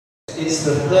it's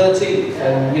the 13th,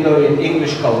 and you know, in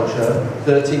English culture,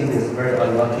 13 is a very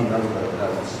unlucky number.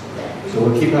 So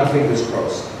we'll keep our fingers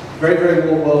crossed. Very, very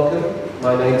warm welcome.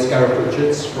 My name's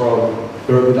Apr'16 from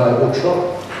the Rubudai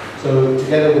Bookshop. So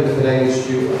together with the Canadian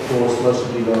Institute, of course, most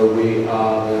of you know, we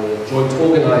are the joint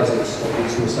organisers of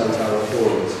these Nusantara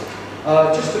forums.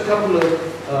 Just a couple of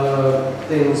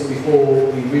things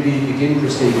before we really begin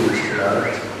proceedings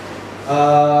tonight.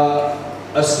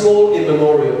 A small in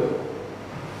memoriam.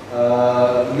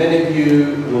 Many of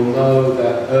you will know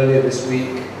that earlier this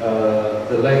week,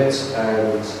 the late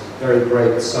and very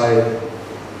great Syed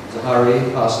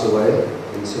Zahari passed away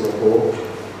in Singapore.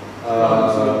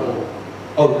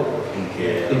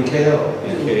 In KL.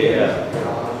 In KL.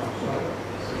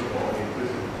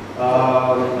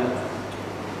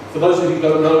 For those of you who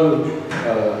don't know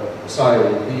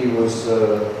Syed, he was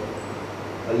a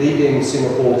leading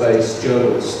Singapore-based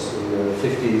journalist in the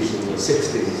 50s and the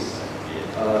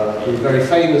 60s, who very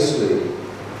famously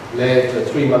led a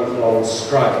 3-month-long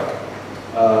strike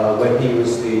when he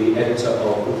was the editor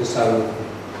of Utusan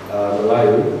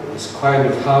Melayu. It's kind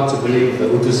of hard to believe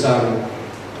that Utusan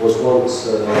was once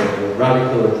a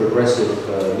radical and progressive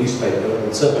newspaper,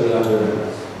 and certainly under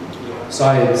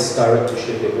Syed's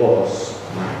directorship it was.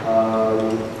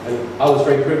 And I was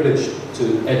very privileged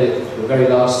to edit the very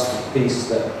last piece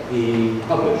that he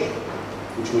published,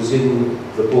 which was in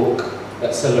the book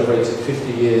that celebrated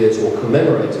 50 years, or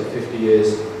commemorated 50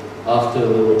 years, after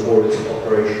the notorious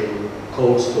Operation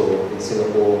Cold Storm in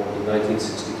Singapore in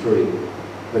 1963,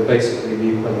 when basically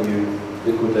Lee Kuan Yew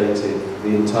liquidated the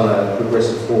entire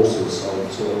progressive forces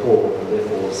of Singapore and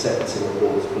therefore set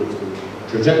Singapore's political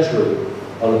trajectory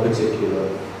on a particular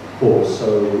course.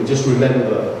 So we just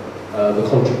remember the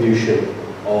contribution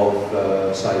of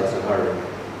Syed Zahari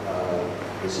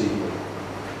this evening.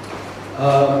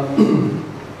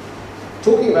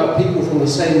 Talking about people from the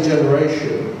same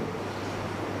generation,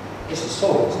 it's a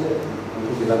song, isn't it? I'm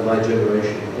talking about my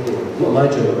generation. Anyway, not my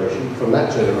generation, from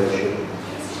that generation.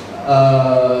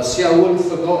 Xiao Wen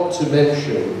forgot to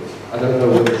mention, I don't know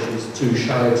whether she's too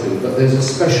shy to, but there's a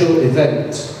special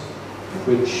event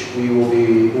which we will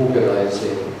be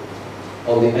organising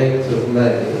on the 8th of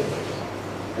May,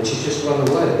 and she's just run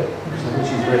away, because I think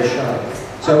she's very shy.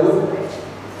 So,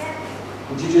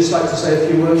 would you just like to say a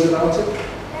few words about it?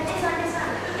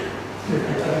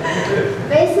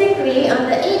 Basically, on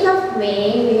the 8th of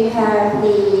May, we have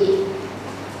the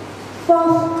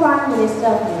 4th Prime Minister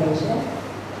of Malaysia,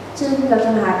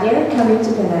 Gadjah Mada, coming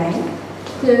to Penang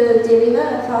to deliver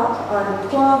a talk on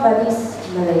Poor Buddies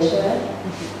Malaysia.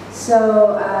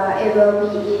 So it will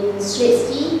be in Straits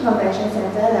Key Convention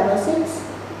Centre, level 6,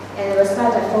 and it will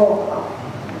start at 4 o'clock.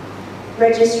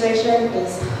 Registration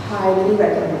is highly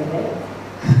recommended.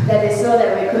 That is so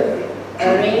that we could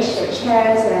arrange the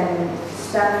chairs and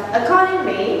stuff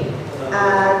accordingly.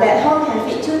 That hall can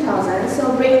fit 2,000,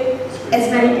 so bring as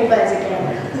many people as you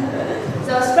can.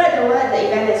 So spread the word, the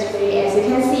event is free. As you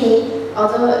can see,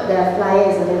 although the flyer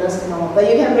is a little small, but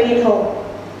you can bring it home.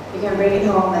 You can bring it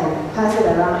home and pass it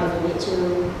around if you need to.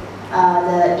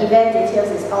 The event details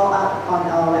is all up on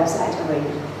our website already.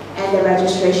 And the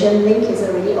registration link is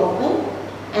already open.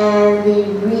 And we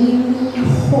really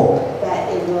hope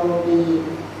that it will be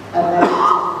a very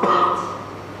different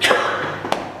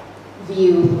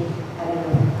view. I don't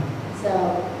know. So,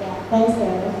 yeah, thanks,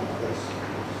 Darren.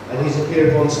 And he's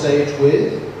appeared on stage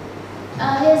with?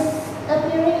 He's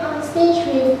appearing on stage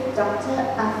with Dr.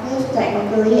 Afif,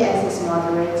 technically as his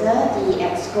moderator, the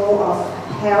Exco of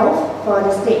Health for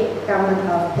the State Government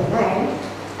of Penang.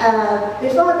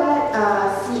 Before that,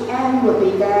 CM would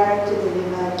be there to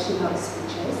deliver keynote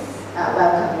speeches,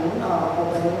 welcoming or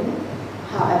opening,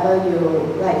 however you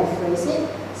like to phrase it.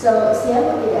 So CM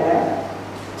would be there,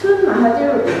 Tun Mahathir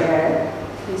would be there,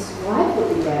 his wife would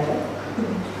be there.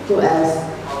 Who else?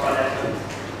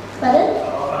 Pardon?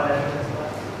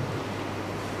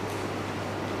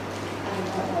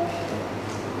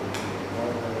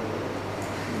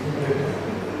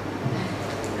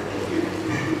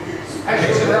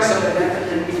 Okay, so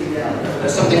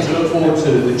that's something to look forward to.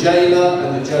 The jailer and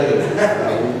the jailer.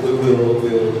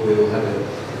 We'll have it.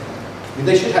 I mean,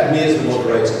 they should have me as the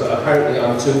moderator, but apparently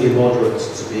I'm too immoderate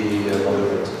to be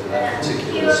moderator for that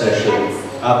particular session.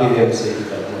 I'll be the MC.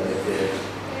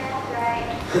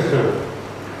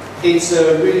 It's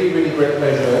a really, really great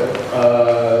pleasure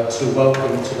to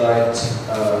welcome tonight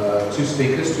two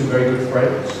speakers, two very good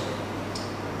friends.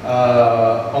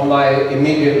 On my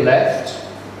immediate left,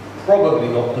 probably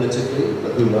not politically,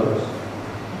 but who knows,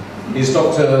 is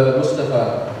Dr.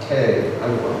 Mustafa K.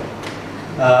 Anwar.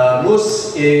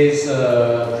 Mus is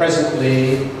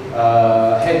presently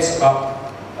heads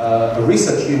up a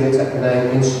research unit at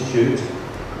Penang Institute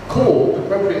called,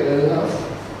 appropriately enough,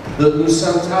 the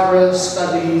Nusantara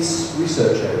Studies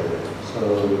Research Area.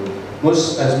 So,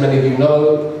 as many of you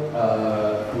know,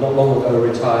 not long ago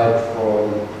retired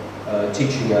from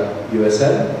teaching at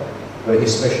USM, where he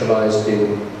specialized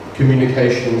in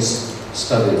communications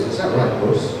studies. Is that right,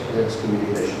 Mus? Yes,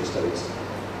 communication studies.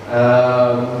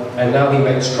 And now he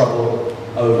makes trouble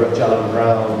over at Jalan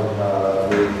Brown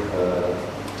with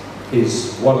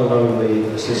his one and only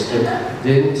assistant,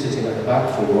 Din, sitting at the back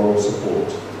for moral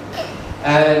support.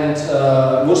 And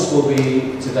Mus will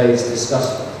be today's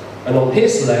discussant. And on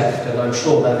his left, and I'm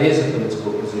sure that is a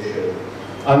political position,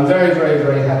 I'm very, very,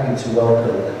 very happy to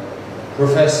welcome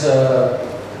Professor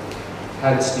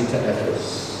Hans-Dieter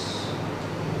Effers.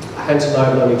 Hans and I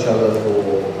have known each other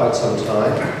for quite some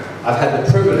time. I've had the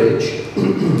privilege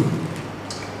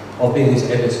of being his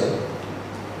editor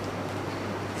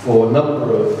for a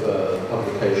number of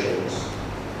publications.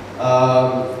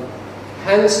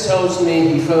 Hans tells me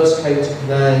he first came to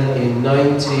Penang in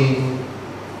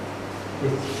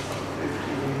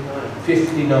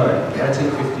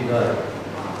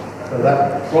 1959. So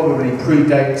that probably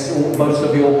predates most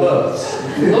of your births.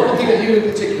 I'm not looking at you in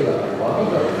particular, but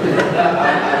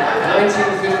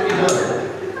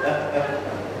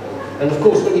 1959. And of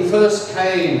course, when he first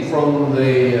came from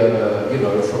the,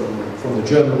 from the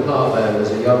German heartland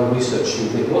as a young research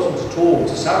student, it wasn't at all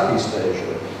to Southeast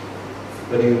Asia,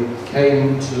 but he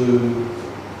came to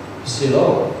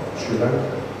Ceylon, Sri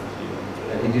Lanka,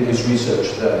 and he did his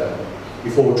research there,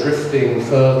 before drifting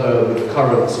further with the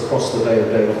currents across the Bay of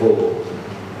Bengal,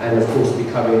 and of course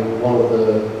becoming one of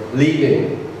the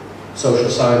leading social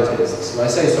scientists. And I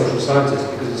say social scientists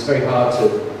because it's very hard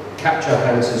to capture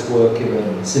Hans's work in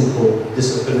a simple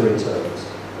disciplinary terms.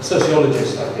 A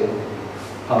sociologist, I think,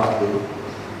 partly.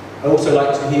 He also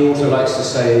likes to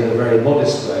say in a very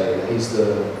modest way that he's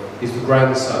the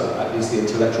grandson, at least the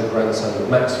intellectual grandson of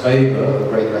Max Weber, the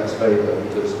great Max Weber,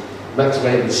 because Max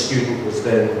Weber's student was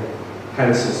then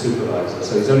Hans's supervisor.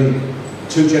 So he's only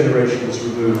 2 generations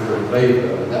removed from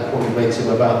Weber, and that probably makes him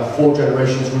about 4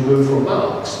 generations removed from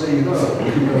Marx. There you go.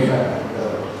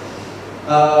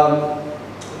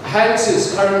 Hans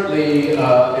is currently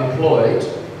employed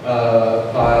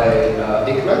by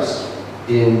ICMAS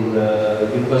in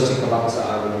University of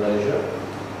Kebangsaan in Malaysia,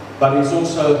 but he's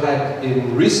also had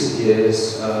in recent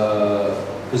years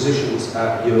positions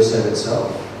at USM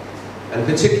itself, and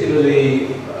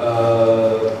particularly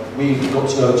we got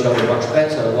to know each other much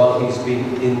better while he's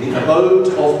been in the Abode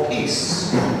of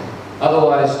Peace,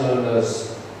 otherwise known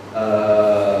as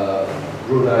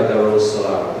Brunei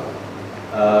Darussalam,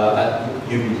 at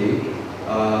UBD,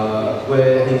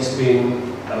 where he's been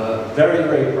very,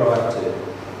 very proactive.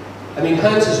 I mean,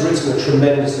 Hans has written a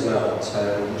tremendous amount,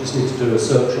 and you just need to do a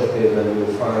search of him and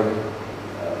you'll find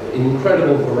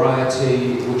incredible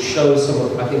variety, which shows some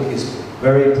of, I think, his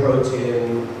very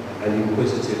protean and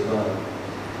inquisitive mind.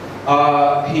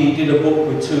 He did a book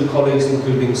with 2 colleagues,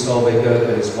 including Solveig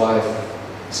Gerke, his wife,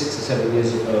 6 or 7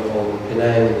 years ago on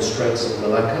Penang and the Straits of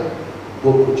Malacca,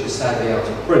 book which is sadly out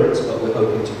of print, but we're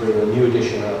hoping to bring a new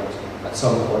edition out at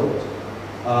some point.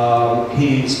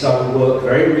 He's done work,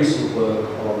 very recent work,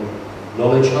 on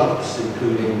knowledge hubs,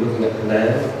 including looking at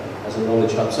Penang as a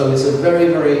knowledge hub. So it's a very,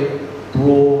 very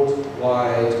broad,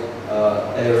 wide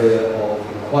area of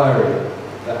inquiry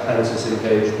that Hans has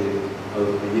engaged with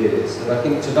over the years. And I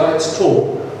think tonight's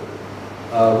talk,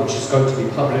 which is going to be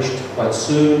published quite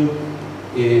soon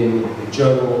in the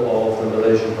Journal of the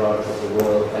Malaysian branch of the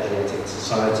Royal Asiatic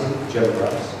Society,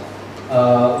 GEMRAS,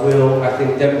 will, I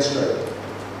think, demonstrate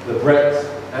the breadth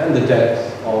and the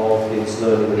depth of his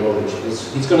learning and knowledge.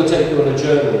 He's going to take you on a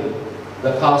journey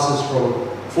that passes from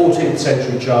 14th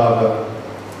century Java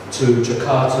to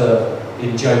Jakarta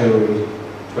in January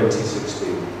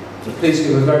 2016. So please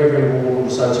give a very, very warm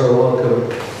Nusantara welcome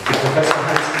to Professor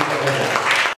Hans-Dieter Effers.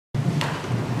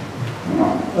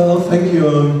 Well, thank you,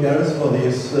 Gareth, for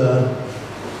these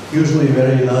usually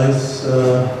very nice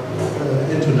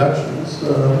introductions.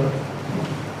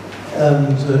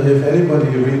 And if anybody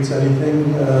reads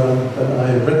anything that I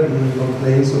have written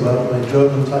complaints about my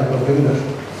German type of English,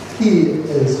 he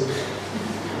is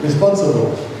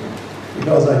responsible,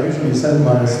 because I usually send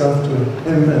my stuff to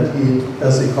him and he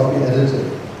does the copy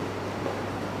editing.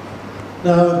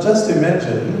 Now, just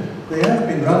imagine, they have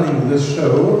been running this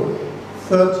show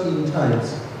 13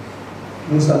 times,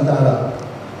 Nusantara,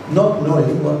 not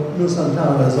knowing what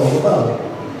Nusantara is all about.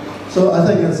 So I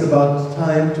think it's about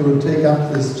time to take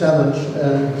up this challenge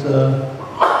and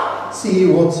see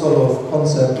what sort of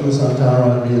concept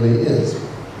Nusantara really is.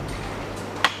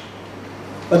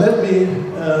 But let me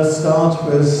start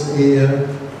with a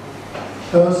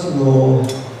personal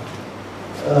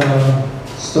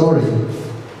story.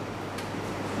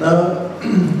 Now,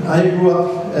 I grew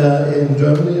up in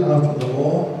Germany after the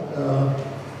war,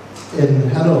 in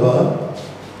Hanover.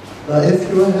 Now, if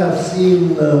you have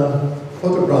seen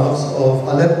photographs of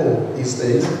Aleppo these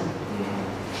days,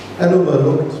 Hanover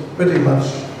looked pretty much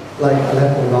like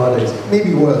Aleppo nowadays,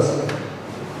 maybe worse.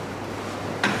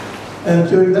 And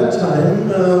during that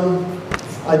time,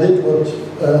 I did what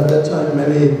at that time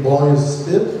many boys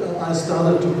did. I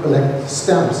started to collect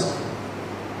stamps.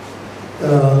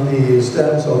 The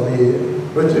stamps of the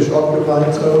British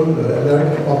occupied zone, the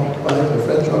American occupied, the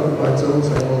French occupied zones,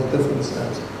 and all the different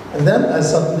stamps. And then I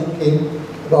suddenly came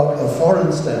about a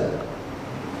foreign stamp.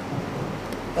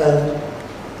 And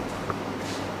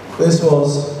this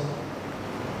was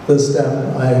the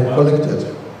stamp I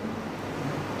collected.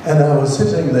 And I was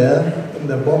sitting there in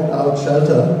the bombed out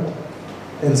shelter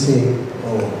and seeing,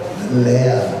 oh,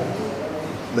 Malaya,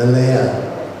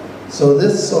 Malaya. So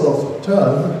this sort of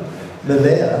term,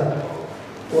 Malaya,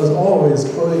 was always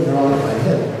going around my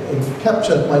head and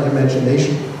captured my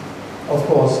imagination, of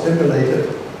course stimulated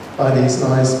by these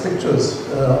nice pictures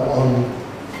on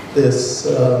this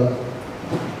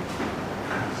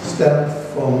stamp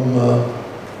from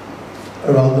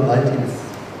around the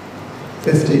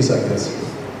 1950s, I guess.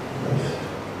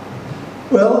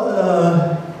 Well,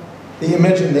 the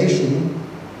imagination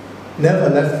never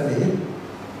left me,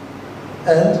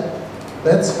 and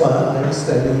that's why I'm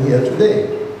standing here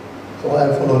today. So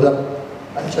I followed up.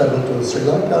 I traveled to Sri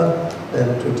Lanka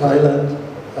and to Thailand.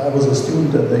 I was a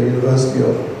student at the University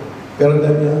of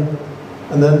Gadjah,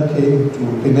 and then came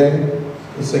to Penang,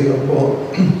 to Singapore,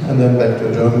 and then back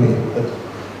to Germany. But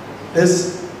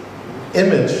this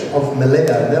image of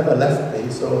Malaya never left me,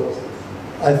 so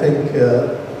I think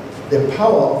the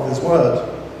power of this word,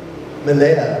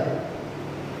 Malaya,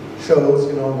 shows,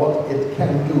 you know, what it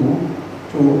can do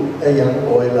to a young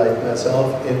boy like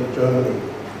myself in Germany.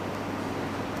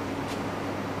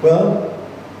 Well,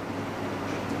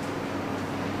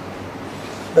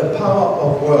 the power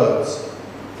of words,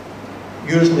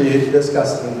 usually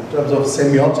discussed in terms of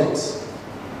semiotics,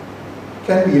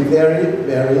 can be very,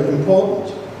 very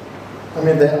important. I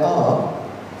mean, there are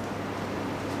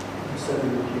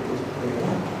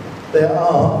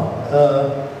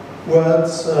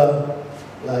words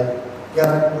like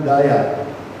Gadjah.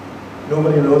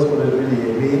 Nobody knows what it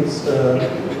really means,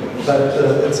 but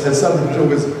it has something to do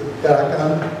with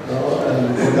Garakan,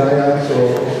 and Budaya, so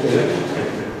okay.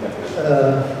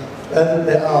 And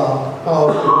there are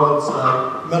powerful words like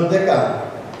Merdeka.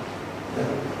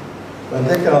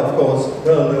 Merdeka, of course,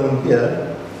 well known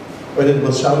here, when it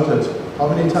was shouted, how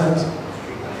many times?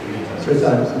 3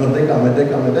 times. Merdeka,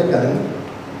 Merdeka, Merdeka.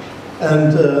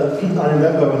 And I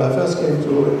remember when I first came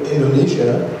to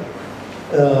Indonesia,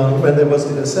 when there was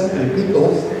an assembly,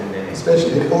 people,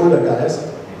 especially older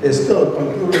guys, they still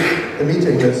concluded the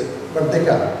meeting with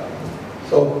Merdeka.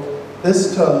 So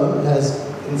this term has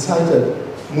incited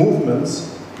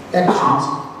movements, actions,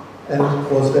 and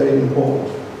was very important.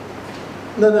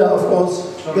 Then there are, of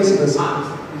course, business.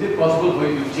 Is it possible for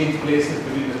you to change places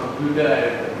between the computer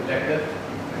and the projector?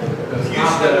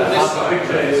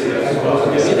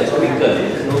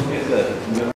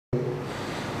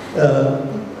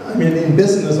 I mean, in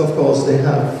business, of course, they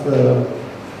have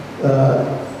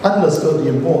understood the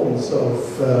importance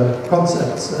of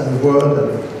concepts and word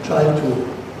and trying to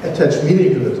attach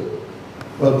meaning to it.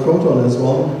 Well, Proton is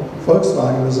one,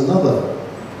 Volkswagen is another.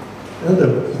 And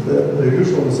the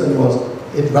usual saying was,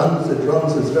 it runs,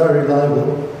 it's very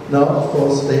reliable. Now, of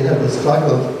course, they have a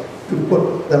struggle to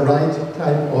put the right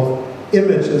type of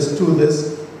images to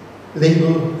this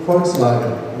label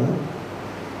Volkswagen.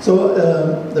 So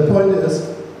the point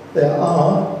is, there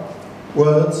are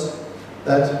words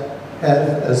that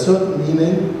have a certain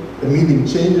meaning, the meaning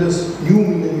changes, new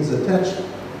meaning is attached,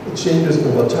 it changes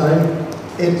over time.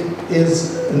 It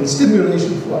is a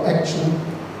stimulation for action,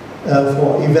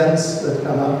 for events that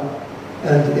come up,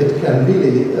 and it can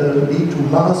really lead to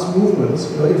mass movements,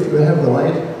 you know, if you have the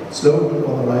right slogan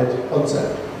or the right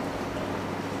concept.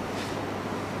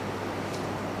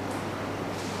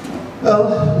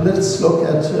 Well, let's look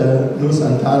at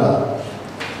Nusantara.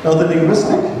 Now, the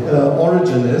linguistic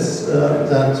origin is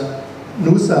that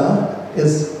Nusa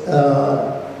is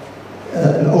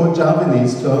an Old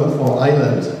Javanese term for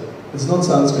island. It's not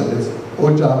Sanskrit, it's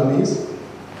Old Javanese.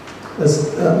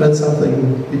 That's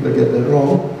something people get it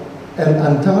wrong. And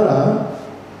Antara,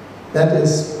 that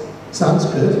is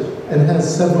Sanskrit and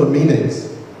has several meanings.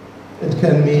 It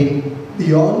can mean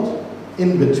beyond,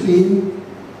 in between,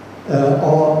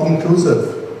 or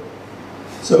inclusive.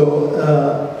 So,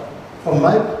 from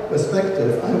my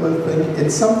perspective, I will think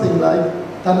it's something like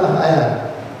Tanah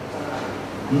Air.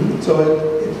 So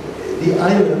the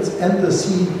islands and the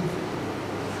sea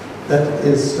that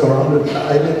is surrounded the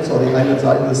islands, or the islands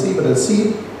are in the sea, but the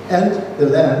sea and the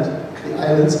land, the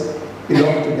islands,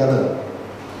 belong together.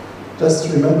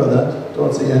 Just remember that.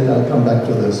 Towards the end, I'll come back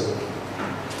to this.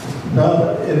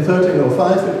 Now, in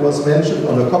 1305, it was mentioned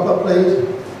on a copper plate.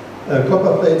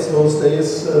 Copper plates those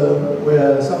days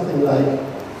were something like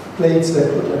plates they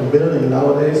put on a building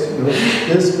nowadays. You know,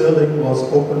 this building was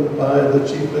opened by the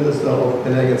chief minister of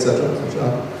Penang, etc.,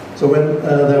 etc. So when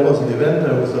there was an event,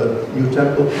 there was a new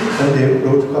temple, and they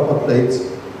wrote copper plates.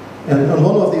 And on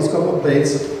one of these copper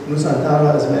plates,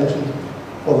 Nusantara is mentioned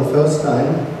for the first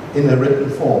time in a written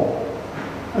form.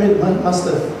 I mean, it must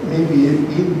have maybe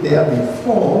been there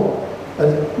before,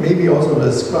 but maybe also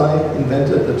the scribe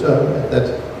invented the term at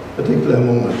that particular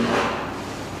moment.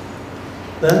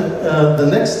 Then the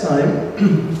next time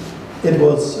it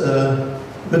was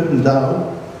written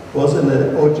down was in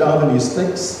an old Javanese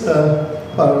text,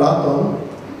 Apr'16,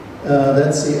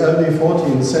 that's the early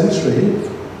 14th century.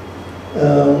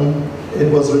 It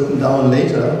was written down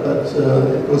later, but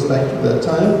it goes back to that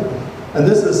time. And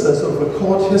this is a sort of a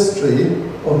court history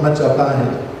of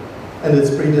Majapahit and its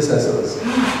predecessors.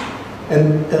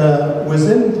 And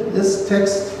within this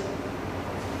text,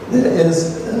 there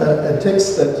is a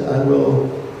text that I will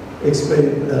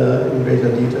explain in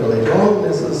greater detail later on.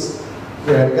 This is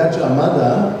where Gadjah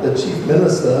Mada, the chief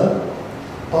minister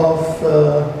of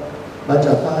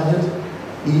Majapahit,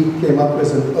 he came up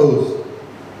with an oath,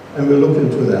 and we'll look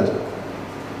into that.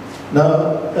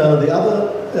 Now, the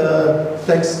other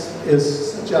text is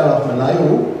Sejarah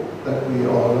Melayu, that we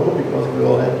all know because we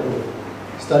all had to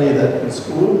study that in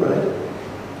school, right?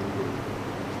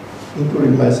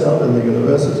 Including myself in the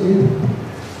university.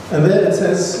 And there it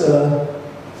says,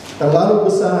 terlalu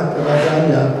besar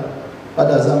kerajaannya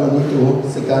pada zaman itu,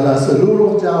 segala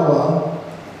seluruh Jawa,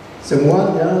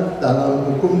 semuanya dalam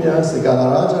hukumnya,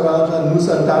 segala raja-raja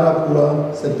Nusantara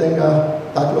pula setengah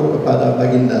takluk kepada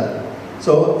baginda.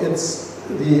 So it's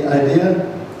the idea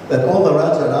that all the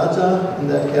raja-raja in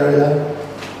that area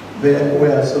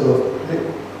were sort of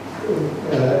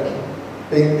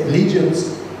paying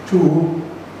allegiance to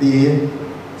the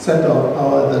center of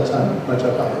power at that time,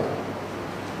 Majapahit.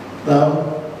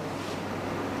 Now,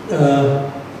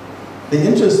 the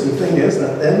interesting thing is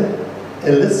that then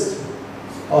a list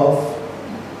of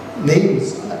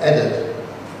names are added,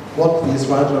 what these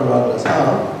raja-rajas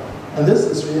are, and this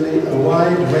is really a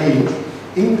wide range,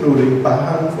 including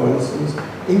Pahang, for instance,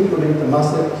 including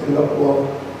Temasek, Singapore,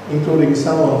 including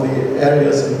some of the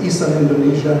areas in eastern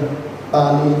Indonesia,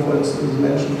 Bali, for instance, is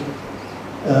mentioned.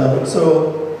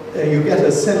 So you get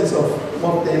a sense of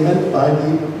what they meant by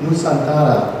the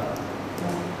Nusantara.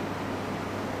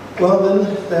 Well, then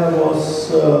there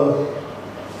was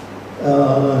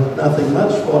nothing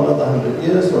much for another 100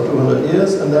 years or 200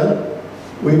 years, and then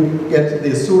we get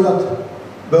the Surat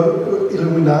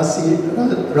Illuminasi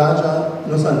Raja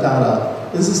Nusantara.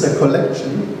 This is a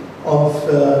collection of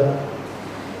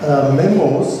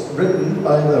memos written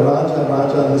by the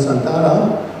Raja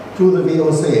Nusantara to the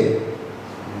VOC.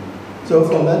 So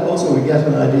from that also we get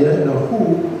an idea, you know,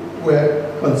 who were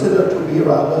considered to be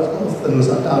rajas of the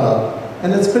Nusantara.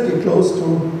 And it's pretty close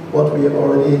to what we have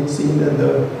already seen in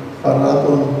the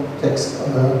Apr'16 text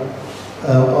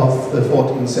of the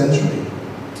 14th century.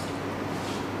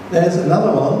 There's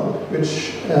another one,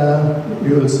 which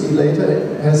you will see later.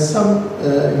 It has some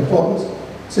importance.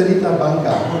 Cerita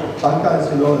Bangka. Bangka,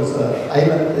 as you know, is an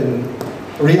island in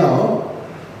Riau.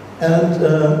 And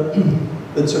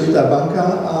the Cerita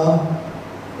Bangka are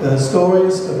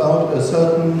stories about a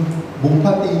certain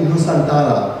Bupati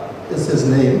Nusantara, is his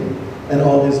name, and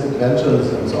all his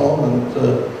adventures and so on. And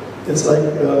it's like,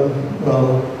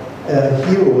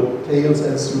 hero tales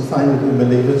as you find it in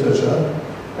Malay literature,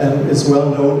 and is well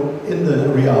known in the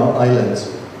Riau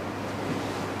Islands.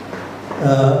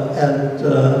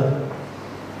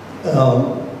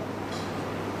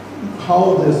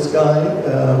 How this guy,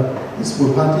 this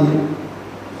Bupati,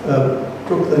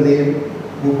 took the name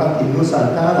Bupati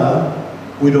Nusantara,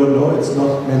 we don't know, it's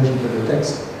not mentioned in the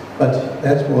text, but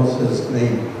that was his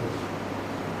name.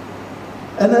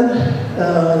 And then,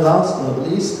 last but not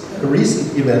least, a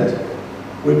recent event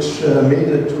which made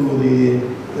it to the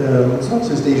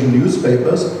Southeast Asian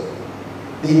newspapers,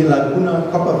 the Laguna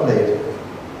copper plate.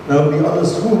 Now, be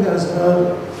honest, who has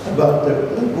heard about the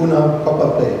Laguna copper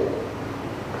plate?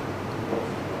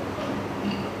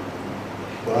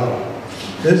 Wow.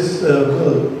 This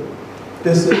will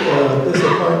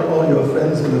disappoint all your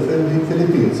friends in the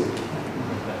Philippines,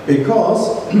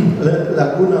 because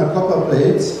Laguna copper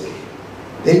plates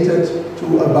dated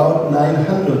to about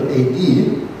 900 AD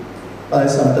by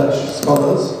some Dutch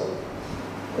scholars,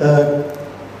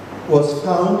 was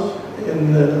found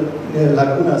in near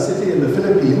Laguna City in the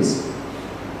Philippines.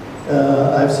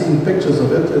 I've seen pictures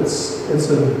of it. It's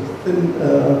a thin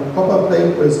copper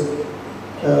plate with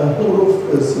huruf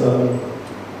is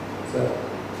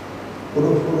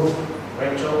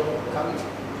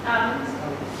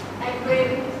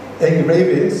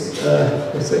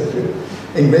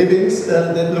engravings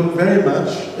that look very much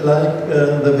like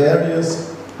the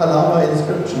various Palava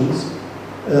inscriptions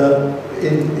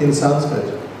in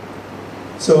Sanskrit.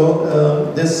 So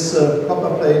this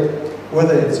copper plate,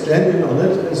 whether it's genuine or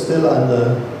not, is still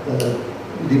under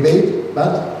debate,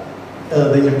 but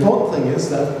the important thing is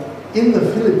that in the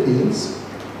Philippines,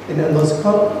 in this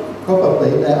copper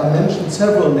plate, there are mentioned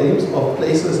several names of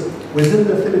places within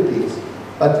the Philippines,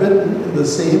 but written in the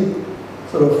same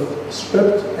sort of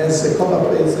script as the copper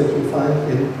plates that you find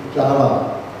in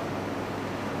Java.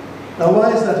 Now,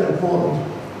 why is that important?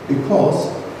 Because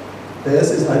there is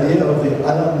this idea of the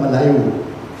Alam Malayu,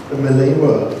 the Malay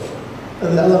world.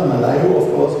 And the Alam Malayu, of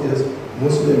course, is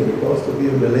Muslim, because to be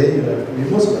a Malay, you have to be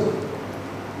Muslim.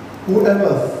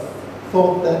 Whoever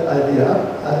thought that idea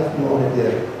up, I have no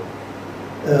idea.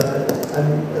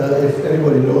 If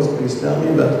anybody knows, please tell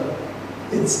me, but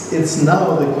it's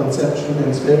now the conception, and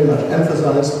it's very much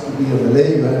emphasized, to be a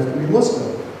Malay, you have to be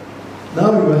Muslim.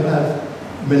 Now you have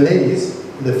Malays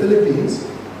in the Philippines,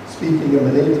 speaking a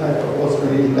Malay type of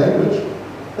Australian language,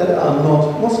 that are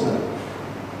not Muslim.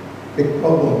 Big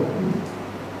problem.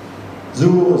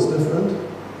 Zulu is different,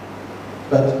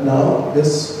 but now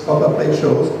this copper plate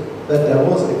shows that there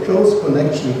was a close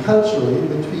connection culturally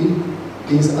between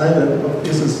these islands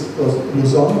of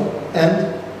Luzon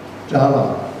and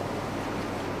Java,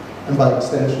 and by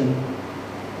extension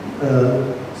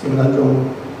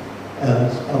Semenanjung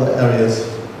and other areas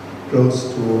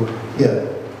close to here.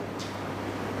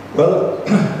 Well,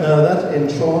 that in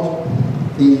short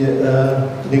the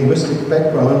linguistic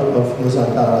background of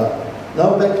Nusantara.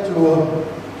 Now back to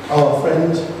our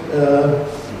friend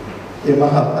the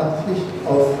Majapahit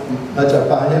of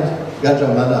Majapahit,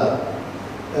 Gadjah Mada.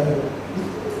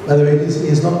 By the way,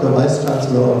 he's not the Vice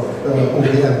Chancellor of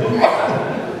OPM,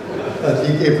 but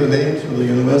he gave the name to the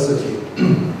university.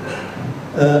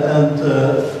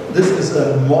 This is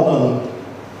a modern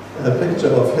picture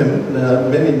of him. There are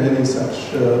many, many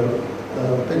such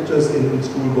pictures in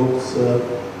school books,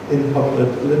 in popular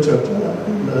literature.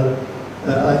 And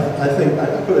I think I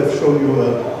could have shown you a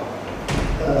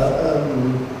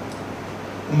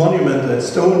monument, a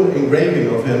stone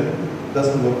engraving of him.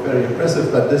 Doesn't look very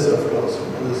impressive, but this, of course,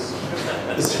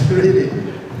 is really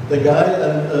the guy.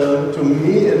 And to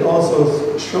me, it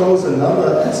also shows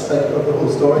another aspect of the whole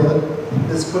story,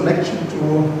 this connection to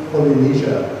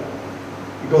Polynesia.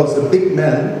 Because the big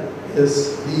man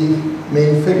is the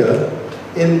main figure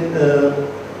in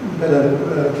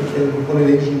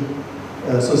Polynesian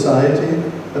society,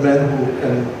 a man who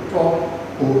can talk,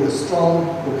 who is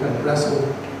strong, who can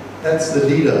wrestle. That's the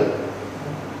leader.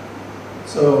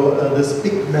 So this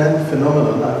big man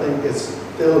phenomenon, I think, is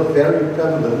still very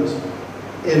prevalent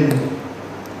in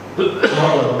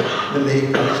modern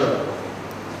Malay culture.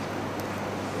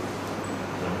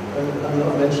 I'm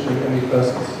not mentioning any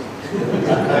persons.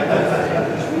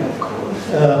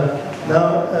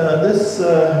 This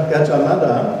Gadjah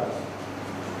Mada,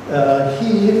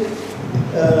 he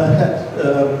had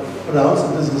pronounced,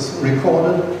 and this is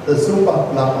recorded, the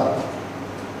Sumpah Lapa.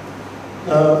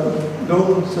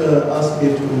 Don't ask me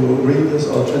to read this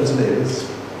or translate this,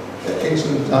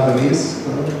 ancient Javanese.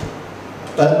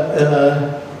 But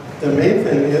the main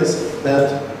thing is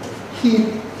that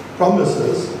he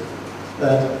promises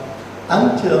that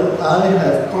until I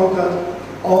have conquered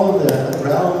all the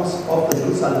realms of the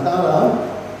Nusantara,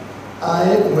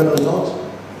 I will not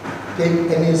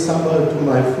take any sambal to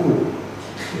my food.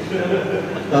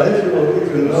 Now, if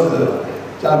you know the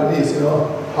Javanese, you know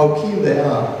how keen they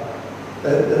are. By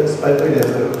the way,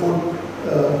 there's a whole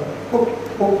book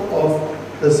of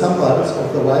the sambals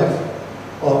of the wife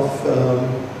of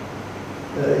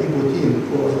Ibu,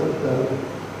 who was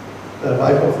the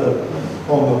wife of the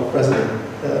former president.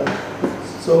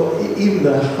 So even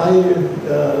the high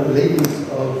ladies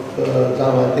of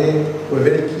Java, they were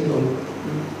very keen on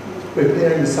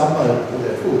preparing sambal for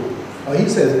their food. Now he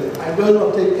says, I will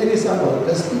not take any sambal,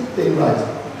 just eat plain rice.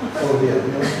 Oh dear,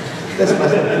 you know, that's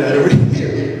must have been a really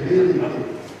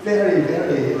very,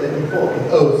 very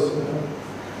important oath. You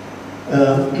know?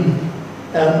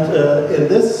 In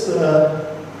this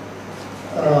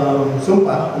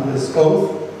Sumpah, in this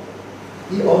oath,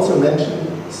 he also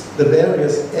mentioned the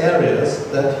various areas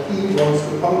that he wants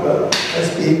to conquer as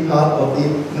being part of the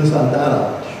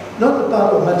Nusantara. Not a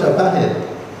part of Majapahit,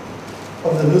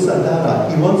 of the Nusantara,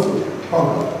 he wants to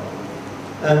conquer.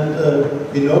 And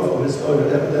we know from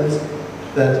historical evidence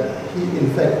that he in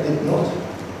fact did not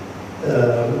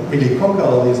really conquer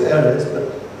all these areas, but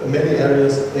many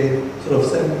areas they sort of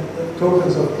sent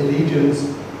tokens of allegiance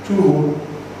to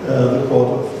the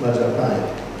court of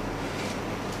Majapahit.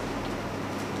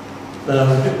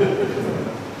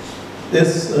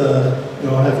 This, you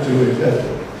know, I have to,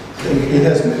 he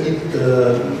has to eat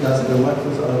nasi lemak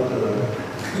without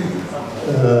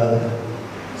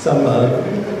some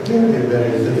very,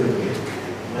 very difficult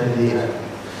indeed.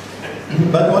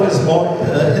 But what is more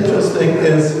interesting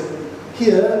is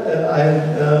here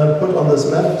I put on this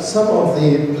map some of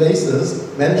the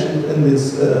places mentioned in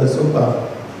this supa.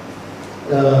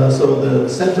 So the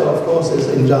center, of course, is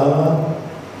in Java.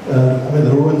 I mean,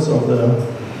 the ruins of the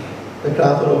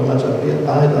crater of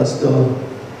Majapahit are still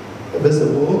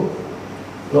visible.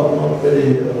 Not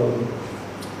very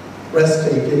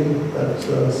breathtaking, but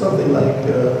something like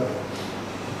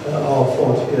our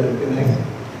fort here in Penang.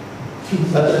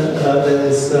 But there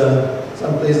is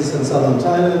some places in southern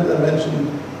Thailand. I mentioned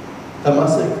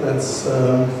Temasek, that's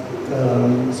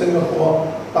Singapore.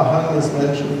 Pahang is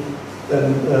mentioned.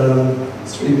 Then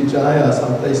Sriwijaya,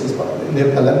 some places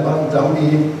near Palembang,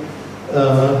 Jambi,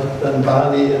 then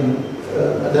Bali, and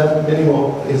there are many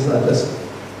more places. I just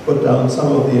put down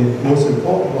some of the most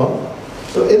important ones.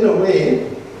 So in a way,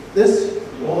 this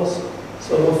was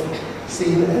sort of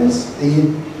seen as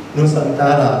the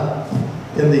Nusantara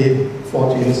in the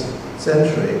 14th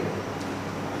century.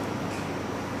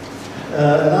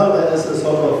 Now there is a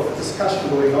sort of discussion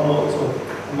going on also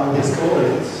among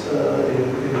historians in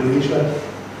Indonesia.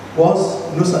 Was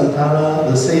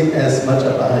Nusantara the same as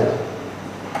Majapahit?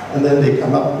 And then they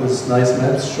come up with nice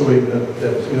maps showing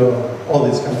that you know, all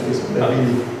these countries were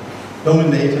really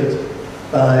dominated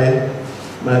by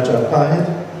Majapahit,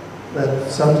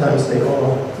 that sometimes they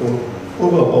all go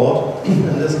overboard.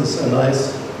 And this is a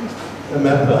nice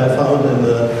map I found in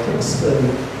the text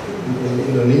in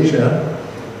Indonesia.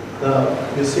 Now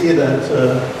you see that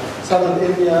southern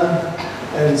India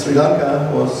and Sri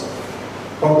Lanka was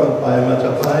conquered by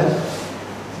Majapahit.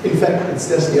 In fact, it's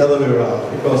just the other way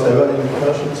around, because there were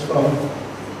incursions from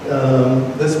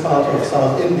this part of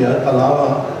South India,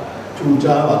 Pallava, to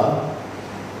Java.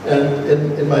 And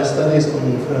in my studies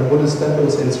on Buddhist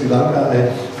temples in Sri Lanka,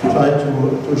 I tried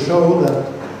to show that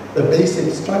the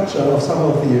basic structure of some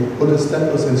of the Buddhist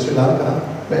temples in Sri Lanka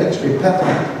were actually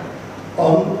patterned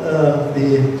on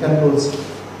the temples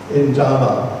in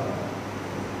Java.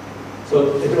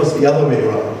 So it was the other way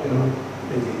around, you know,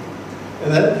 maybe.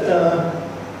 And then,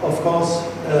 of course,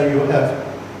 you have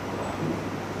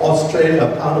Australia,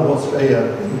 part of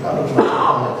Australia, and part of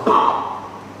Majapahit.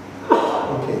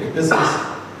 Okay, this is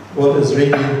what is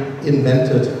really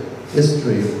invented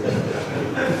history.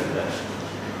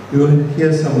 You will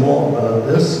hear some more about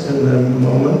this in a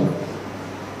moment.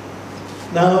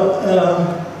 Now,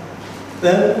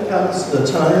 then comes the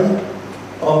time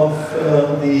of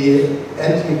the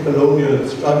anti-colonial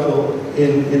struggle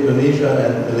in Indonesia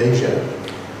and Malaysia.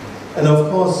 And of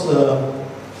course,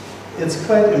 it's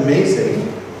quite amazing,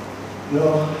 you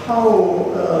know, how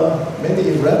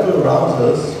many rebel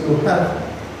rousers you have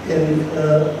in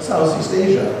Southeast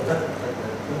Asia.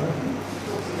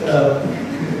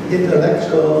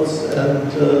 Intellectuals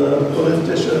and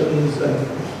politicians, and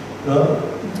you know,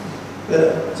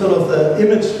 sort of the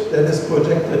image that is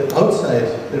projected outside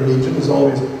the region is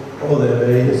always, oh, they're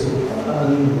very super,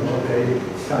 very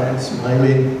kind,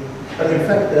 smiling. But in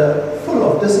fact, they're full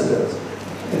of dissidents.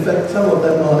 In fact, some of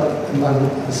them are among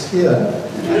us here.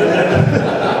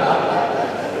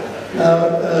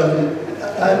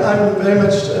 I'm very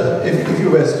much, if you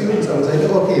were students, I would say,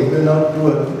 okay, we'll now do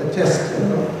a test, you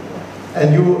know,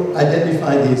 and you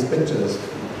identify these pictures.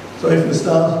 So if you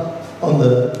start on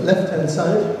the left-hand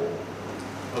side,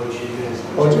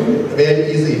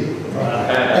 very easy.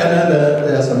 And then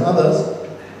there are some others.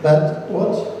 But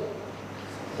what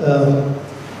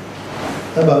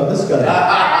about this guy?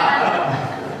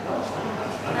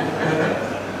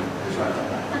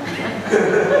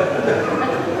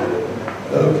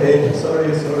 Okay, sorry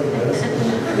guys.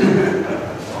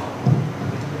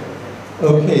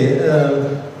 Okay,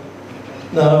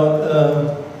 now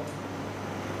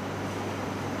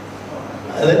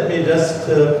let me just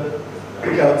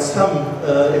pick out some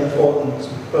important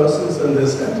persons in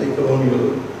this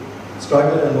anti-colonial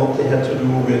struggle and what they had to do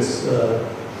with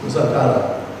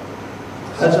Nusantara.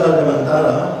 Gadjah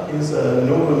Mada is a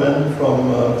nobleman from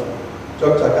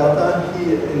Yogyakarta,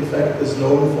 he in fact is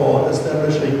known for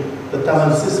establishing the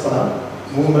Taman Siswa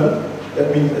movement.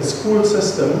 That means a school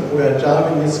system where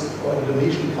Javanese or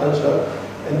Indonesian culture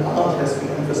and art has been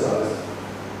emphasized.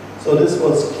 So this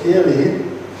was clearly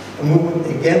a movement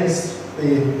against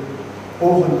the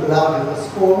overlagere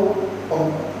school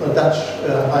on the Dutch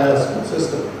higher school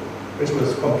system, which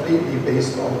was completely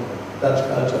based on Dutch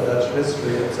culture, Dutch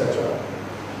history, etc.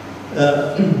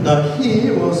 Now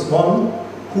he was one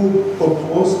who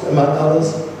proposed, among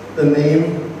others, the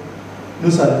name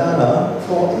Nusantara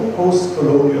for a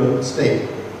post-colonial state.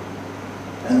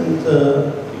 And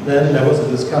then there was a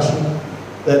discussion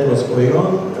that was going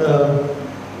on.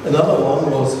 Another one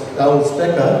was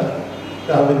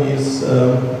Javanese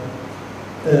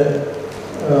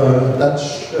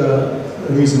Dutch,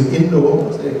 who's an Indo,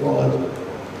 as they call it,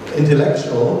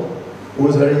 intellectual, who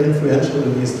was very influential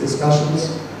in these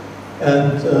discussions.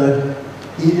 And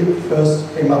he first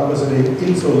came up with the name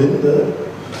Insolinde,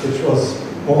 which was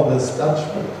more or less Dutch,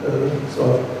 but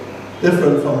sort of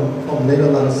different from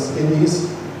Netherlands Indies.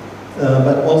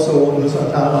 But also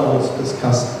Nusantara was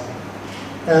discussed.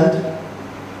 And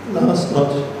last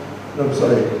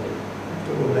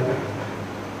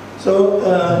So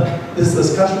this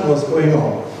discussion was going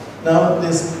on. Now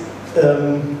this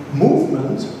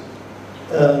movement,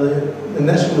 the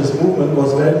nationalist movement,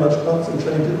 was very much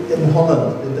concentrated in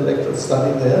Holland, intellectual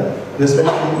study there, and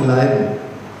especially in Leiden.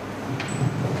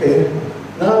 Okay.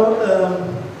 Now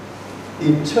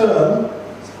the term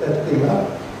that came up,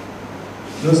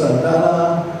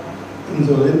 Nusantara,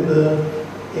 Insolinde,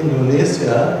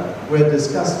 Indonesia, were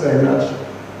discussed very much,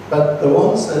 but the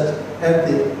ones that had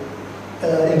the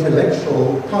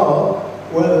intellectual power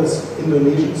were the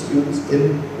Indonesian students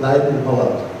in Leiden,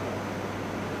 Holland.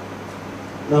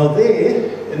 Now they,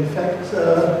 in fact,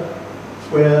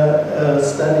 were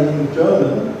studying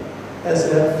German as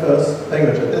their first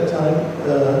language. At that time,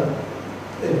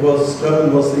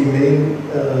 German was the main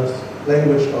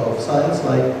language of science,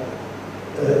 like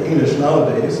English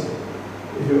nowadays.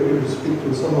 If you speak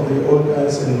to some of the old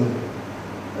guys in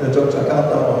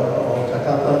Yogyakarta or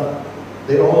Jakarta,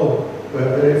 they all were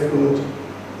very fluent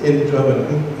in German,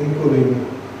 including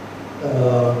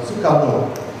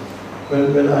Sukarno.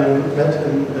 When I met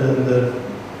him in the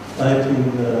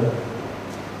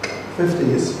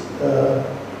 1950s,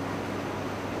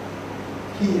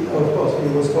 of course, he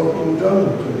was talking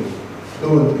German to me,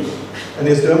 fluently. And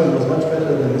his German was much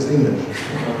better than his English.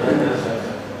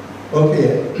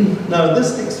 Okay, now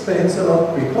this explains a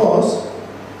lot because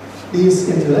these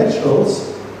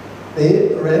intellectuals,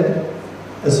 they read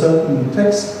a certain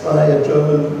text by a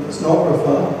German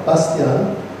ethnographer,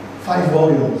 Bastian, 5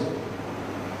 volumes.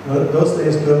 Now, in those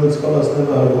days, German scholars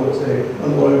never would say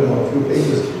 1 volume or a few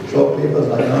pages, short papers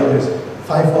like nowadays,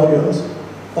 5 volumes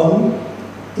on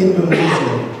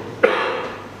Indonesia,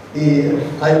 the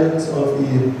islands of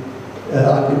the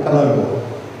archipelago.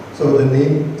 So the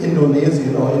name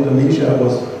Indonesian or Indonesia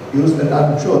was used, and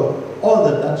I'm sure all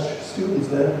the Dutch students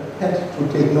there had to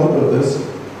take note of this,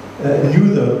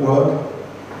 knew the work,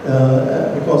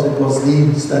 because it was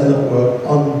the standard work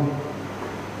on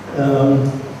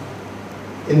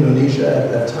Indonesia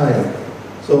at that time.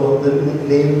 So the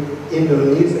name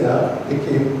Indonesia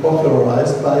became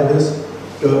popularized by this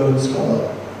German scholar.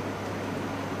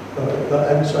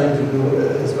 I'm trying to do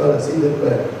as well as he did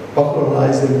by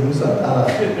popularizing Nusantara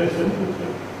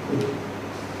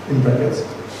in brackets.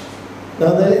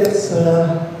 Now there is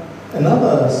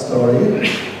another story,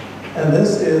 and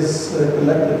this is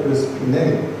connected with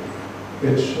Pinay,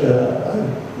 which I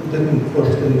didn't put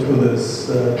into this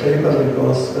paper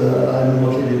because I'm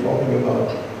not really talking about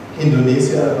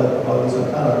Indonesia, but about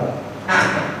Nusantara.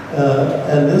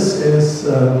 And this is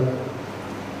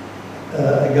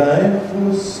a guy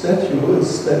whose statue is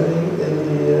standing in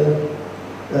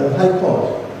the High Court,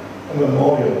 a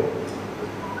memorial.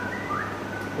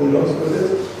 Who knows who it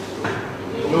is?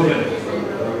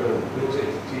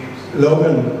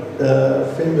 Logan, the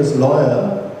famous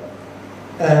lawyer,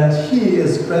 and he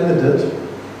is credited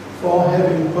for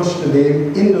having pushed the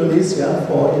name Indonesia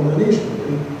for Indonesian.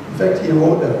 In fact, he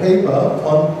wrote a paper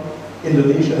on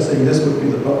Indonesia saying this would be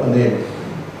the proper name.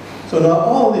 So now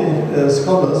all the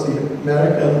scholars, the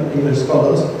American English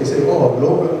scholars, they say, oh,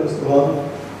 Logan is the one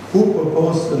who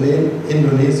proposed the name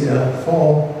Indonesia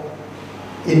for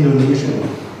Indonesian,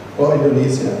 or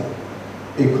Indonesia.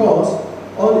 Because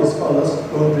all these scholars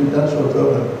don't read Dutch or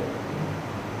German.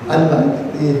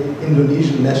 Unlike the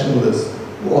Indonesian nationalists,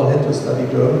 who all had to study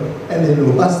German, and they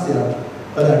know Bastian,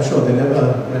 but I'm sure they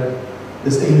never read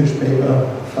this English paper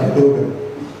by Logan.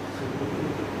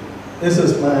 This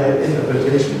is my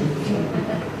interpretation.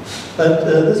 But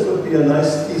this would be a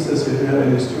nice thesis if you have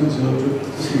any students, you know,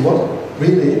 to see what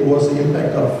really was the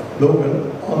impact of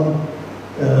Logan on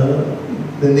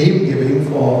the name giving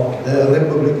for the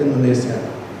Republic Indonesia.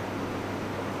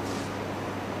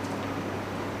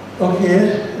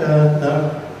 Okay,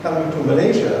 now coming to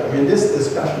Malaysia, I mean, these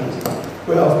discussions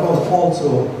were of course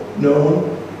also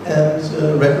known and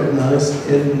recognized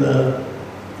in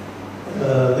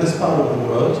this part of the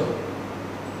world.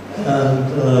 And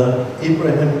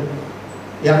Ibrahim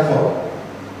Yaakob,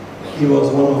 he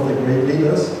was one of the great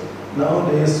leaders.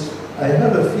 Nowadays, I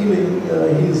have a feeling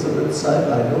he's a bit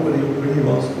sidelined. Nobody really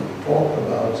wants to talk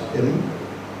about him.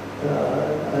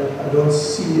 I don't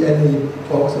see any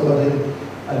talks about him.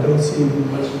 I don't see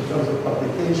him much in terms of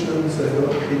publications.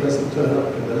 He doesn't turn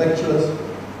up in the lectures.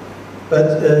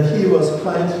 But he was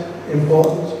quite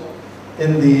important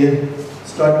in the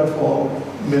struggle for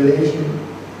Malaysian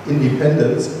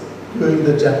independence during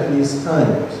the Japanese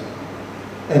times.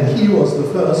 And he was the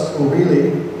first who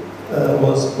really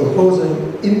was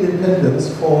proposing independence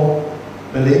for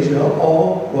Malaysia,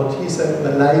 or what he said,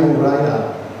 Melayu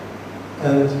Raya.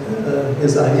 And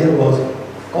his idea was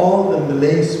all the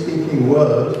Malay-speaking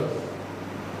world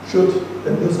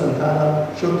the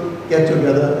Nusantara should get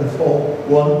together and form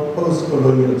one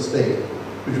post-colonial state,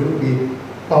 which would be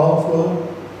powerful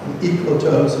on equal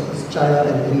terms with China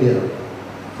and India.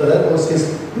 So that was his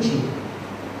vision.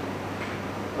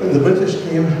 When the British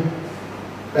came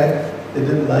back, they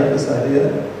didn't like this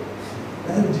idea,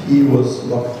 and he was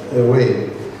locked away,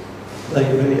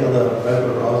 like many other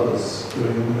rebel-rousers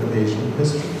during Malaysian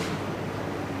history.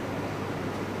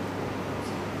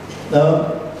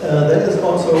 Now, there is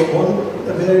also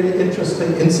a very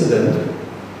interesting incident,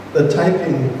 the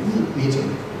typing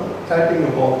meeting, typing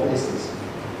of all places.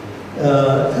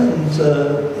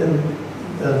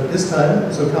 This time,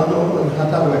 Sukarno and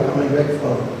Hatta were coming back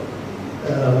from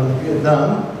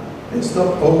Vietnam. They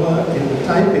stopped over in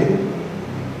Taiping.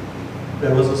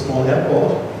 There was a small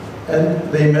airport,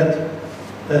 and they met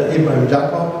Ibrahim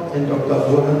Yaakob and Dr.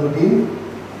 Burhanuddin.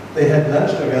 They had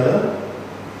lunch together.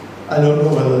 I don't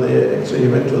know whether they actually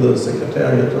went to the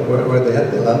secretariat or where they had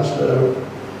their lunch.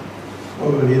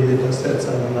 Probably they just had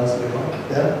some last remark.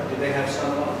 Yeah? Did they have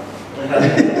samba?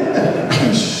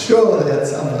 I'm sure they had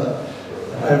samba.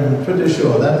 I'm pretty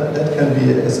sure that can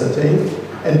be ascertained.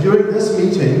 And during this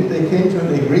meeting, they came to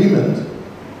an agreement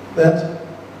that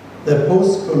the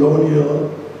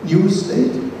post-colonial new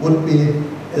state would be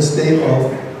a state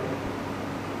of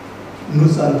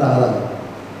Nusantara,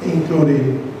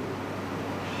 including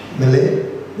the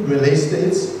Malay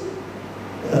states,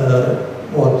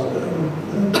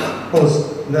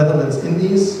 post-Netherlands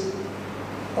Indies,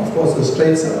 of course the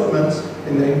Strait settlements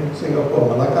in Singapore,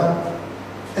 Malacca,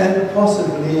 and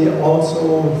possibly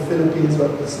also Philippines,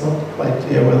 but it's not quite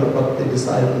clear what they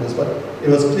decided on this. But it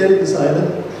was clearly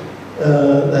decided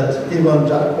that Ibrahim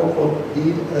Yaakob would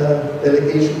lead a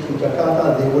delegation to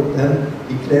Jakarta. They would then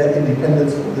declare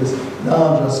independence for this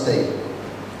larger state.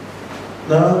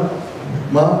 Now,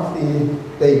 mark the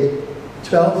date,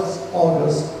 12th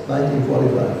August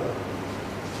 1945.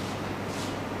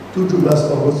 Tujuh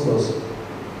Augustus,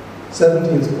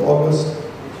 17th August,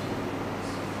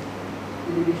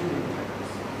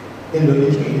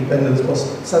 Indonesian independence was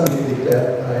suddenly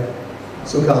declared by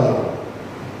Sukarno.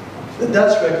 The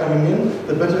Dutch were coming in,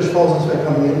 the British forces were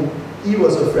coming in. He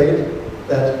was afraid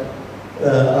that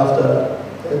after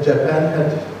Japan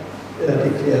had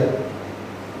declared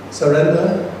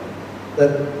surrender,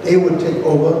 that they would take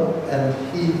over and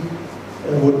he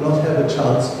would not have a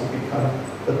chance to become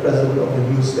the president of a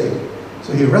new state.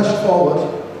 So he rushed forward,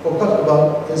 forgot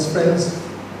about his friends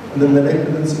in the Malay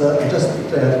Peninsula, and just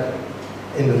declared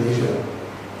Indonesia.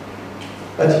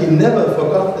 But he never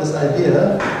forgot this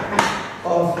idea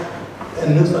of a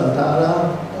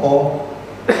Nusantara, or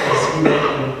as he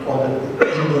called it,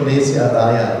 Indonesia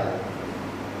Raya.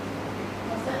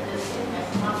 Was that the same as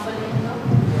Mafalino?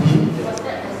 Was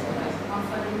that the same as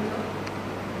Mafalino?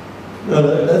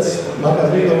 No, that's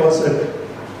Mafalino was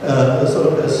a sort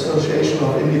of association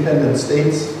of independent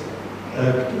states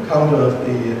to counter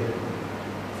the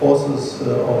forces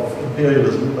of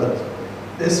imperialism, but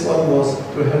this one was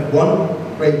to have one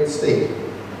great state.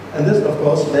 And this, of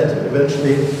course, led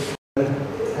eventually,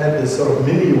 had this sort of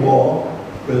mini war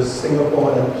with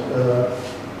Singapore and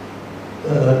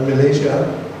Malaysia.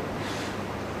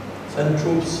 Sent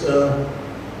troops,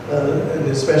 and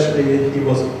especially he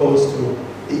was opposed to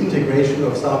the integration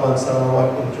of Sabah and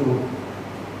Sarawak into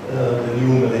the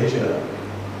new Malaysia.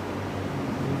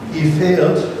 He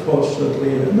failed,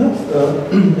 fortunately enough,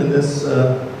 in this,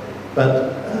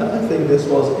 but I think this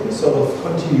was a sort of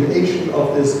continuation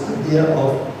of this idea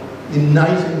of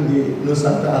uniting the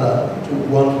Nusantara into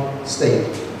one state.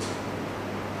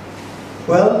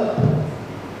 Well,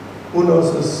 who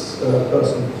knows this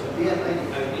person? Yeah, I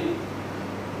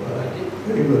did.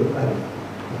 Very good.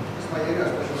 It's my area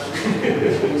of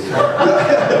specialization.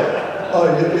 Oh,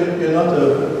 you're not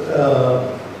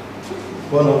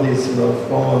one of these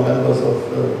former members of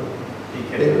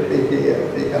PKI.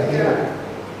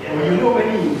 Oh, you know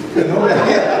many. You know many.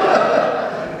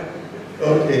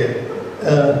 Okay.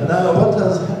 Now, what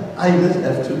does Aydin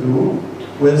have to do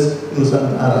with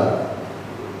Nusantara?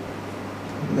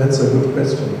 That's a good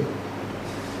question.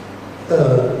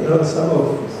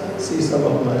 See some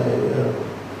of my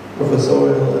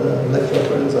professorial lecture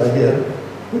friends are here.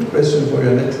 Good question for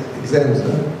your next exams,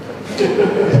 huh?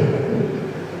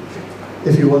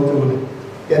 If you want to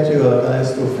get your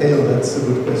guys to fail, that's a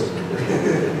good question.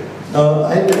 Now,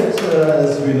 Aydin,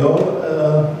 as we know,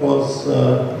 was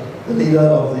the leader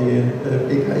of the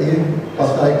PKI,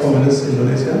 Partai Komunis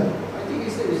Indonesia. I think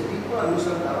his name is Deepa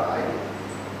Nusantara Aydin.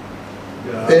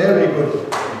 Yeah. Very good.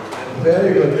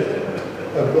 Very good.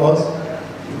 Of course,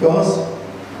 because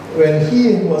when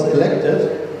he was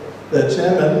elected the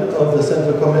chairman of the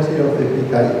Central Committee of the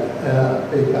PKI,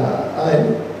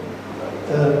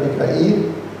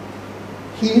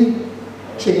 he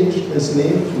changed his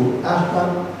name to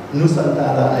Ahmad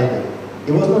Nusantara Aydin.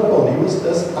 He was not born, he was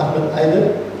just Ahmad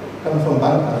Aydin, come from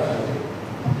Bangka.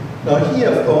 Now he,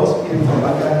 of course, being from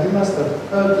Bangka, he must have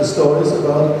heard the stories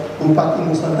about Bupati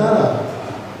Nusantara.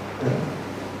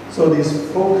 So these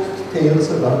folk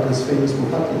tales about this famous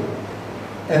Bupati.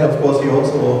 And of course he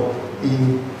also,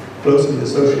 being closely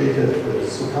associated with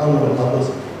Sukarno and others,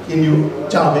 he knew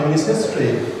Javanese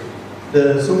history,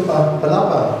 the Sumpah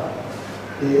Palapa,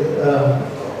 the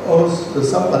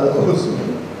Sampal Oath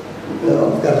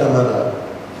of Gadjah Mada.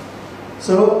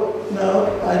 So now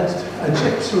I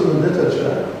checked through the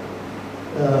literature.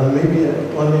 Maybe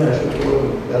one day I should go to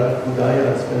Gadjah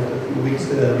and spend a few weeks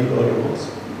there and read all your books.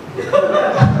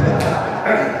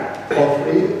 For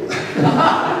free.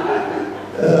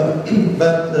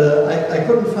 But I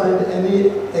couldn't find any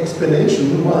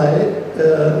explanation why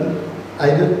I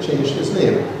didn't change his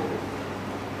name.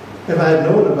 If I had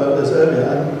known about this earlier,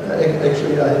 I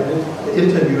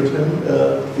interviewed him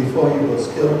before he was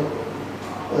killed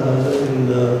in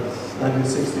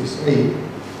 1963.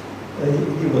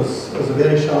 He was a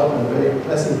very sharp and very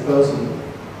pleasant person.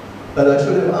 But I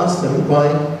should have asked him, why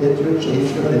did you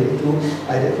change your name to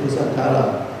Aydin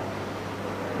Nusantara?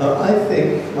 Now, I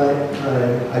think my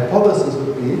hypothesis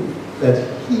would be that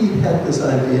he had this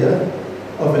idea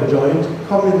of a joint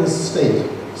communist state,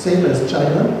 same as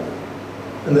China,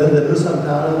 and then the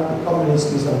Nusantara, the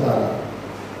communist Nusantara.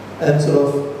 And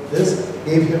so this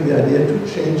gave him the idea to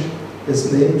change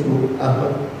his name to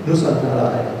Ahmad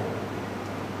Nusantara Aydin.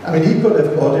 I mean, he could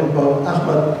have called him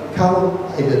Ahmad Karl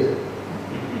Aydin.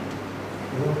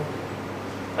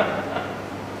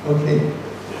 Okay.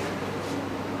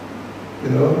 You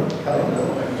know,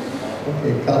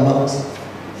 Karl Marx.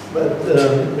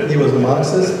 But he was a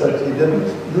Marxist, but he didn't.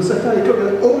 Nusantara, he took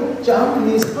an old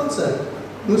Javanese concept,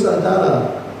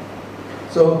 Nusantara.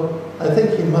 So I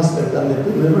think he must have done it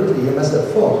deliberately, he must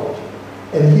have thought.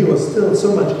 And he was still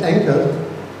so much anchored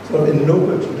sort of in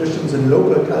local traditions and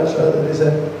local culture that he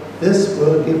said, this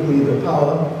will give me the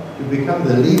power to become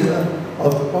the leader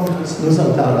of the communist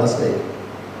Nusantara state.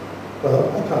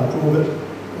 Well, I can't prove it.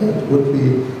 It would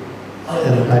be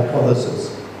an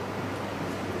hypothesis.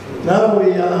 Now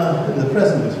we are in the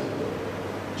present.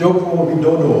 Joko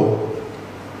Widodo,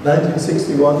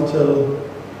 1961 till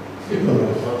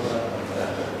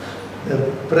the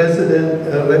President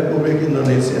Republic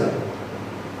Indonesia.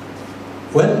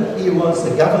 When he was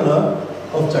the governor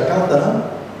of Jakarta,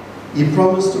 he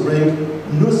promised to bring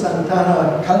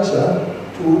Nusantara culture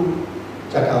to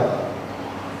Jakarta.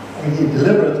 And he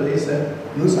deliberately said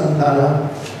Nusantara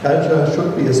culture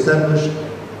should be established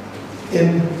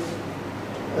in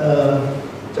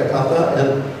Jakarta,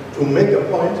 and to make a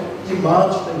point, he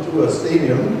marched into a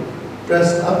stadium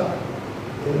dressed up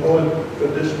in old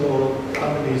traditional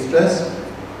Japanese dress,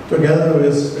 together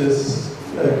with this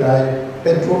guy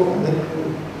Petro, that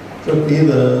should be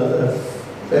the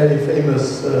very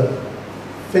famous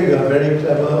figure, very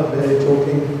clever, very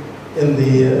joking in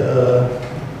the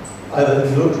either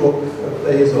in Lutruk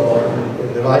plays or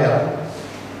in the Vaya.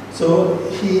 So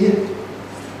he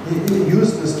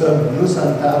used this term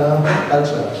Nusantara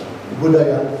culture,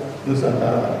 Budaya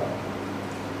Nusantara.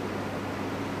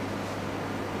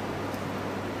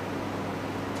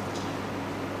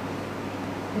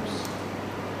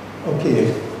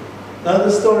 Okay, now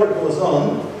the story goes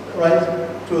on right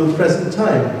to the present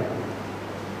time.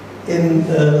 In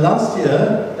last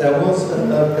year, there was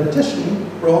a petition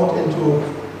brought into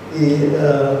the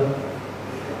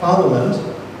Parliament,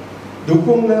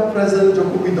 Dukunglah Presiden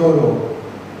Joko Widodo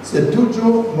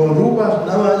setuju merubah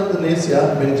nama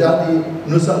Indonesia menjadi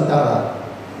Nusantara.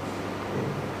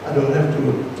 I don't have to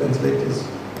translate this.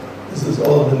 This is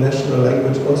all the national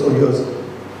language, also used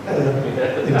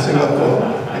in Singapore.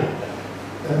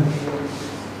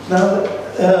 Now,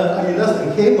 I mean,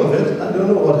 nothing came of it. I don't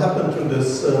know what happened to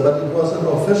this, but it was an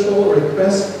official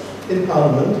request in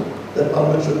Parliament that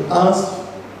Parliament should ask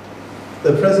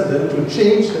the President to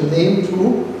change the name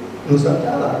to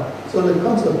Nusantara. So the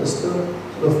concept is still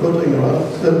sort of floating around,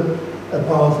 still a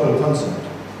powerful concept.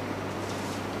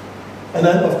 And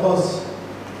then, of course,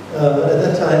 at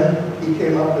that time, he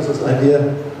came up with this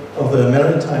idea of the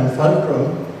maritime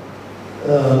fulcrum.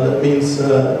 That means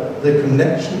the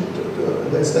connection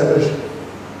to establish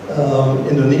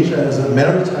Indonesia as a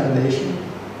maritime nation,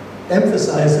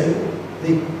 emphasizing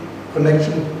the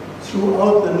connection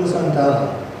throughout the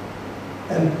Nusantara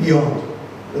and beyond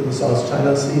the South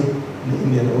China Sea and the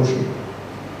Indian Ocean.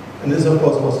 And this, of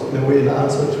course, was in a way an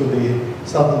answer to the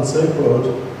Southern Silk Road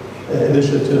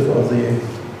initiative of the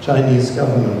Chinese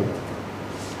government.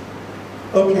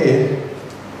 Okay,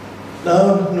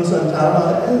 now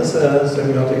Nusantara as a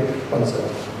semiotic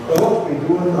concept. Well, what we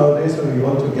do nowadays when we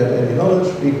want to get any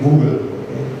knowledge, we Google.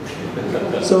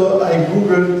 Okay? So I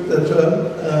Googled the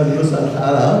term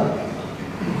Nusantara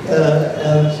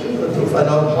and to find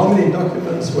out how many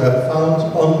documents were found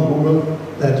on Google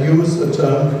that use the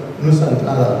term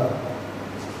Nusantara.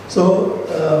 So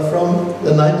from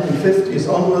the 1950s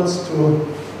onwards to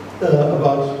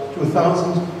about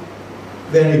 2000,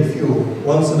 very few.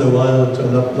 Once in a while it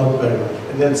turned up not very much.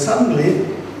 And then suddenly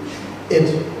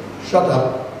it shot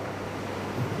up.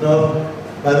 Now,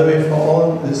 by the way, for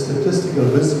all the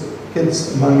statistical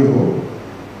kids among you,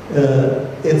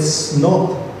 it's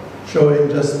not showing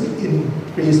just the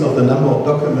increase of the number of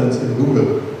documents in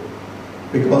Google,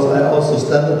 because I also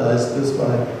standardized this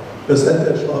by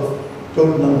percentage of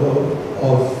total number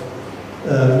of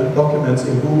documents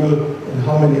in Google and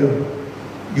how many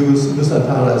use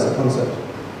Nusantara as a concept.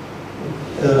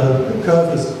 The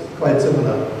curve is quite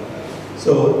similar.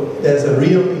 So there's a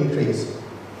real increase.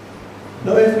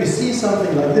 Now if we see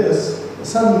something like this,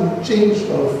 some change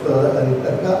of a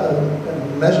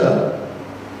measure,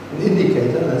 an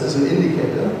indicator, this is an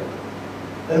indicator,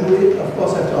 then we of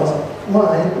course have to ask,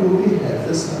 why do we have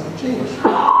this sudden change?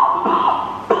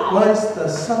 Why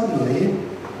does suddenly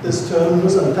this term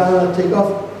Nusantara take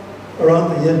off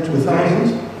around the year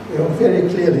 2000, very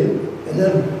clearly, and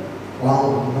then,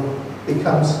 wow,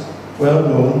 becomes well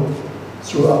known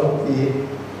throughout the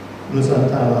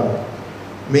Nusantara,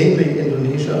 mainly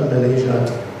Indonesia, Malaysia,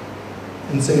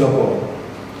 and Singapore.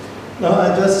 Now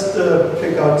I just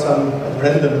pick out some, at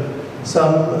random,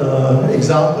 some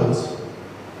examples.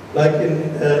 Like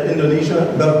in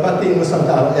Indonesia, Merpati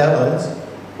Nusantara Airlines.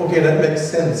 Okay, that makes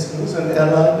sense. It's an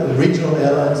airline, a regional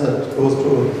airlines that goes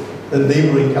to the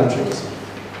neighboring countries.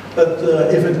 But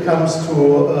if it comes to,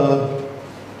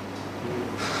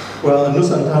 well,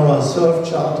 Nusantara surf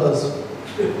charters,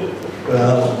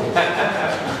 well,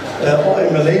 or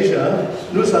in Malaysia,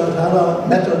 Nusantara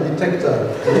metal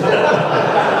detector.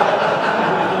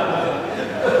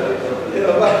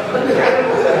 What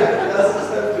does this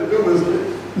have to do with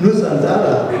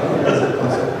Nusantara as a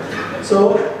concept?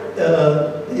 So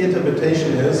the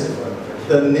interpretation is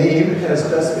the name has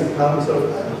just become sort of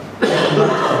a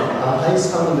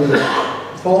high-sounding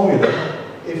formula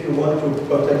if you want to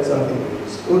protect something which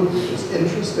is good, which is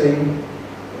interesting,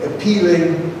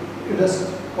 appealing. You just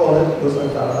call it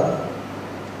Nusantara,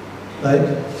 like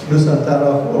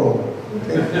Nusantara Forum.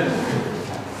 Okay?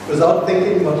 Without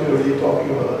thinking what you're really talking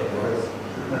about.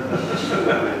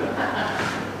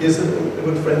 He's a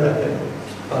good friend I can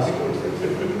pass it.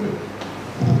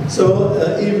 So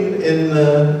even in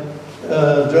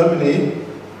Germany,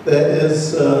 there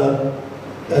is a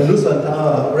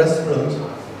Nusantara restaurant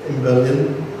in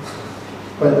Berlin,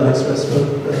 quite a nice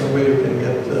restaurant where you can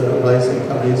get rice and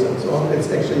curries and so on. It's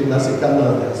actually nasi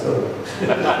kandar there. So.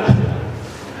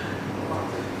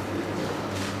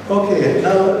 Okay,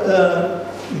 now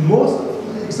most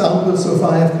of the examples so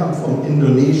far have come from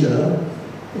Indonesia,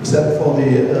 except for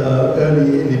the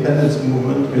early independence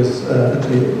movement with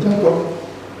Jacob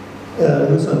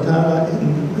Nusantara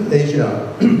in Malaysia.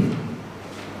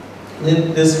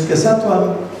 This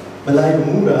Kesatuan Melayu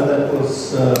Muda that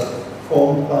was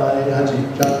formed by Haji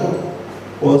Jacob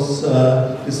was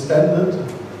disbanded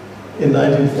in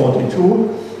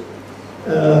 1942,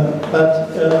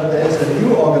 but there is a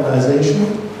new organization,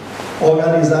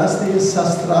 Organisasi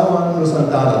Sastrawan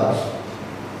Nusantara,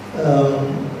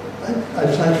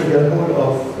 get hold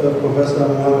of Professor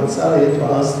Mohammed Saleh to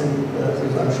ask him,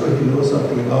 because I'm sure he knows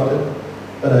something about it,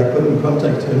 but I couldn't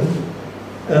contact him.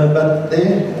 But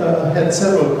they had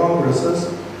several congresses.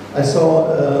 I saw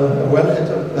a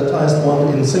well-advertised one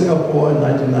in Singapore in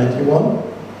 1991,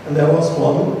 and there was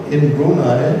one in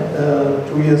Brunei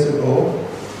 2 years ago,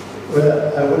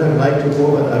 where I would have liked to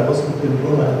go, but I wasn't in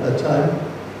Brunei at that time.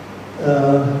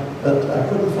 But I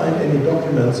couldn't find any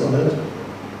documents on it.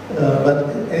 But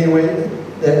anyway,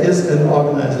 there is an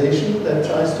organization that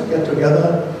tries to get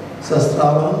together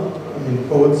sastrawan, I mean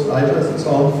poets, writers, and so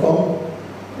on from,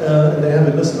 and they have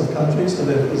a list of countries, and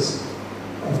it is,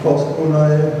 of course,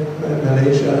 Brunei,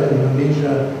 Malaysia,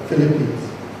 Indonesia, Philippines.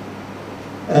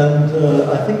 And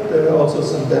I think there are also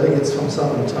some delegates from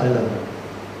southern Thailand.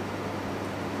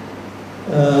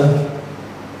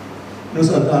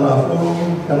 Nusantara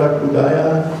Forum, Karak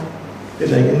Budaya,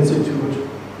 Penang Institute,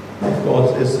 of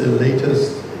course, is the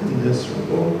latest in this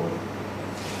report.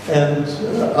 And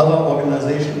other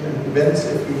organizations and events,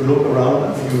 if you look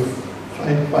around, you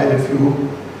find quite a few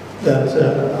that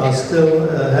are still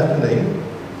happening.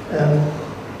 And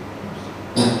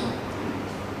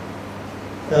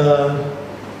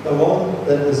the one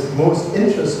that is most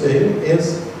interesting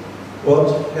is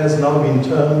what has now been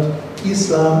termed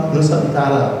Islam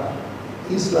Nusantara.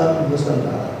 Islam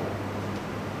Nusantara.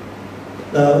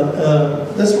 Now,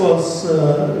 this was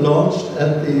launched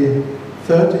at the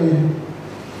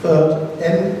 33rd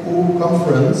NU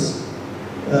conference,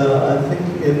 I think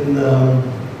in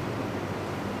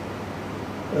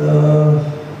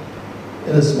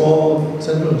a small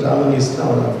central Javanese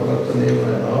town, I forgot the name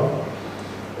right now.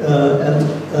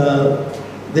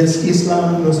 This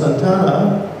Islam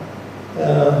Nusantara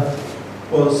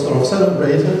was sort of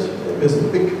celebrated with a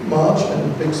big march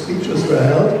and big speeches were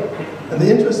held. And the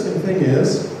interesting thing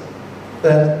is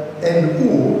that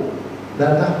NU,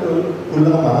 Nahdlatul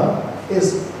Ulama,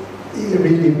 is a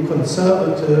really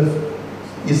conservative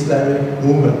Islamic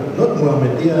movement, not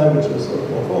Muhammadiyah, which is sort of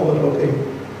more forward-looking,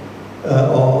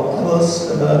 or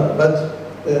others, but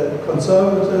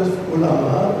conservative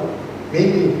ulama,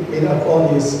 mainly made up all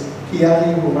these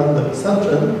Kiai who run the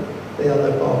Sultan, they are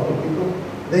the powerful people,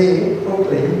 they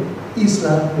proclaim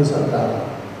Islam Nusantara.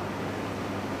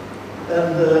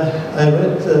 And I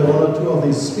read one or two of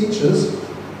these speeches.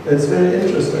 It's very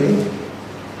interesting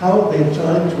how they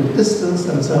try to distance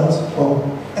themselves from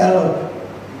Arab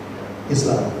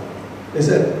Islam. They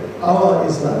said, our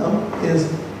Islam is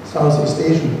Southeast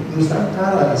Asian,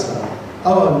 Nusantara Islam.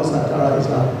 Our Nusantara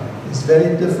Islam is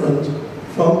very different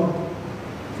from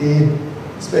the,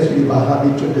 especially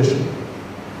Wahhabi tradition,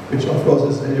 which of course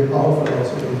is very powerful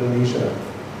also in Indonesia.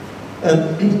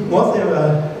 And what they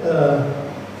were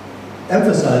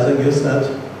emphasizing is that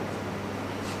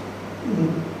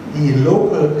the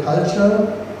local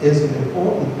culture is an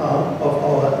important part of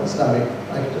our Islamic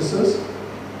practices,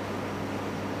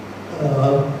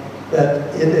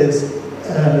 that it is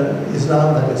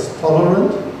Islam that is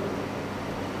tolerant,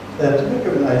 that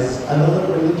recognizes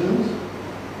another religion,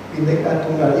 Bhinneka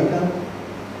Tunggal Ika,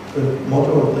 the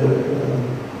motto of the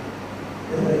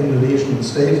Indonesian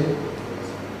state.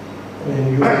 I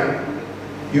mean,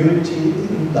 unity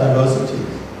in diversity.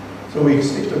 So we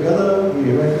stick together,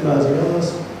 we recognize the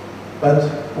others, but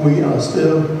we are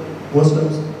still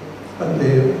Muslims, and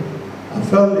they are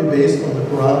firmly based on the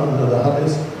Quran and the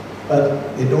Hadith,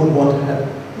 but they don't want to have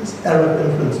these Arab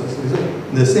influences.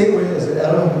 In the same way as the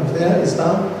Arab with their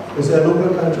Islam, with their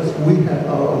local cultures, we have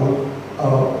our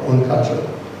own culture.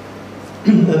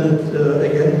 And it,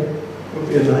 again, would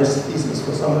be a nice thesis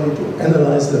for somebody to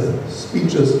analyze the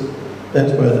speeches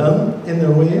that were done in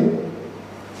a way.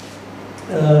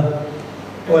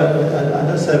 Well,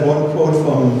 I just have one quote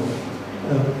from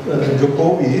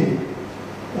Jokowi,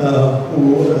 who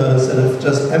sort of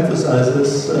just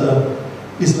emphasizes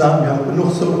Islam yang penuh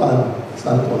sopan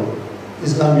santun,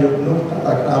 Islam yang penuh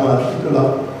tata krama,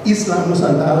 itulah Islam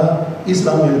Nusantara,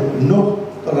 Islam yang penuh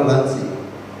toleransi.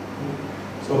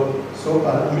 So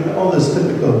I mean, all these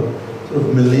typical sort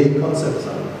of Malay concepts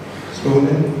are thrown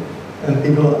in, and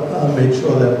people made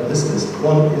sure that this is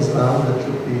one Islam that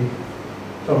should be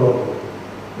tolerable.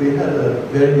 We had a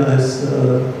very nice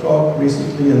talk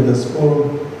recently in this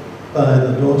forum by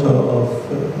the daughter of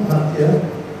Mahathir,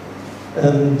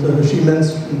 and she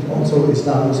mentioned also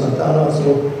Islam Nusantara,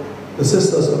 so the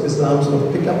sisters of Islam sort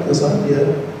of pick up this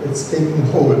idea, it's taking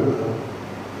hold.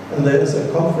 And there is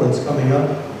a conference coming up,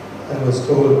 I was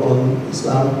told, on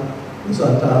Islam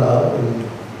Nusantara in,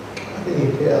 I think,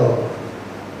 in KL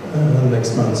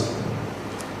next month.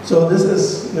 So this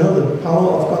is, you know, the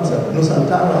power of concept.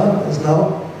 Nusantara is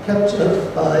now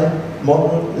captured by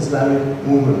modern Islamic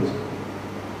movement.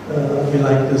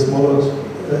 like this moderate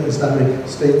Islamic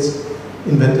states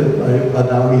invented by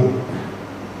Badawi.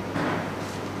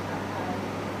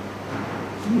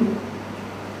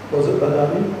 Was it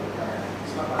Badawi?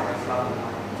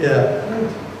 Yeah.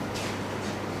 Right.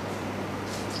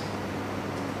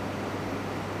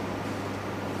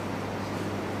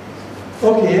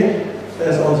 Okay,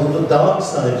 there's also the dark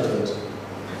side to it.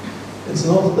 It's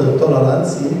not the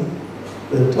tolerancy,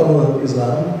 the tolerant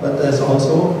Islam, but there's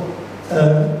also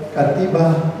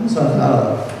Katiba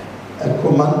Nusantara, a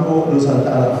commando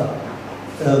Nusantara.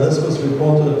 This was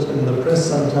reported in the press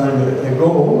some time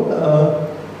ago.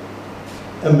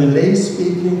 A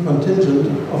Malay-speaking contingent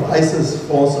of ISIS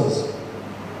forces.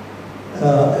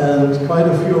 And quite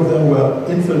a few of them were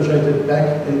infiltrated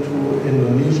back into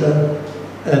Indonesia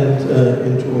and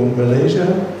into Malaysia.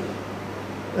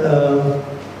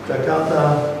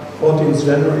 Jakarta, 14th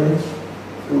January,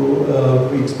 few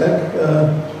weeks back,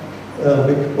 a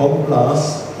big bomb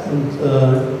blast, and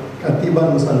Katiba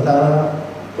Nusantara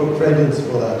took credence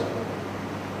for that,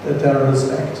 the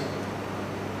terrorist act.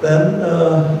 Then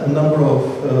a number of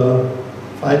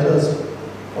fighters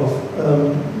of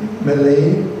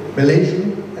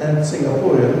Malaysian and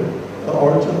Singaporean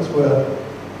origins were,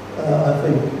 I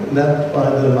think, nabbed by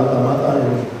the Mada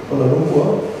in Kuala Lumpur,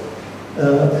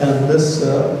 and this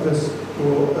to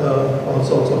all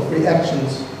sorts of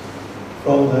reactions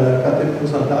from the Khatib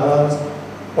Nusantaras,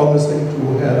 promising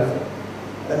to have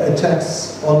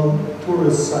attacks on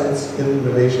tourist sites in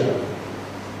Malaysia.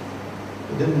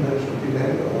 They didn't mention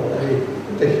Penang or any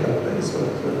particular place, but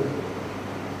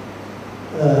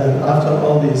after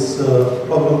all these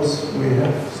problems we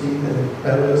have seen in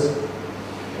Paris,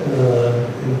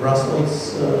 in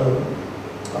Brussels,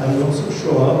 I'm not so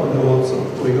sure what's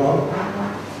going on,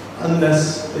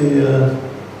 unless the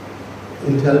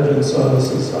intelligence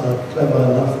services are clever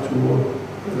enough to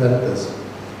prevent this.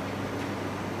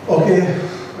 Okay,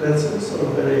 that's a sort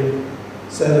of very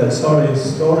sad and sorry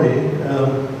story,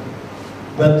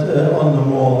 but on the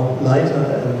more lighter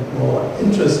and more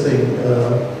interesting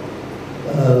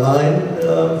line,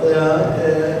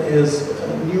 there is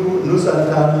a new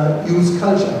Nusantara youth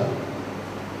culture.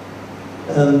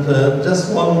 And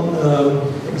just one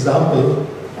example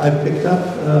I picked up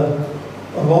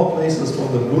of all places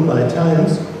from the Brunei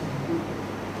Times.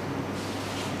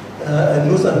 A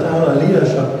Nusantara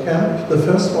leadership camp. The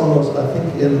first one was, I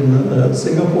think, in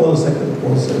Singapore, the second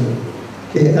was in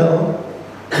KL.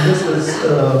 And this is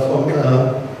from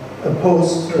a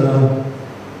post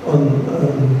on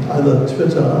either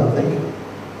Twitter, I think.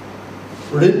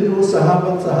 Rindu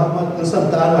sahabat-sahabat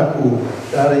Nusantaraku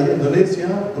dari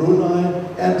Indonesia, Brunei,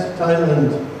 and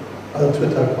Thailand,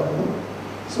 Twitter column.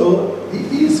 So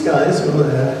these guys, who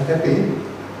are happy,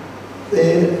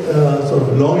 they sort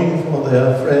of longing for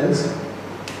their friends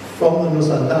from the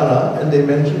Nusantara, and they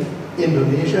mentioned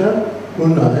Indonesia,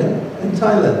 Brunei, and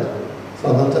Thailand,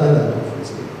 southern Thailand,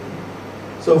 obviously.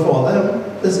 So for them,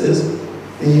 this is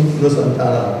the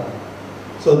Nusantara.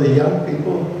 So the young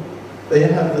people, they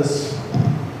have this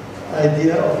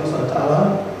idea of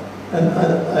Nusantara, and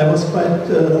I was quite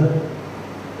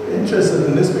interested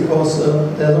in this because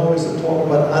there's always a talk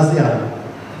about ASEAN.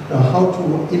 Now, how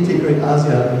to integrate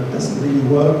ASEAN doesn't really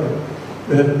work.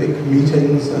 We have big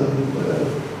meetings, and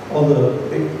all the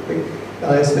big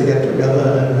guys, they get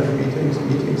together and have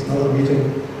meetings, another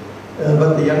meeting.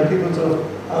 But the young people sort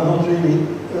of are not really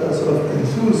sort of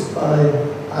enthused by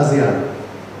ASEAN.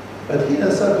 But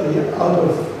here, suddenly, out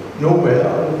of nowhere,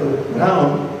 out of the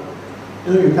ground,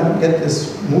 you can't get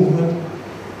this movement,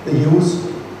 the youth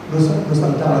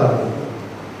Nusantara movement.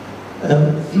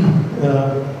 And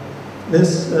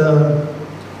this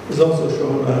is also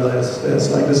shown,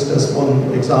 there's like this, just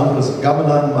one example, is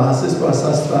Gamelan Mahasiswa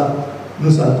Sastra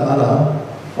Nusantara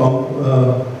from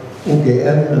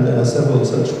UGM, and there are several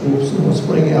such groups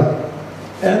springing up.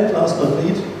 And last but not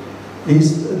least,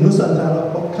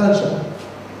 Nusantara pop culture.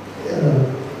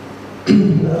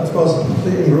 Of course,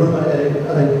 in Brunei,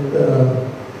 I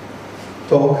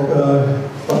talk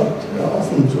quite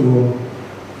often to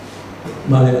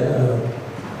my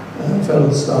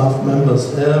fellow staff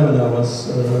members there when I was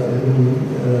in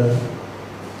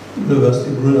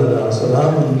University of Brunei Dar es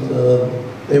Salaam, and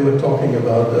they were talking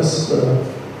about this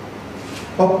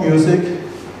pop music,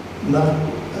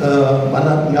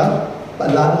 Manatnya,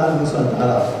 Balada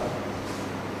Nusantara.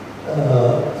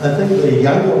 I think the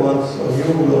younger ones of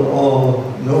you will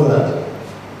all know that.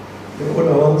 The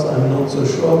older ones, I'm not so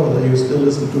sure whether you still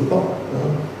listen to pop.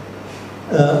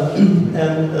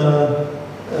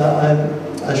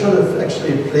 I should have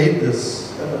actually played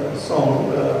this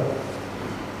song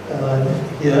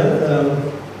here,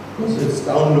 because it's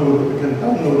downloaded, you can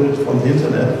download it from the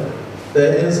internet.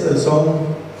 there is a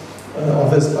song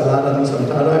of this Ballada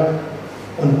Nusantara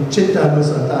on Cinta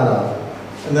Nusantara.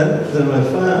 And then the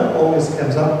refrain always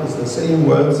comes up with the same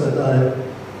words that I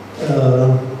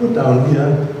put down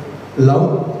here.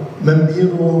 Laut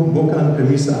membiru bukan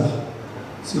pemisah,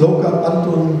 sloka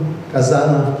pantun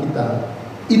kazanah kita,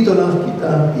 itulah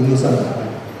kita di Nusantara.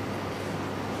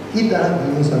 Kita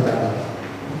di Nusantara.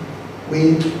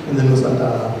 We in the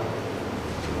Nusantara.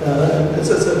 It's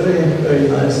a very, very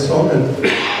nice song, and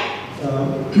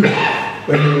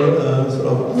when you sort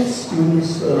of ask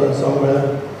students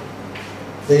somewhere,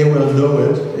 they will know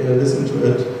it, they will listen to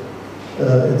it.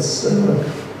 It's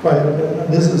quite,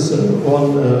 this is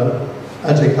one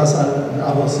Ajay Hassan and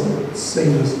others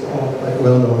sing this all quite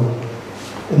well known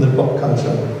in the pop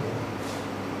culture.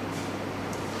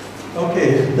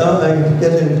 Okay, now I'm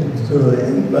getting to the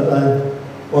end, but I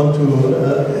want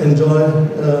to enjoy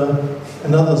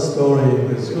another story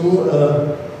with you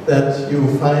that you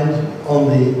find on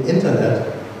the internet.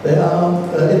 There are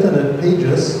internet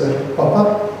pages that pop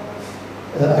up.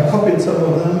 I copied some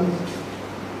of them.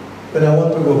 When I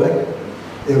want to go back,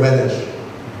 they vanish.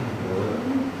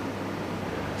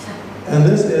 And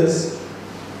this is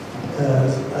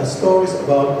stories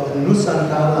about the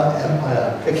Nusantara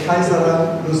Empire,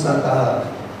 Kekaisaran Nusantara,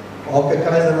 or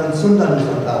Kekaisaran Sunda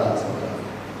Nusantara.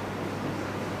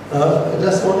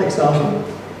 Just one example.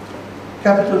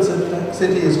 Capital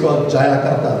city is called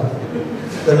Jayakarta.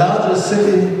 The largest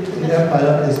city in the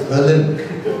empire is Berlin.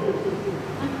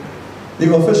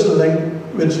 The official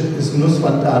language is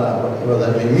Nusantara, whatever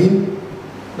that may mean.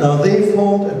 Now they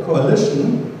formed a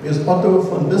coalition with Otto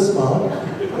von Bismarck,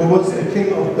 who was the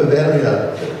king of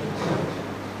Bavaria.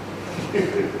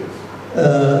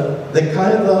 The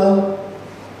Kaiser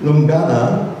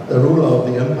Lungana, the ruler of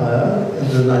the empire in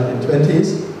the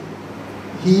 1920s,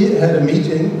 he had a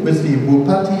meeting with the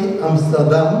Bupati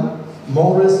Amsterdam,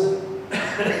 Maurice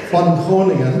von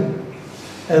Groningen,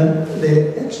 and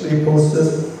they actually posted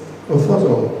a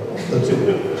photo of the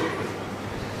two.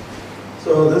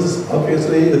 So this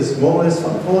obviously is Maurice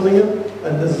von Groningen,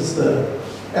 and this is the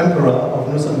emperor of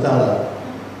Nusantara.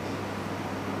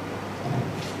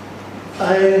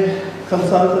 I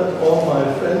consulted all my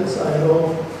friends I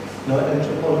know,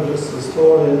 anthropologists,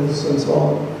 historians, and so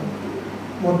on.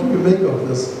 What do you make of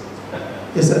this?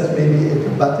 Is that maybe a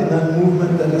Kabatinan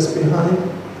movement that is behind?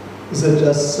 Is it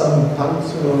just some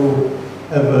punks who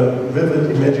have a vivid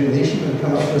imagination and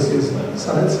come up with these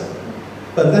signs?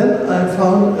 But then I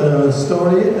found a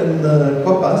story in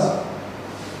Kopas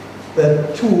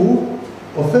that two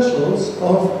officials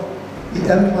of the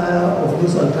Empire of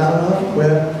Nusantara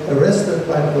were arrested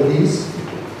by police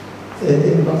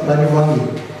in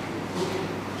Banyuwangi.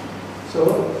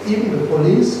 So even the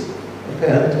police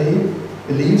apparently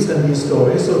believes in these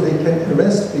stories, so they can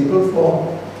arrest people for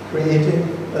creating,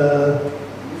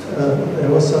 there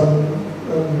was some,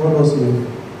 what was the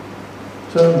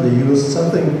term they used,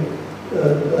 something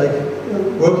like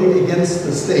working against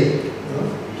the state.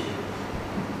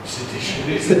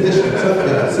 Sedition,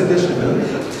 sedition.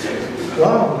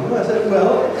 Wow, I said,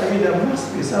 well, I mean, there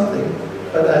must be something,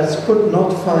 but I could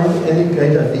not find any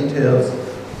greater details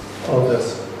of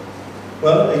this.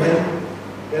 Well, again,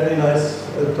 very nice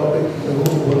topic. Who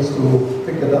wants to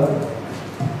pick it up? I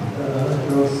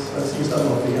see some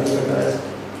of the younger guys.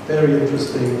 Very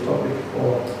interesting topic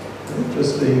for an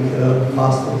interesting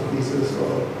master thesis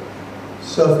or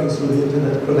surfing through the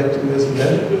internet, collecting this, and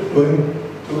then going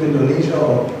to Indonesia,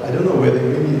 or I don't know whether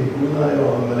maybe in Brunei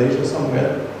or Malaysia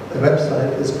somewhere. The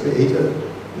website is created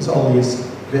with all these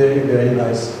very, very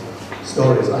nice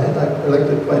stories. I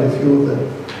collected quite a few of them.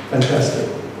 Fantastic.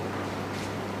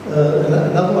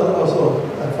 Another one also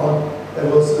I found, there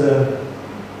was the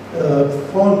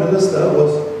foreign minister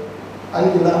was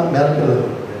Angela Merkel,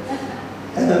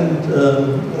 and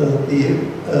the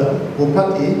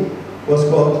Bupati was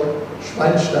called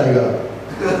Schweinsteiger.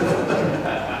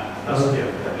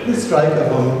 The striker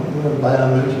from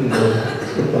Bayern München,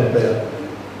 football player.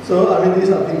 So, I mean,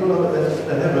 these are people that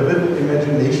have a vivid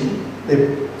imagination.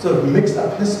 They sort of mixed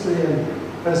up history and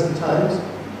present times.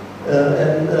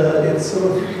 And it's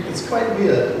sort of, it's quite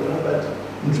weird, but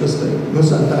interesting.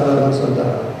 Nusantara,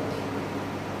 Nusantara.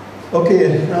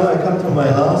 Okay, now I come to my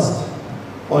last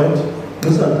point,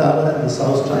 Nusantara and the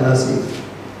South China Sea.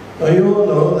 Now you all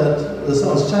know that the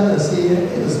South China Sea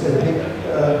is a big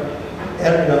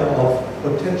area of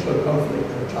potential conflict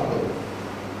and trouble.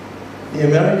 The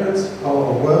Americans,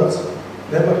 our words,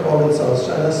 never call it South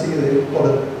China Sea, they call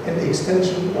it an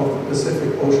extension of the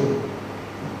Pacific Ocean.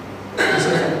 The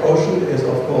Pacific Ocean is,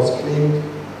 of course, claimed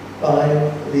by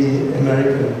the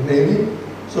American Navy.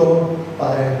 So,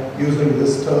 by using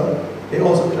this term, they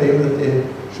also claim that they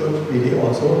should really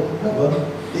also cover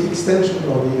the extension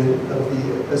of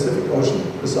the Pacific Ocean,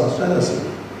 the South China Sea.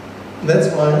 And that's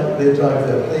why they drive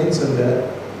their planes and their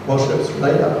warships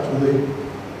right up to the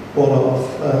border of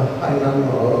Hainan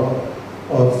or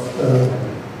of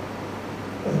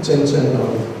Shenzhen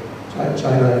or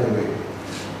China anyway.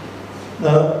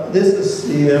 Now, this is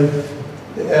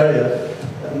the area,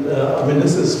 and I mean,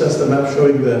 this is just a map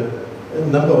showing the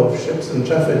number of ships and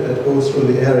traffic that goes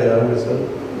through the area with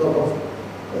a lot of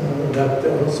that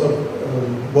also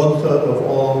 1/3 of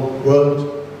all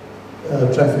world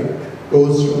traffic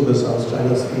goes through the South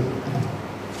China Sea.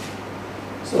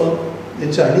 So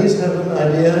the Chinese have an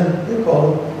idea. They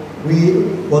call, we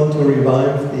want to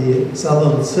revive the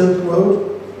Southern Silk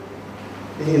Road.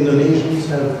 The Indonesians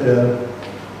have their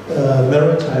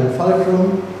maritime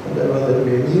fulcrum, whatever that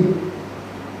may mean.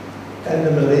 And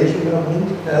the Malaysian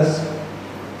government has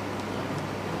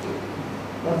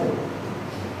nothing.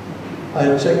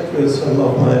 I checked with some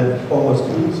of my former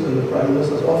students in the Prime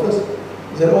Minister's office.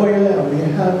 They said, oh yeah, we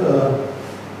have a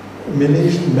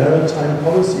Malaysian maritime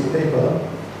policy paper,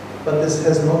 but this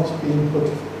has not been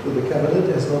put to the cabinet,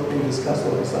 has not been discussed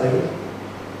or decided.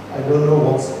 I don't know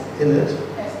what's in it.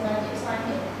 Has Najib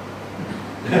signed it?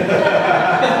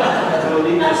 No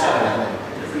need to sign.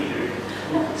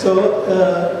 So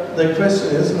the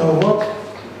question is, now what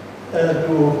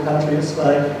do countries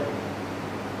like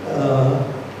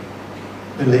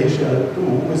Malaysia do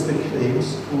with the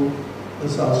claims to the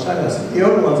South China Sea? The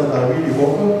only ones that are really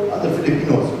vocal are the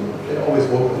Filipinos. They're always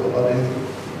vocal about anything,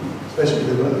 especially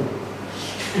the women.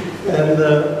 And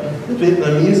the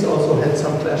Vietnamese also had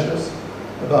some clashes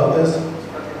about this.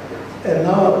 And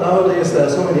nowadays there are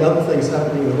so many other things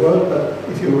happening in the world, but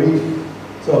if you read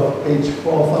page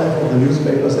 4 or 5 of the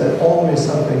newspapers, there's always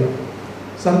something,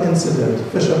 some incident.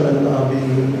 Fishermen are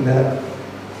being nabbed,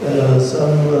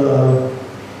 some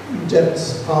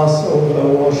jets pass over a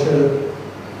warship,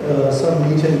 some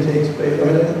meeting takes place. I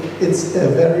mean, it's a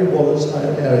very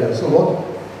volatile area. So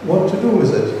what to do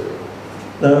with it?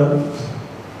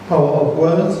 Power of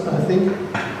words, I think.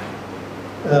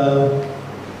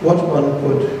 What one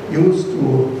could use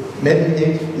to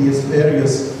mediate these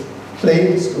various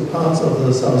claims to parts of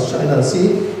the South China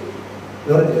Sea.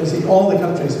 You see, all the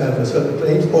countries have a certain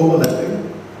claims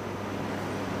overlapping.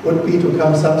 Would be to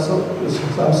come to some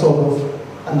sort of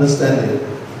understanding.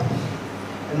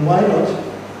 And why not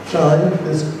try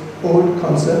this old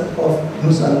concept of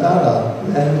Nusantara,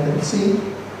 land and sea,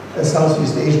 a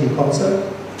Southeast Asian concept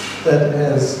that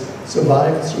has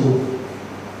survived through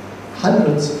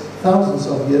hundreds, thousands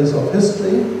of years of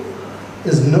history,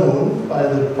 is known by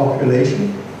the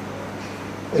population,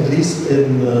 at least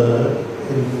in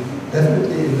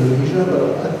definitely Indonesia,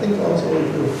 but I think also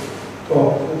if you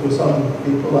talk to some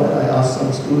people, I asked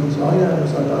some students, oh yeah,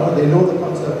 Nusantara, they know the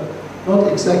concept,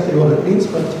 not exactly what it means,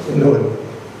 but they know it.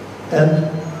 And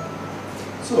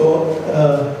so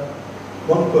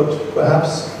one could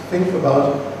perhaps think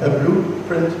about a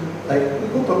blueprint like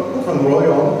Gotong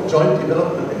Royong, joint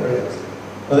development areas.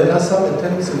 There are some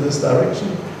attempts in this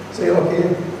direction. Say,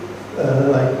 okay,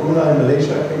 like Brunei and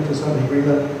Malaysia came to some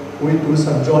agreement, we do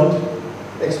some joint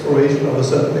exploration of a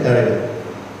certain area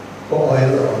for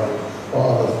oil or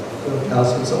other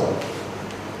gas and so on.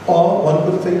 Or one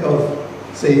could think of,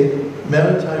 say,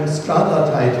 maritime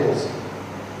strata titles.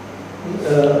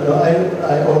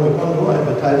 I own a condo, I have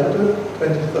a title to it,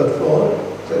 23rd floor,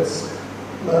 that's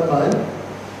not mine.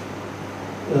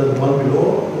 The one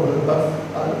below, one above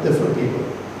are different people.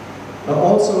 Now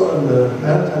also in the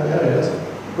maritime areas,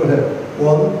 you could have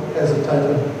one has a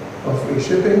title of free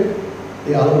shipping,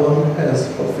 the other one has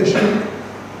for fishing,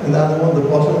 and the other one, the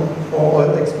bottom, for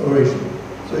oil exploration.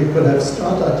 So you could have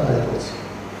strata titles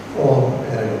for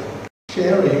areas.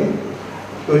 Sharing,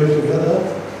 going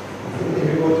together, if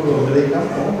you go to a Malay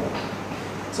kampung,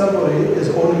 somebody is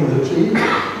owning the tree,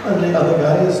 and the other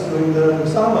guy is doing the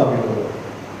sama below.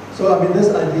 So I mean,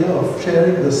 this idea of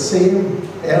sharing the same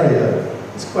area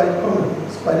is quite common,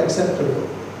 it's quite acceptable.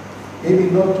 Maybe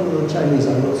not to the Chinese,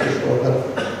 I'm not so sure,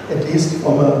 but at least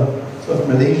from a sort of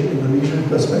Malaysian, Indonesian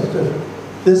perspective,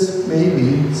 this may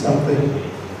be something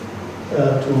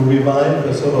to revive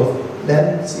the sort of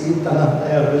land, sea, tanah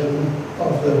air vision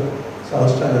of the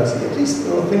South China Sea. At least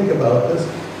we'll think about this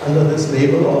under this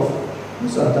label of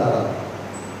Nusantara.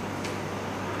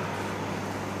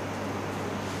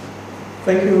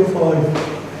 Thank you for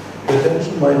your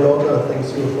attention. My daughter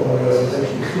thanks you for your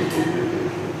attention.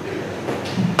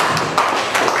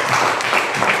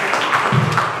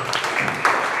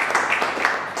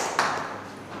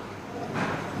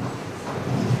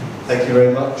 Thank you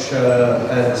very much.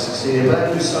 And see, a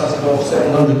man who started off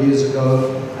 700 years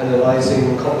ago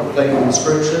analysing copper plate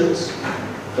inscriptions,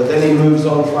 but then he moves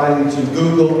on finally to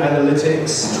Google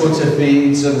Analytics, Twitter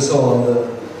feeds, and so on.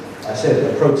 I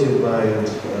said a protein mind.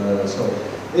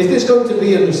 If there's going to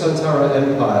be a Nusantara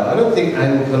Empire, I don't think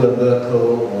Angela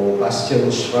Merkel or Bastian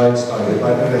Schweinsteiger,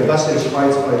 by the way, Bastian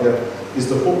Schweinsteiger is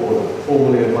the footballer,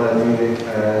 formerly of Bayern Munich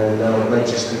and now at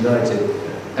Manchester United.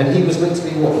 And he was meant to be,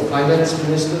 what, the finance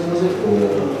minister, was it?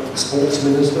 Or sports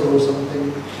minister or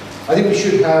something? I think we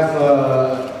should have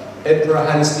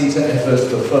Apr'16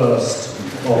 the first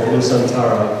of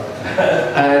Nusantara.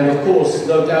 And of course,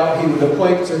 no doubt he would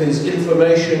appoint to his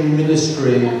information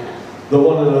ministry the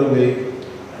one and only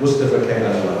Mustafa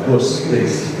Kemal. Mus,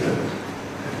 please.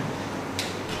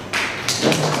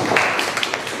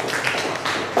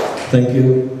 Thank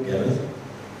you, Gareth.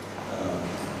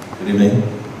 Good evening.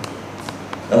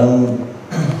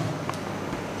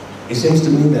 It seems to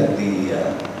me that the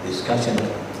discussion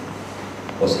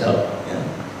was held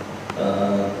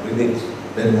relates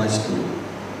very much to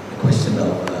the question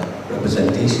of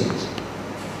representations.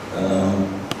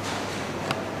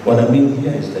 What I mean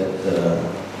here is that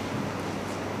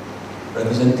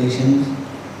representations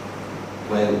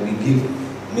where we give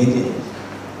meaning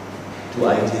to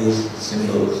ideas,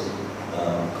 symbols,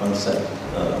 concepts,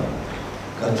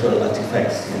 cultural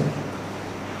artifacts,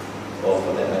 or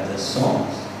for that matter,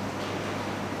 songs.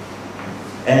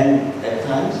 And at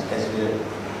times, as we've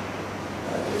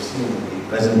seen in the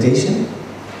presentation,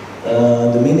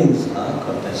 the meanings are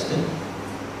contested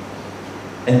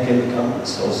and can become a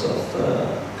source of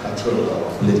cultural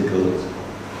or political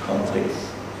conflicts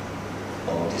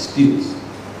or disputes.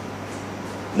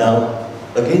 Now,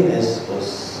 again, as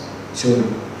was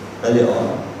shown earlier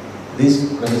on, these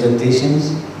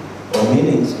representations or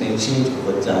meanings may change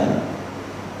over time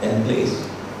and place,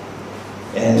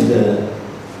 and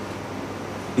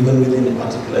even within a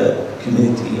particular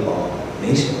community or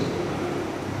nation.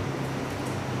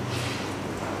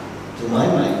 To my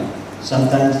mind,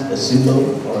 sometimes a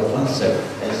symbol or a concept,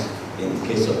 as in the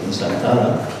case of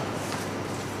Nusantara,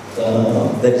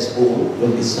 that is old,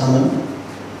 will be summoned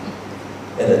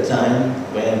at a time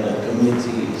when a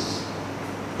community is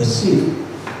perceived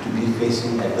to be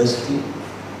facing adversity,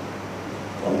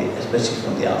 especially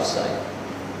from the outside.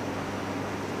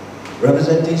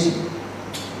 Representation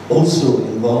also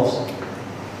involves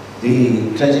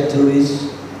the trajectories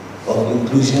of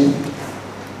inclusion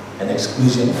and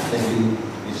exclusion that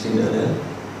we've seen earlier,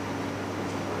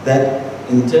 that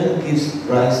in turn gives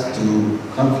rise to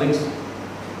conflicts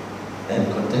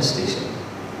and contestation.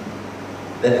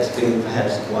 That explains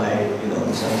perhaps why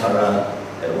Nusantara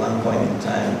at one point in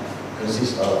time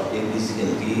consists of A, B, C,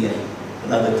 and D, and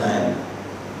another time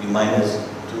you minus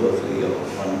 2 or 3 or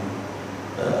 1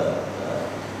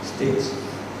 states.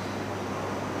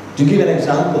 To give an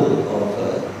example of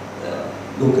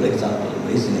local example,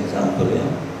 recent example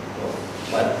of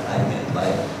what I meant by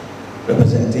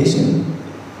representation,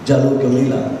 Jalur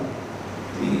Gemilang,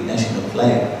 the national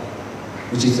flag,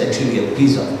 which is actually a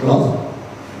piece of cloth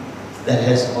that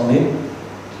has on it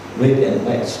red and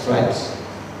white stripes,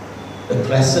 a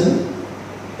crescent,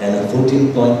 and a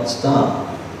 14-point star.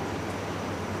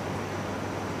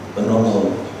 A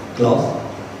normal cloth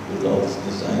with all these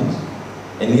designs,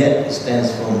 and yet it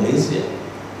stands for Malaysia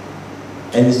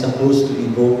and is supposed to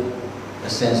evoke a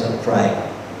sense of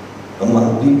pride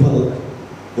among people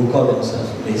who call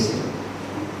themselves Malaysian.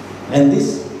 And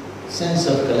this sense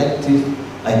of collective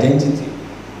identity,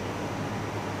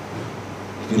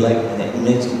 if you like, an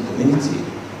emerging community,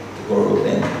 to borrow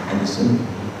Ben Anderson,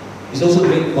 is also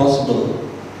made possible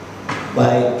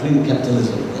by print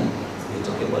capitalism. We're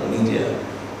talking about media,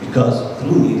 because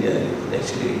through media you could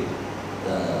actually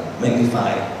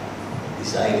magnify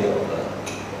this idea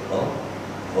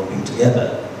of being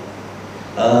together.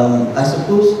 I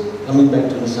suppose, coming back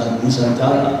to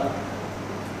Nusantara,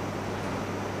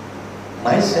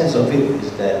 my sense of it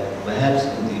is that perhaps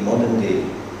in the modern day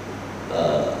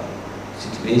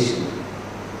situation,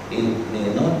 it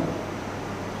may not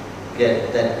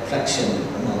get that traction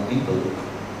among people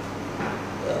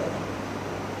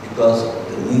because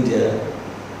of the media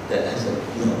that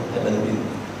haven't been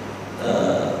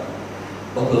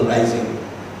popularizing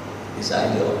this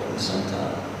idea of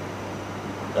Nusantara.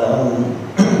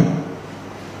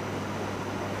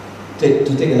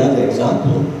 To take another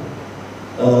example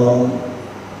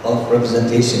of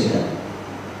representation here,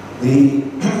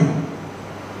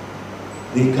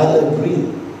 the color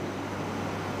green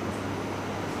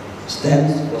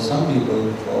stands for some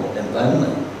people for the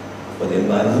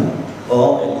environment,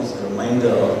 or at least a reminder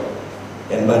of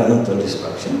environmental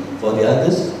destruction. For the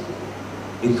others,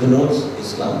 it connotes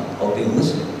Islam or being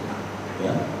Muslim.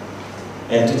 Yeah?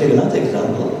 And to take another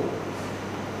example,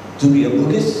 to be a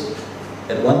Buddhist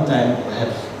at one time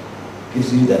perhaps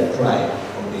gives you that pride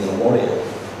of being a warrior.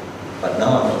 But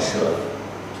now I'm not sure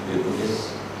to be a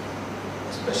Buddhist,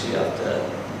 especially after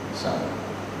some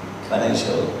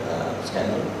financial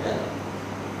scandal. Yeah.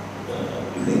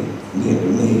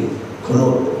 May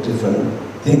connote different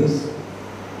things.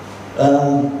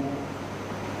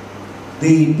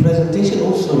 The presentation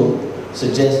also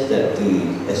suggests that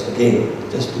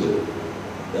just to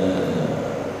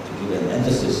give an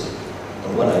emphasis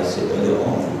on what I said earlier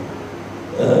on,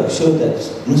 showed that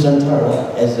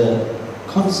Nusantara as a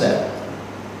concept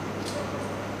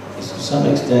is to some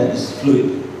extent is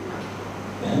fluid.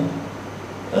 Yeah?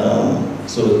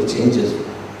 So it changes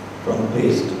from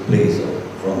place to place or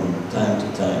from time to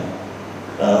time.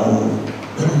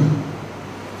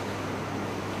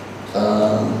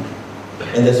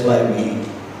 And that's why we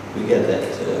get that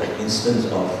instance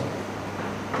of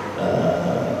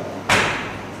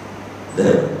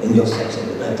in your section,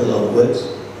 the Battle of Words,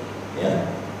 yeah,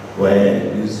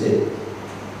 where you said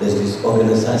there's this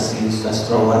organisasi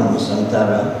sastrawan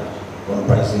Nusantara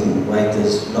comprising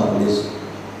writers, novelists,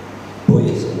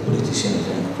 poets, and politicians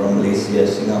from Malaysia,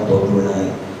 Singapore,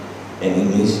 Brunei, and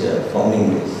Indonesia,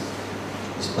 forming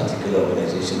this particular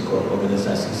organization called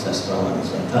Organisasi Sastrawan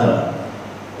Nusantara.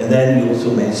 And then you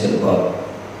also mentioned about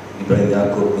Ibrahim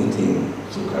Yaakob meeting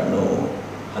Sukarno,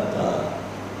 Hatta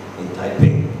in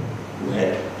Taipei, who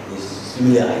had this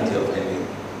similar idea of having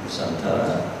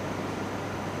Nusantara.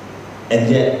 And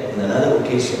yet, in another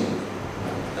occasion,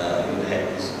 you had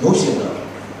this notion of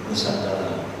Nusantara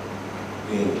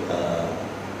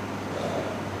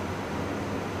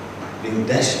being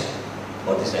dashed,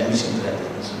 or this ambition to have this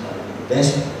Nusantara being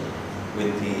dashed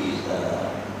with the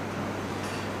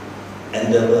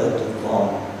endeavor to form,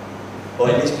 or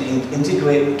at least to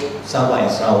integrate Sabah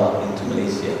and Sarawak into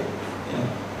Malaysia. Yeah?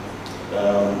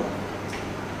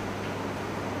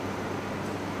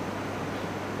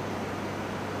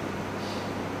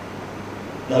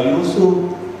 Now you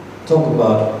also talk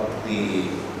about the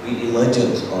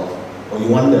emergence of, or you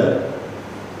wonder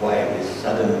why this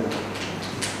sudden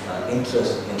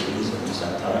interest in the use of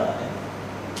Nusantara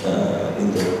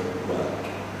in the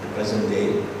present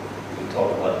day. We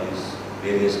talk about these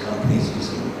various companies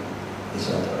using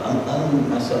Nusantara. I'm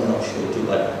myself not sure too,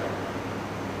 but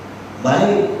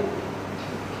my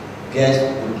guess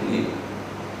would be,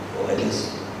 or at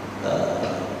least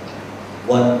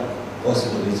one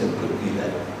possible reason could be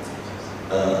that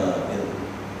in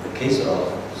the case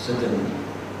of certain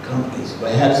companies,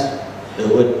 perhaps the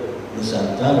word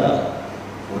Nusantara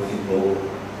would evoke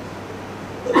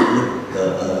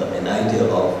an idea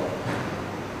of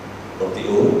the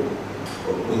old,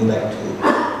 or going back to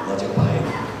Majapahit,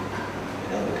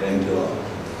 the grandeur of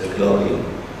the glory.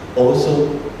 Also,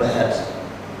 perhaps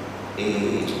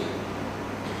an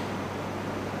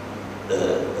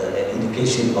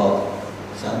indication of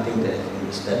something that has been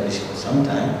established for some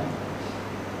time,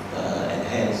 and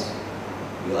hence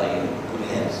you are in good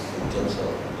hands in terms of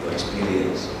your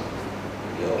experience,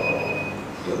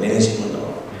 your management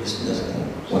of business and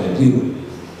what have you.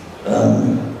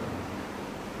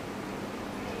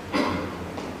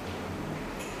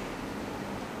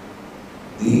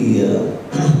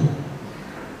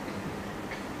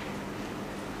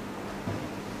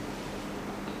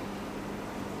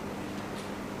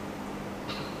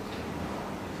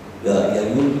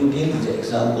 You gave the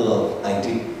example of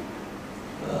Aidit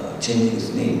changing his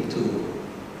name to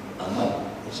Ahmad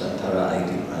Nusantara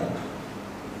Aidit, right?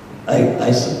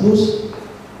 I suppose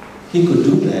he could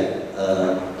do that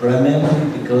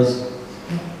primarily because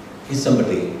he's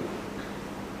somebody,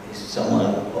 he's someone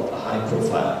of a high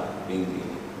profile, being the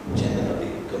chairman of the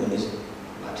Communist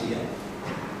Party,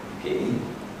 KE,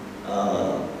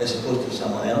 as opposed to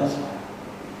someone else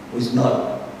who's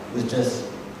not, who's just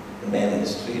a man in the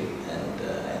street, and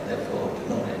therefore do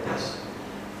not have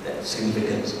that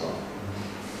significance of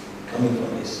coming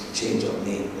from this change of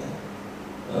name,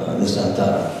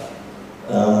 Nusantara.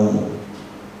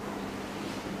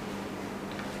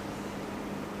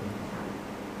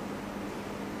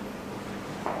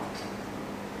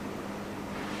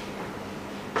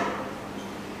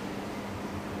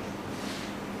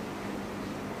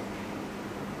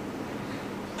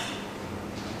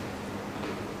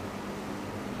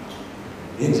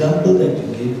 The example that you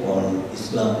give on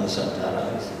Islam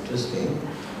Nusantara is interesting,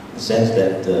 in the sense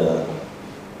that,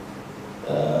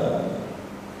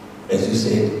 as you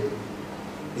said,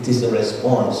 it is a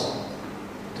response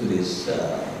to this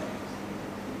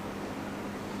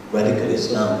radical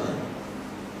Islam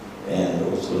and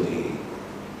also the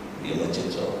the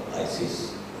emergence of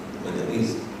ISIS in the Middle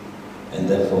East. And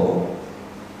therefore,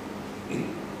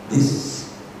 this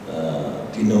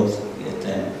denotes the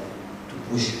attempt to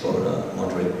push for a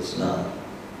moderate Islam.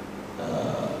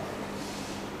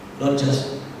 Not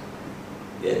just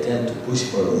the attempt to push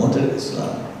for a moderate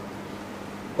Islam,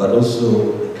 but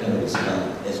also the kind of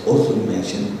Islam, as also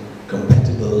mentioned,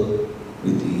 compatible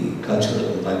with the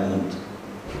cultural environment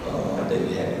that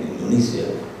we have in Indonesia,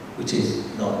 which is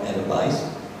not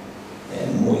Arabized,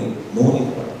 and more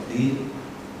importantly,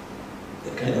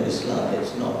 the kind of Islam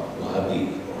that's not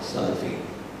Wahhabi or Salafi,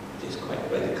 which is quite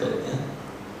radical. Yeah?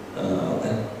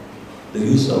 And the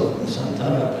use of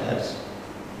Nusantara perhaps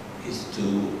is to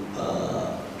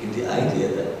give the idea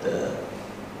that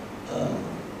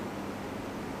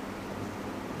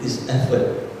this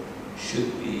effort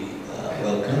should be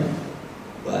welcomed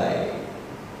by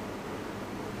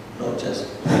not just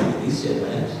Indonesia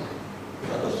perhaps,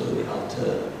 but also the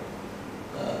outer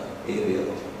area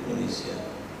of Indonesia,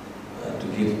 to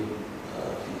give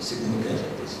the significance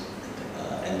of this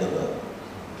endeavor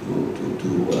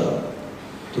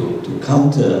to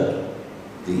counter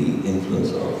the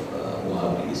influence of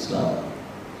Wahhabi Islam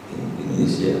in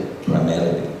Indonesia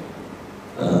primarily.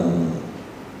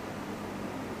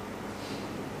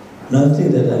 Another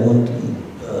thing that I want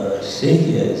to say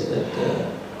here is that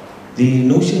the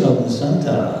notion of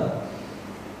Nusantara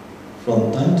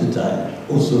from time to time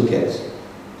also gets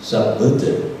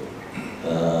subverted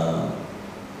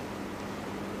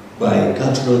by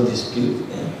cultural dispute,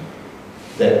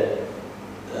 that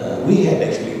we had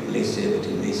actually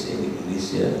between Malaysia and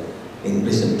Indonesia in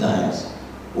recent times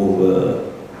over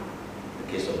the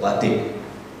case of batik.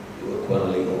 We were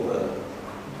quarreling over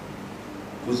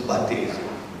whose batik is it.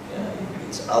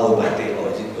 It's our batik or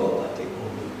is it your batik?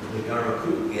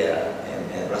 Yeah,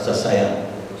 and rasa sayang,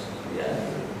 yeah,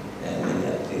 and many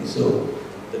other things. So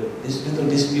this little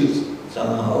disputes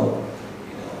somehow,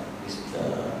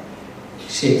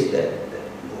 shapes that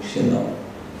notion of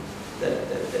that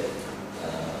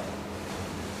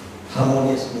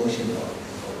harmonious notion of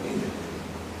being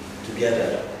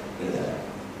together in a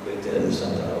greater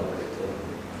Nusantara or greater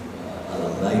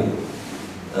alam Melayu.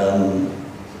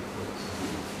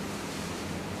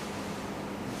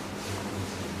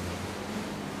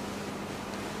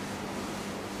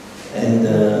 And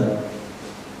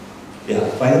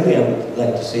finally, I would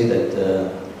like to say that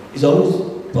it's always,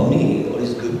 for me,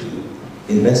 always good to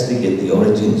investigate the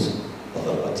origins of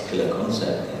a particular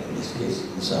concept, and in this case,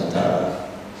 Nusantara,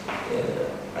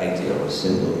 idea or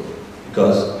symbol,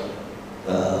 because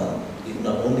it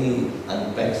not only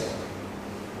unpacks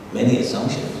many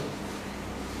assumptions,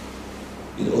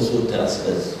 it also tells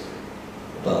us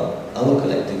about our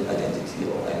collective identity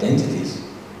or identities.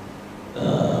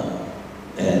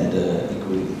 And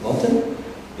equally important,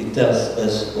 it tells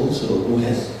us also who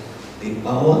has the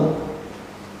power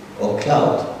or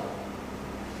clout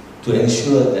to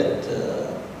ensure that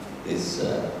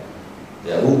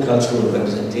their own cultural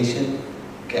representation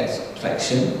gets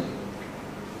traction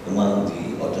among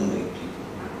the ordinary people.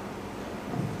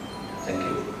 Thank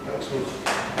you.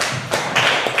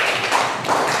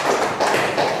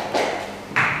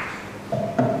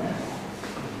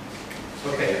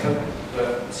 Okay,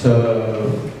 so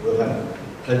we'll have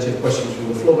plenty of questions from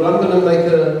the floor, but I'm going to make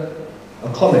a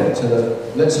comment,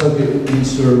 and let's hope it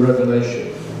leads to a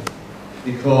revelation,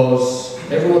 because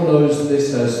everyone knows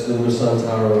this as the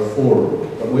Nusantara Forum,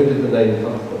 but where did the name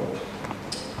come from?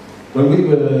 When we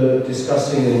were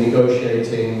discussing and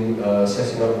negotiating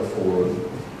setting up the forum,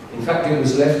 in fact it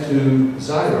was left to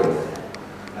Zairo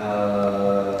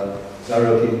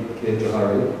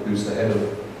Gadjah, who's the head of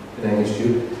Penang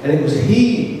Institute, and it was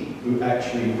he who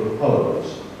actually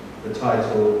proposed the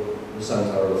title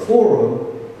Nusantara Forum,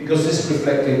 because this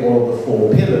reflected one of the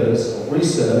 4 pillars of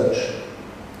research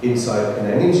inside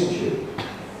Penang Institute.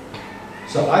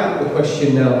 So I put the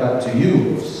question now back to you,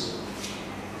 Mus.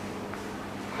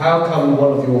 How come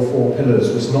one of your 4 pillars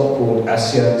was not called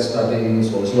ASEAN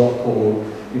Studies, or was not called,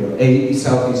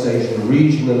 Southeast Asian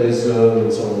regionalism,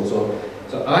 and so on and so on?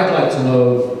 So I'd like to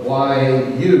know why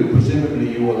you, presumably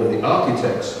you are one of the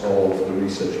architects of the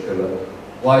research pillar,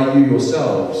 why you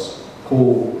yourselves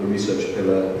call the research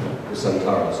pillar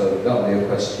Nusantara. So that'll be a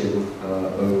question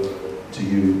over to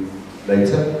you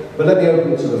later. But let me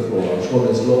open it to the floor. I'm sure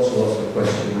there's lots and lots of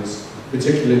questions,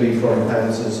 particularly from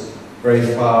Hans's very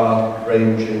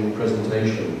far-ranging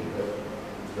presentation,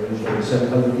 ranging over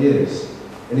 700 years.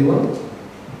 Anyone?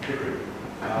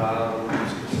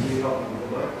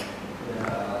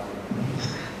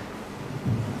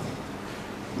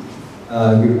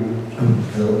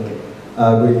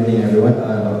 Good evening, everyone.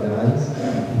 Dr. Hans.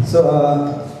 So,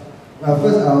 Well,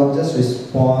 first I'll just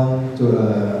respond to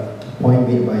a point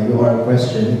made by you, or a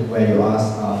question where you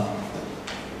asked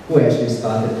who actually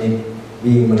started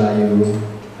being Melayu.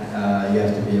 You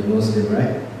have to be a Muslim,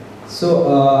 right? So,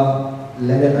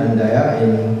 Leonard Andaya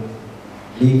in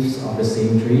Leaves of the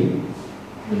Same Tree,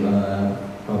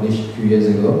 published a few years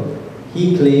ago,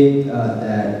 he claimed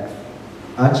that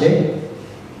Aceh,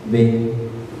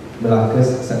 being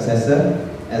Malacca's successor,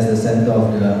 as the center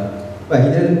of the, but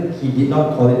he did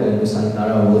not call it a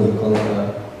Nusantara world, he called it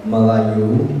a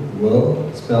Malayu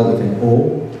world, spelled with an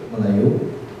O, Malayu.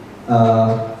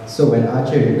 So when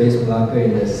Aceh replaced Malacca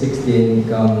in the 16th,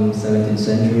 17th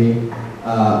century,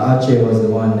 Aceh was the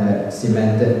one that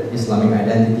cemented Islamic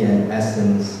identity and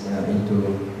essence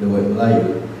into the word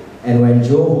Melayu. And when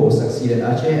Johor succeeded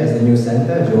Aceh as the new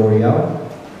center, Johor Riau,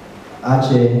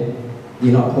 Aceh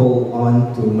did not hold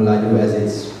on to Melayu as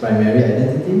its primary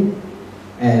identity,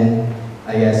 and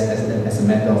I guess as a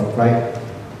matter of pride,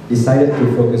 decided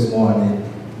to focus more on it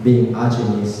being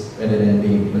Acehese rather than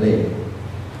being Malay.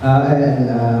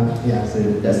 Yeah, so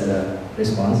that's the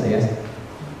response, I guess.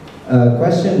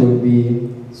 Question would be,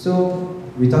 so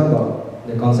we talk about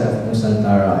the concept of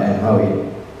Nusantara and how it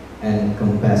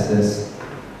encompasses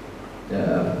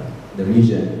the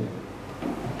region.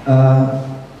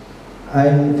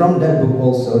 From that book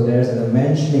also, there's a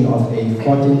mentioning of a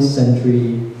 14th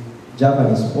century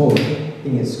Javanese poem. I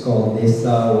think it's called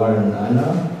Desa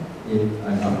Waranana, if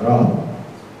I'm not wrong.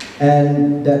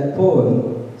 And that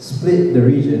poem split the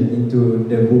region into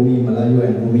the Bumi Melayu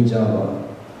and Bumi Java.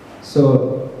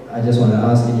 So I just want to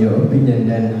ask, in your opinion,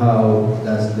 then how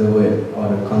does the word or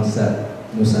the concept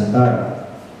Nusantara,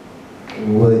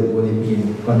 will it be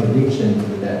in contradiction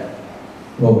to that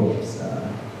poem?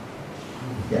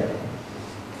 Yeah,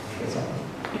 that's all.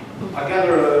 I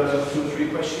gather 2 or 3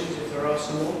 questions, if there are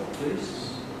some more, please.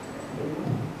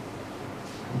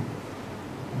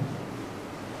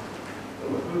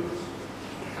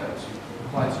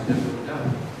 Quite significant down.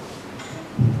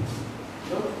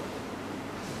 No?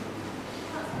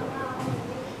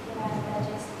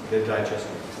 The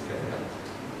digestment.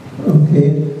 Okay.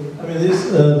 I mean,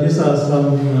 these are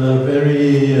some very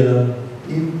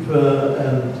deep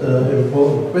and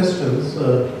important questions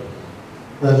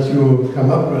that you come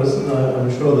up with, and I'm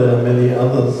sure there are many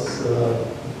others.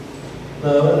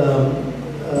 Now,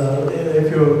 if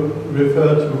you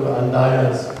refer to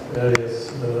Andaya's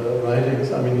various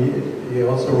writings, I mean, he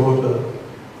also wrote a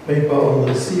paper on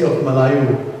the Sea of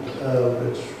Malayu,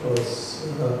 which was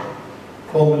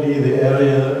formerly the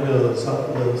area, the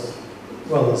southern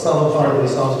part of the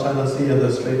South China Sea and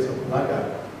the Straits of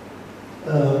Malacca,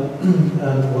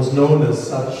 and was known as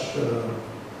such.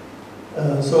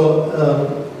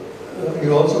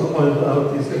 You also pointed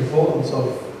out this importance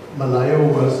of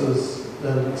Malayu versus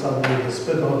then suddenly the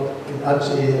split out in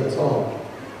Aceh and so on.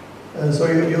 So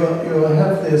you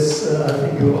have this, I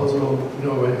think you also,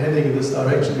 we're heading in this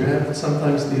direction, you have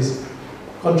sometimes these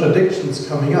contradictions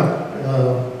coming up,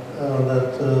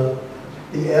 that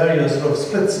the area sort of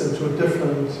splits into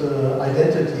different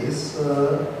identities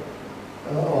or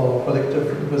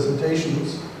collective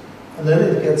representations, and then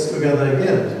it gets together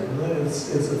again.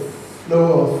 It's a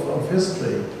flow of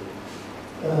history.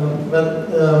 But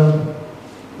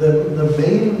the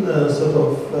main sort of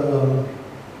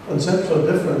conceptual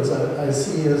difference I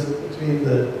see is between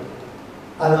the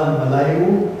Alam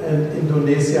Melayu and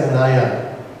Indonesia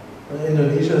Raya.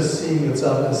 Indonesia is seeing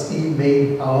itself as the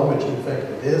main power, which in fact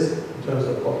it is, in terms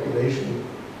of population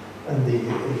and the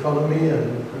economy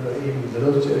and even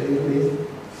military.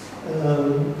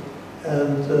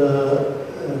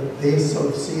 They sort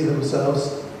of see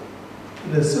themselves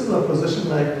in a similar position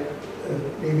like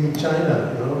maybe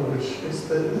China, which is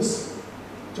this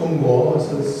Zhongguo is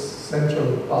this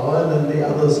central power, and then the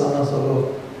others are sort of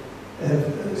have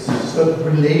certain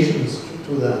relations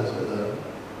to that,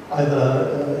 either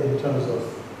in terms of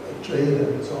trade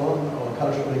and so on, or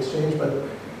cultural exchange, but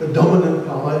the dominant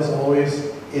power is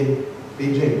always in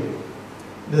Beijing.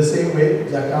 In the same way,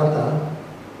 Jakarta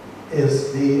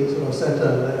is the sort of center,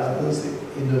 and the others,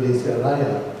 Indonesia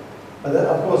Raya. But that,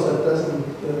 of course, that doesn't,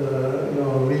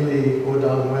 really go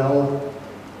down well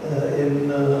in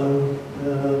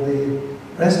the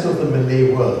rest of the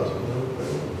Malay world,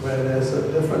 where there's a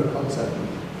different concept.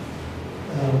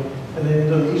 And in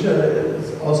Indonesia,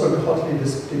 it's also hotly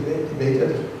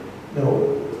debated,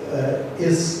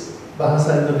 is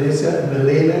Bahasa Indonesia a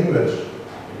Malay language?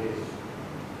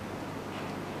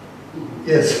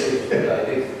 Yes.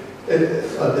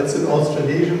 It's an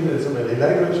Austronesian, it's a Malay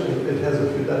language, it has a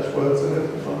few Dutch words in it.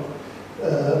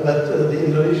 But the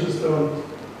Indonesians don't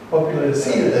popularly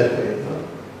see it that way.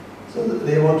 So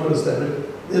they want to establish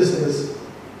this is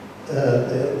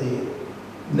the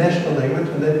national language,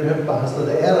 and then you have Bahasa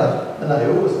Daerah, and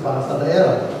Melayu is Bahasa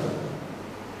Daerah.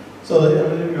 So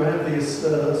you have these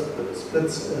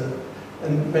splits,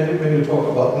 and when you talk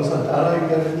about Nusantara, you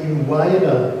get an even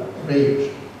wider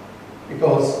range,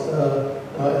 because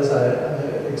as I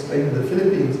explained in the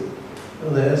Philippines,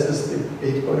 there's this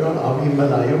debate going on: are we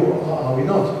Malayu or are we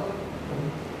not?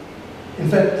 In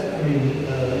fact, I mean,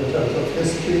 in terms of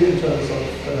history, in terms of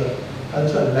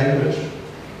culture and language,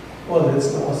 well,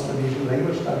 it's an Austronesian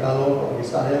language, Tagalog or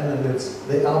Visayan, and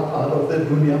they are part of the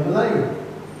Dunia Melayu.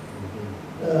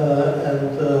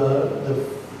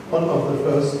 One of the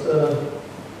first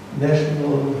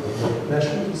national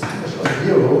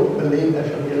hero, Malay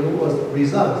national hero, was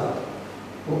Rizal,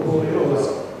 who was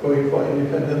going for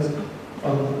independence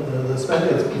on the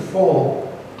Spaniards before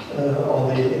all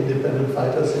the independent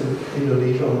fighters in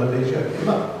Indonesia or Malaysia came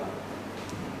up.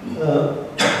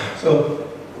 So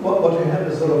what you have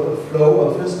is sort of a flow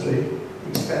of history,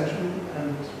 expansion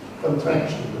and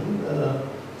contraction,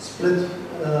 split,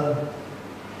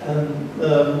 and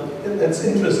it's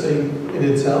interesting in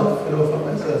itself,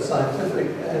 as a scientific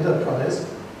enterprise.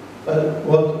 But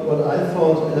what I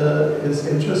thought is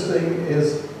interesting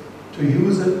is to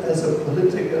use it as a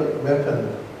political weapon,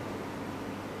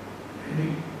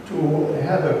 to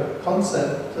have a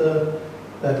concept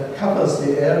that covers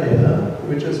the area,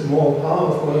 which is more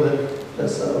powerful than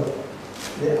just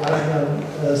the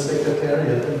ASEAN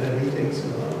Secretariat in their meetings,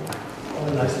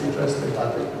 or nicely dressed in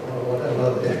batik or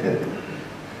whatever they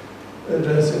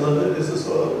dress. This is a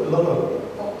lot of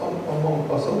among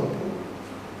person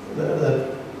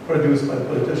that produced by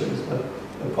politicians, but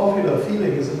the popular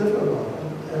feeling is a different one.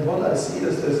 And what I see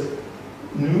is this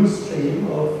new stream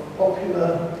of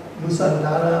popular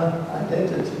Nusantara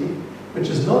identity, which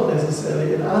is not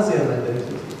necessarily an ASEAN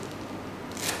identity.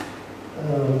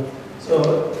 So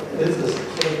it is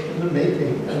sort of in the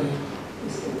making, and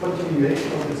it's a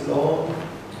continuation of this long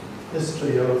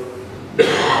history of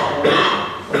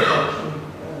contraction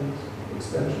and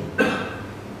expansion.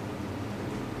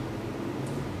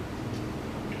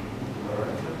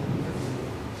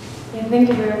 Yeah, thank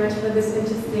you very much for this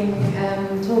interesting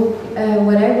talk.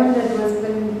 What I wondered was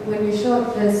when you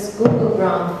showed this Google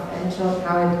graph and showed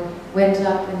how it went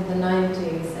up in the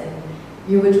 90s, and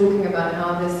you were talking about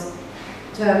how this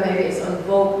term maybe is on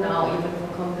vogue now, even for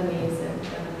companies. And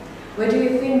where do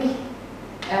you think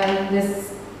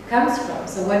this comes from?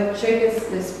 So what triggers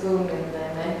this boom in the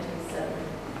 90s?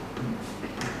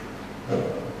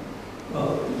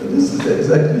 Well, this is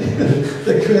exactly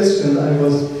the question I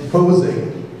was posing.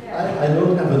 I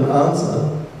don't have an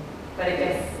answer. But I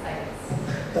guess.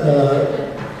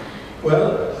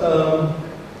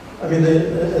 I mean,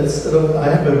 it's sort of, I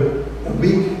have a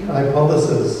weak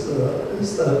hypothesis,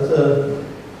 is that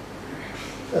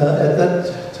at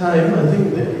that time, I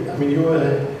think, you were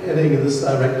heading in this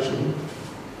direction.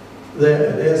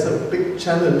 There's a big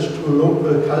challenge to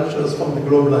local cultures from the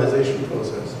globalization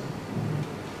process.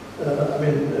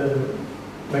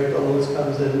 McDonald's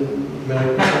comes in,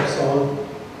 American shops on,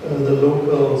 the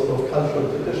local sort of cultural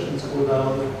traditions go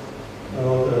down,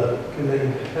 the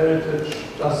Canadian heritage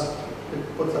just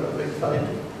puts up a big fight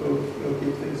to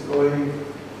keep things going,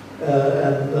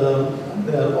 and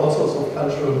there are all sorts of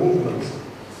cultural movements.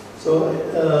 So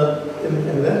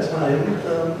in that time,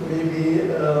 maybe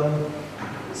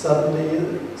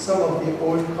suddenly some of the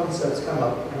old concepts come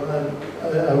up.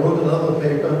 I wrote another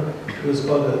paper, it was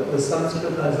called The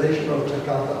Sanskritization of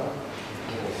Jakarta.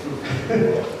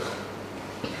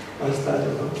 Nice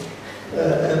title,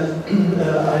 and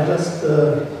I just, I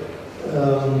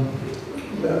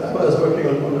was working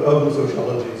on urban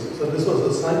sociology, so this was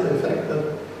a side effect that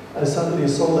I suddenly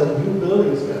saw that new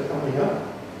buildings were coming up,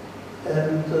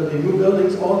 and the new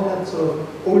buildings all had sort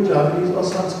of old Javanese or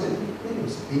Sanskrit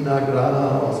names,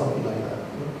 Binagrana or something like that.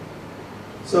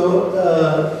 So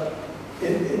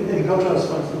in contrast,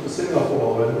 for instance, to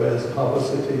Singapore, where it's Harbour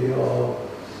City or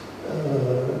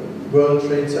World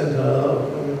Trade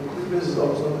Center, this is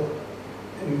also,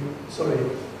 sorry,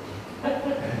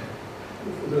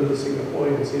 the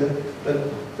Singaporeans here, but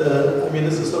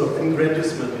this is sort of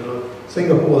engrandizement,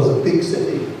 Singapore is a big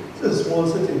city, it's a small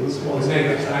city with a small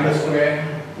city. Times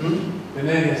Square. The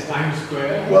name is Times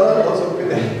Square. Well, also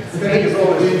Penang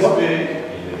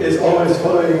is always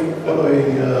following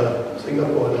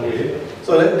Singapore in a way.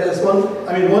 So there's one,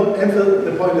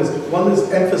 the point is, one is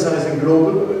emphasizing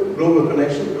global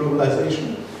connection,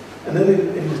 globalization, and then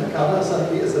in Jakarta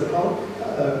suddenly is a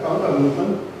counter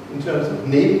movement in terms of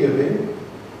name giving.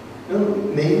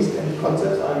 Names and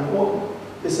concepts are important.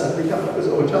 They suddenly come up with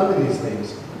old Javanese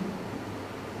names.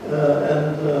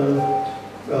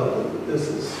 this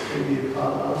is maybe a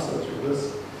part answer to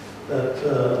this, that at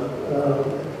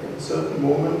a certain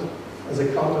moment, as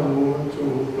a counter movement to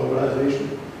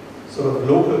globalization, sort of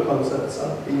local concepts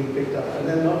are being picked up, and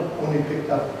they're not only picked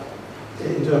up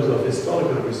in terms of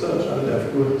historical research. I mean, there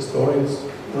are few historians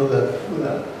that do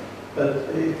that, but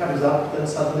it comes up then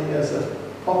suddenly as a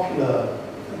popular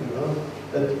thing,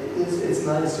 that it's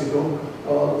nice you don't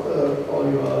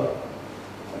call your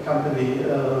company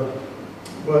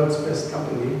world's best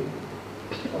company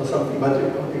or something, but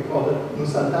you call it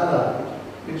Nusantara,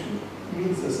 which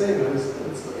means the same.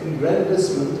 It's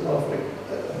aggrandizement of a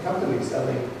company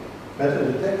selling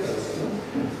metal detectors.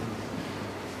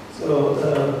 So,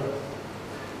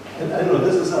 and I know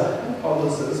this is a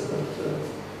policies, but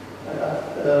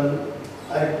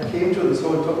I came to this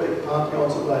whole topic partly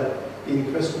also by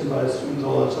being questioned by students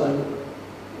all the time.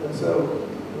 And so,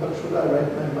 what should I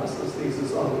write my master's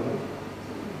thesis on?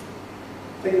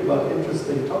 Think about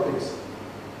interesting topics,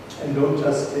 and don't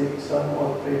just take some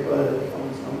odd paper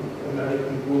from some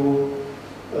American guru,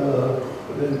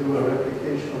 then do a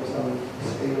replication of some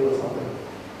scale or something.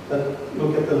 But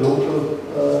look at the local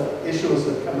issues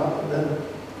that come up and then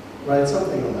write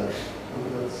something on that.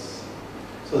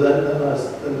 So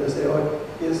then they say, oh,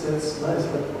 yes, that's nice,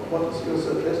 but what is your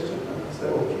suggestion? And I say,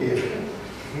 okay.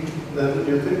 Then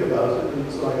you think about it,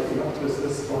 and so I came up with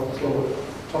this sort of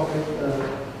topic,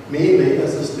 mainly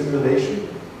as a stimulation.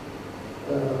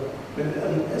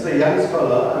 As a young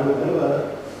scholar, I would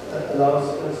never allow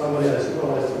somebody I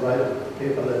supervise to write a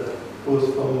paper that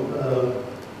goes from,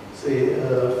 say,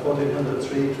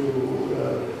 1403 to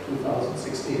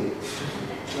 2016.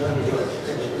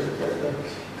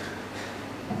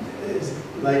 It's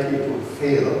likely to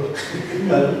fail, but you can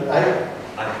do it.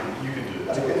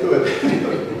 I can do it.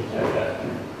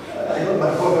 I got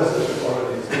my professorship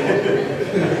already. So.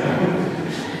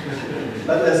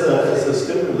 But as a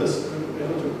stimulus,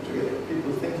 to get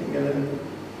people thinking, and then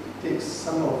take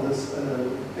some of this and then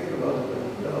think about it and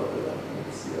develop it. I think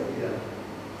it's the idea.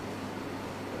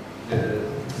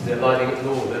 They're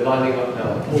lining up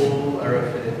now. Paul,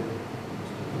 Arafin.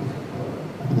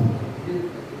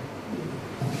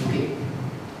 Okay.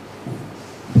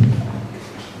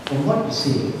 From what you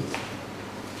say,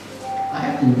 I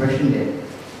have the impression that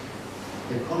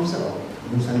the concept of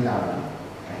Nusantara,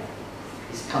 right,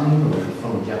 is coming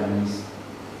from Javanese.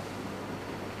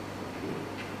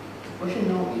 The question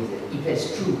now is that if that's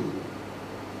true,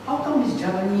 how come these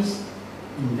Javanese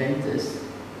inventors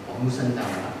of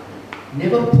Nusantara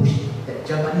never pushed that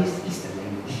Javanese is the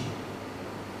language?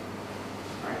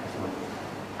 Right, that's one.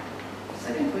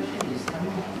 Second question is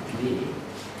coming up today.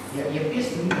 It appears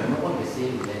to me that what we're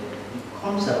saying is that the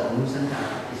concept of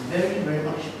Nusantara is very, very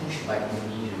much pushed by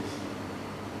Indonesians.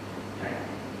 Right?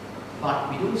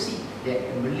 But we don't see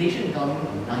that the Malaysian government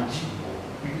or nudge or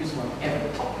previous one ever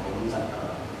talked about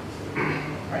Nusantara.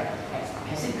 Right?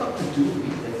 Has it got to do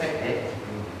with the fact that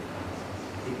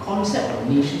the concept of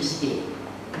nation state,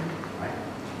 right,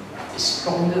 is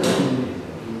stronger in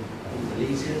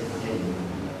Malaysia than in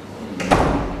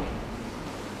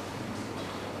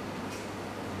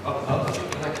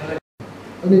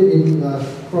I mean,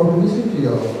 from listening to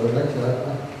your lecture,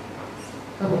 I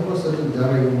come across certain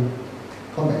jarring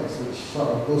comments which sort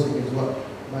of goes against what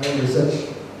my own research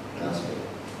tells me.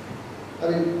 I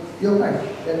mean, you're right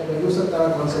that the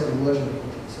Nusantara concept emerged in the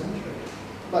 14th century.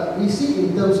 But we see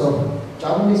in terms of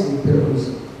Javanese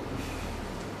imperialism,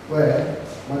 where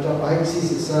Majapahit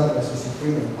sees itself as a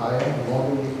supreme empire,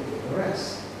 modeling the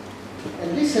rest.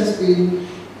 And this has been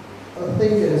a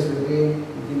thing that has remained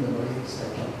within the Malay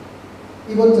sector.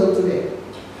 Even till today,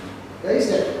 there is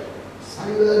that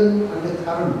silent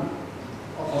undercurrent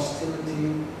of hostility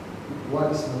with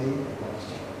what is Malay and what is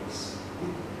Japanese.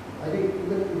 I think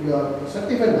even if you are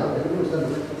perceptive enough, everyone is done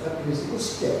perceptive, it's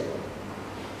scared.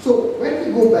 So when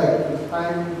we go back to the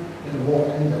time when the war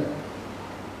ended,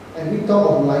 and we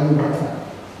talk of Melayu Mada,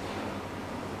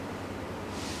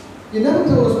 you never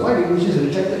told us why the Indonesians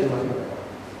rejected the Melayu Mada.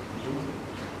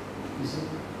 You see?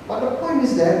 But the point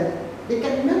is that they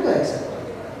can never accept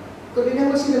Melayu Mada because they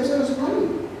never see themselves as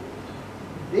Melayu.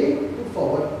 They put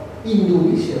forward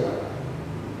Indonesia Raya.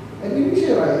 And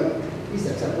Indonesia Raya is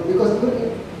acceptable because even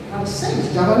in a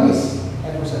sense Javanese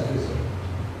ethnocentrism.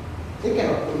 They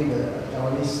cannot put in a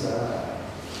Javanese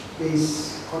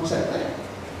base concept there.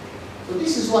 So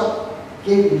this is what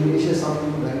gave Indonesia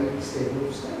something very stable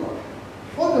to stand on.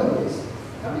 For the Malays,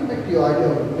 coming back to your idea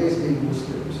of Malays being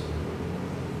Muslims,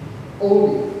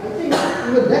 only, I think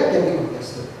even that can be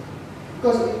contested.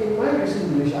 Because in my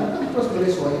recent Indonesia, I've come across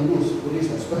Malays who are Hindus,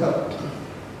 Buddhists as well,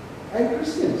 and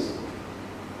Christians.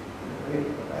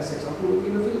 As example,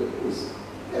 in the Philippines,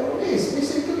 they're Malays,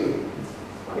 basically.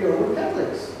 are the Roman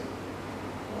Catholics.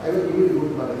 I went to go to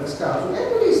Madagascar, so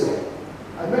everybody's there.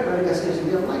 I met Madagascar and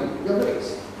they are like, you're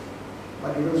mixed.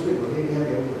 But you don't speak, okay, they have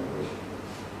their own language.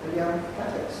 And they are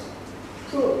Catholics.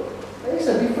 So there is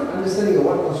a different understanding of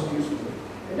what constitutes Muslim.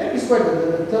 And that is why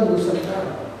the term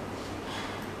Nusantara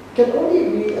can only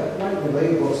be applied in a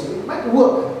very broad sense. It might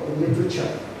work in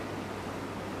literature,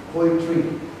 poetry,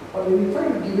 but when you try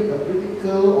to give it a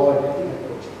critical or an ethical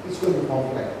approach, it's going to fall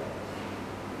flat.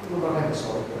 You will not have a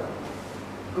solid ground.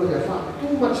 Because there are far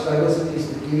too much diversities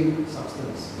to give it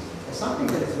substance. As something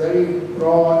that is very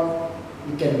broad,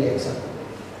 it can be acceptable.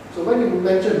 So when you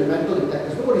mention mental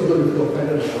intelligence, nobody's going to feel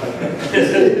offended about that.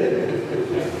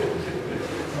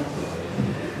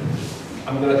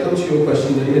 I'm going to come to your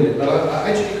question in a minute, but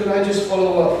actually, could I just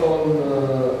follow up on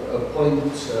a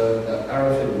point that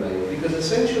Arafin made? Because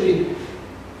essentially,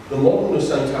 the modern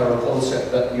Nusantara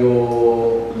concept that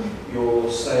you're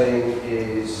saying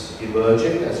is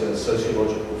emerging as a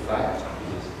sociological fact,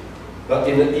 but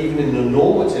even in the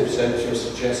normative sense, you're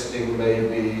suggesting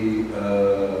maybe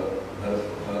a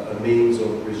means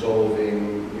of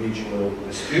resolving regional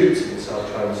disputes in South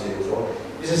China Sea as well.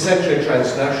 It's essentially a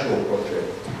transnational project.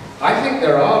 I think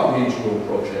there are regional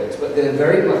projects, but they're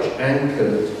very much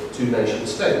anchored to nation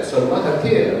states. So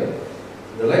Mahathir,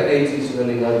 in the late 80s and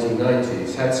early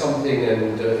 1990s, had something,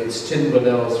 and it's Tim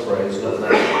Bonnell's phrase, not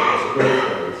national, it's a great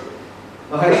phrase.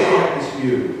 Mahathir had this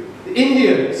view. The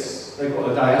Indians, they've got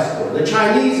a diaspora. The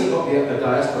Chinese have got a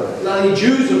diaspora. The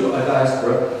Jews have got a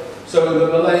diaspora. So the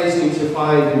Malays need to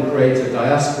find and create a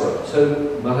diaspora. So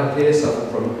Mahathir suffered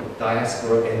from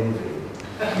diaspora envy.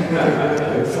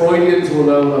 Freudians will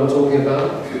know what I'm talking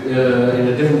about, in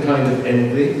a different kind of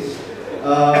envy.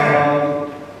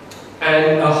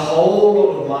 And a whole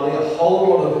lot of money, a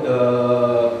whole lot of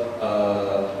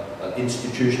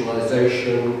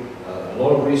institutionalization, a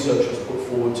lot of research was put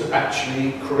forward to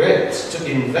actually create, to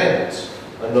invent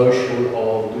a notion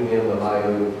of Dunia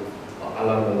Melayu,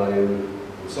 Alam Melayu,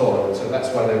 and so on. And so that's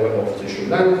why they went off to Sri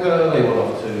Lanka, they went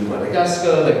off to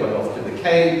Madagascar, they went off to the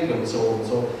Cape, and so on and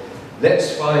so on.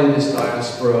 Let's find this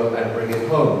diaspora and bring it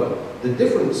home. But the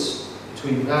difference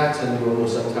between that and the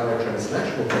Nusantara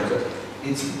transnational concept,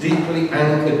 it's deeply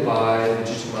anchored by,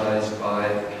 legitimized by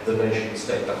the nation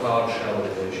state, the hard shell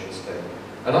of the nation state.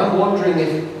 And I'm wondering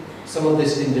if some of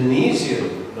these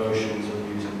Indonesian notions of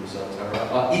using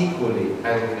Nusantara are equally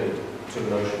anchored to the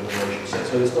notion of the nation state.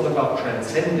 So it's not about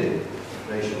transcending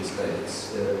nation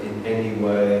states in any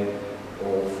way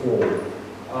or form.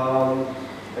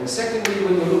 And secondly,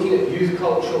 when you're looking at youth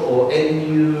culture or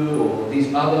NU or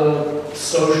these other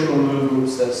social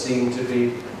movements that seem to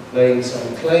be laying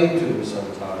some claim to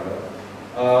Nusantara,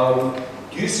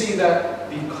 do you see that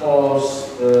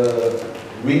because the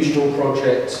regional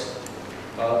project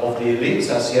of the elites,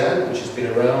 ASEAN, which has been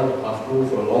around after all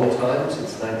for a long time,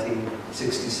 since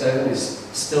 1967, is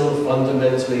still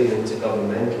fundamentally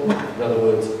intergovernmental, in other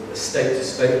words, a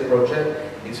state-to-state project?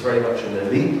 It's very much an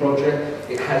elite project.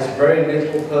 It has very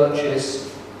little purchase.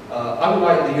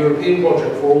 Unlike the European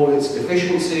project, for all its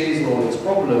deficiencies and all its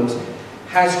problems,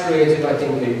 has created, I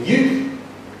think, a youth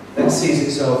that sees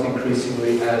itself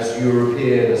increasingly as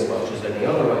European as much as any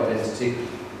other identity.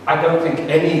 I don't think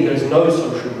there's no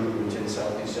social movement in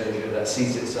Southeast Asia that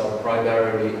sees itself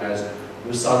primarily as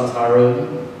Nusantara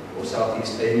or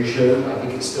Southeast Asian. I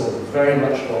think it's still very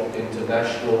much not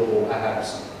international or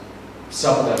perhaps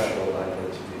subnational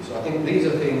identity. So I think these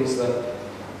are things that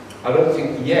I don't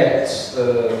think yet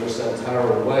the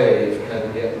Nusantara wave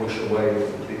can yet wish away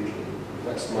completely.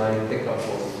 That's my pickup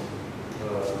on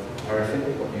Arafin,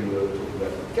 what you were talking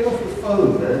about. Get off your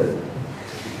phone, man.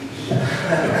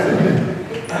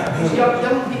 These young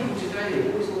people today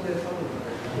always on their phone.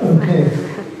 Okay.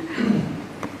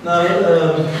 Now, I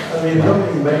mean,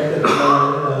 looking back at my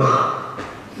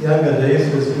younger days,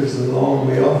 this is a long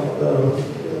way off,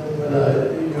 when I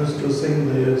used to sing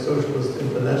the Socialist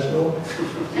International.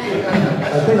 I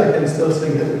think I can still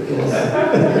sing it if you want.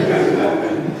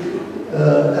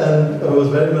 And I was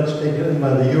very much taken in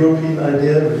by the European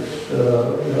idea, which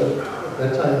at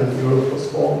that time when Europe was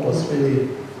formed was really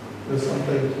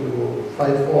something to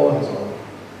fight for and so on.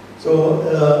 So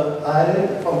I,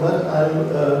 from that time,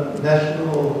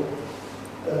 national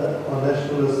or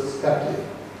nationalist skeptic.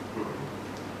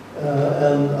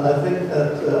 And I think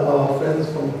that our friends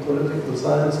from political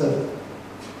science have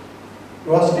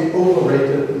grossly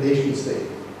overrated the nation state,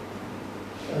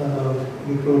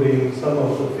 including some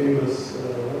of the famous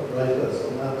writers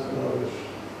on that, which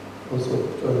also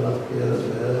turned up here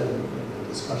and there in the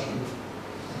discussion.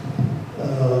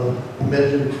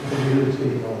 Imagined community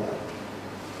and all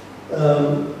that.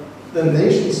 The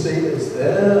nation state is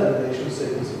there, and the nation state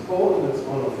state in support, and it's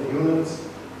one of the units.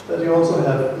 But you also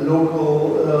have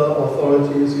local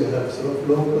authorities, you have sort of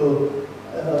local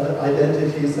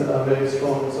identities that are very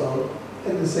strong and so on.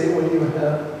 In the same way you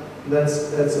have,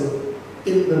 that's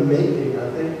in the making, I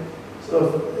think, sort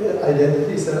of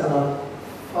identities that are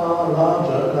far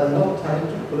larger and are not tied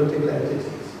to political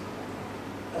entities.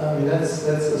 I mean, that's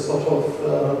a sort of,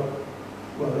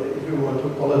 well, if you want to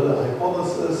call it a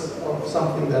hypothesis of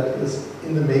something that is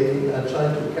in the making, I'm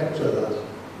trying to capture that.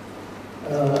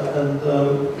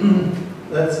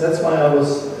 That's why I was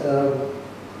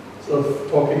sort of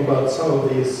talking about some of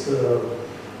these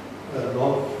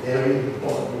not very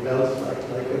important belts,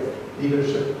 like a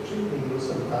leadership in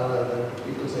Nusantara, and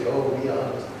people say, oh, we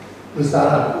are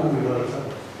Nusantara, we are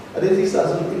Nusantara. And these are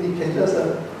sort of indicators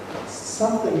that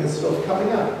something is sort of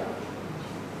coming up.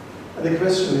 And the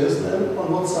question is then,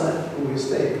 on what side do we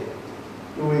stay?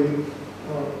 Do we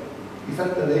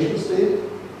defend the nation state,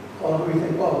 or do we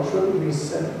think, well, shouldn't we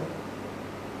send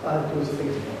time to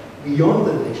think beyond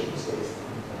the nation state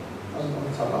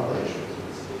on some other issues?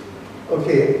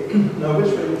 Okay, now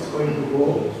which way it's going to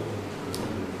go,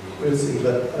 we'll see.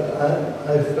 But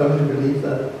I firmly believe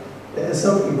that there is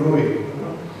something brewing, you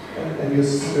know? And you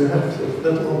still have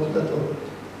little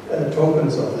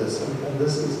tokens of this, and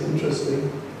this is interesting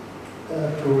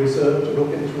to research, to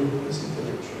look into this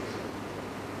intellectuals.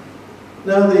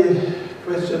 Now the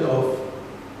question of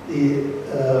the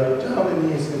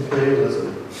Javanese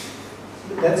imperialism.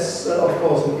 That's of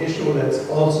course an issue that's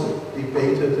also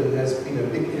debated and has been a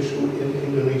big issue in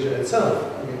Indonesia itself.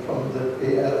 I mean, from the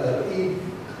ARRI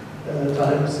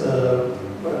times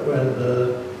when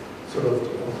the sort of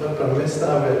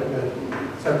Protesta,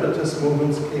 when separatist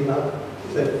movements came up,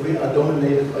 that we are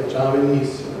dominated by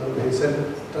Javanese. They sent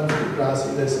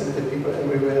transmigration, they sent the people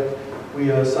everywhere.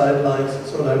 We are sidelines.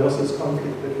 So there was this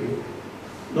conflict between,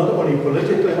 not only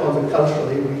politically, also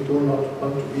culturally, we do not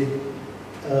want to be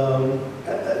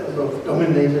sort of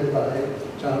dominated by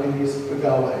Javanese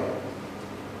pegawai.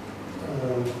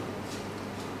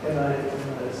 And I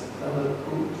tell a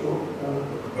crude joke.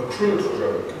 A crude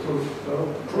joke? Crude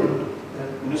joke. Crude. Yeah.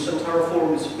 Nusantara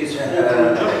form is for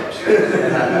crude jokes.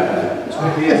 That's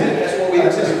what we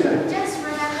exist for. Just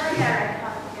remember that.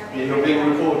 You're being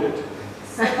recorded.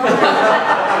 So I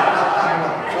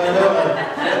know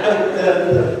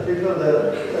people that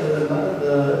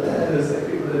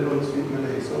don't speak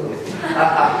Malay, so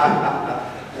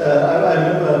I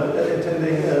remember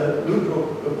attending a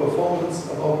Ludwig performance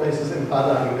of all places in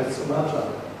Padang, in Sumatra.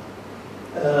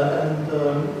 And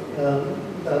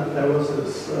there was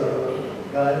this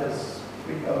guy, this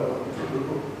speaker,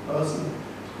 person,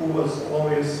 who was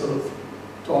always sort of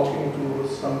talking to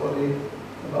somebody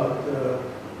about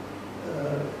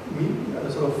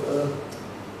sort of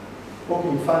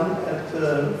poking fun at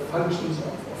functions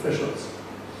of officials.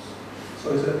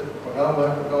 So he said,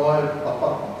 pegawai,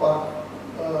 bapak,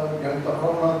 yang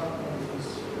terhormat,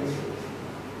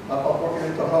 bapak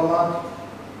yang terhormat,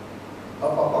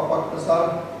 bapak besar,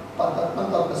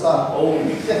 pantat besar. Oh.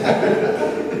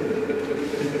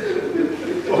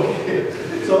 Okay.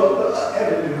 So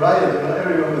everyone rioted,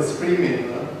 everyone was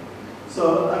screaming.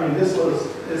 So I mean, this was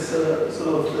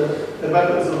sort of the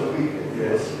weapons of the week.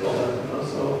 Yes.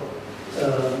 So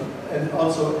and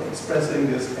also expressing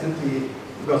this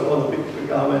because all the big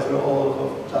pegawais were all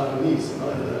of Javanese,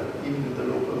 even in the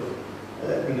local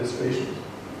administration.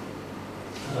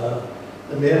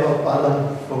 The mayor of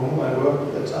Padang, for whom I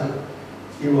worked at the time,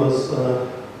 he was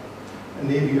a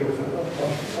Navy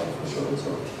official.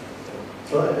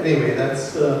 So anyway,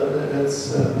 that's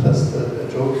just a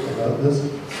joke about this.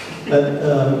 But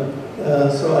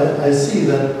so I see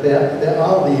that there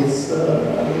are these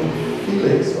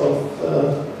feelings of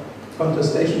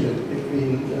contestation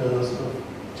between sort of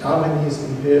Javanese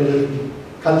imperialism,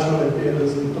 cultural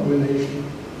imperialism, domination,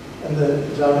 and the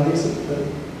Javanese.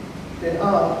 They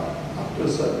are up to a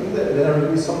certain. There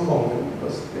will be some moment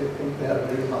because they think they are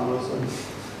very harmless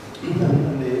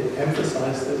and they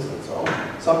emphasize this and so on.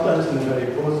 Sometimes in a very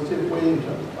positive way in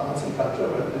terms of arts and culture,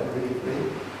 where they're really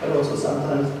great, but also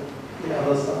sometimes the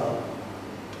others are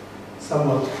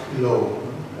somewhat low.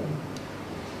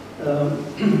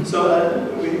 So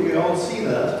we all see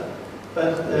that,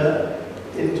 but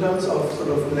in terms of sort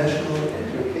of national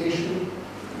education,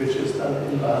 which is done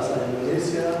in Bahasa in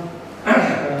Malaysia,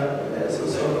 there's a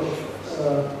sort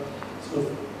of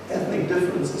ethnic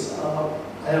differences are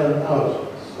ironed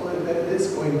out. So it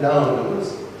is going down. It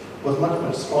was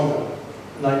much stronger.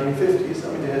 In the 1950s, I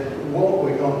mean, they had a war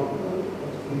going on.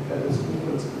 Independence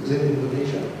movements within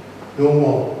Indonesia. No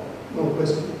more, no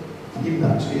question. Even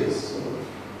actually is.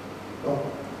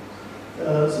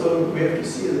 So we have to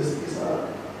see this. These are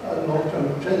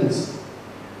long-term trends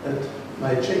that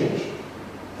might change.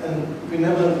 And we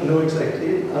never know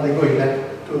exactly, are they going back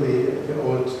to the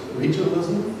old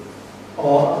regionalism,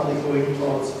 or are they going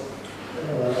towards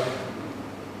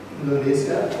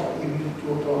Indonesia, or even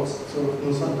towards sort of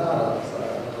Nusantara, as I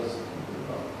was thinking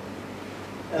about.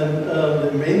 And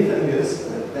the main thing is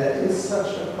that there is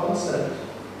such a concept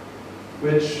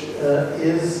which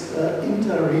is an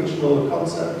inter-regional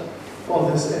concept for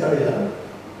this area,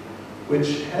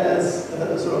 which has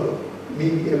sort of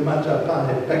maybe a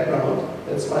Majapahit background.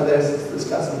 That's why there's this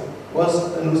discussion.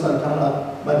 Was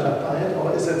Nusantara Majapahit,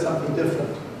 or is that something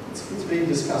different? It's being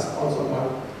discussed also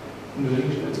among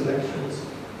Indonesian intellectuals.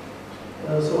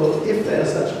 So if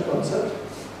there's such a concept,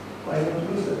 why not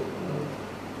use it?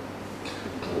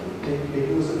 They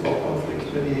use it for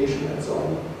conflict mediation and so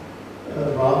on,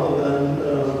 rather than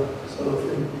sort of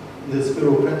in this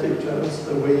bureaucratic terms,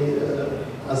 the way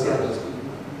ASEAN is doing.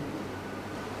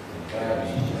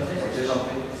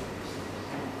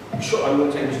 Sure, I'm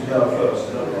going to take this now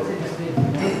first.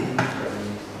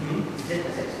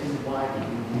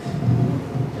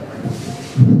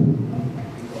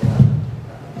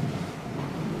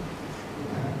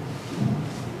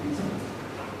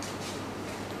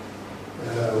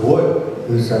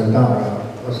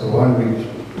 Nusantara was the one which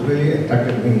really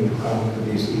attracted me to come to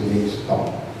this evening's talk.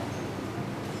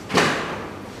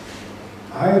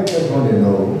 I just want to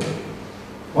know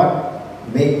what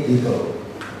made people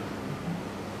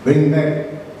bring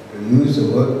back to use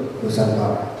the word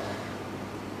Nusantara.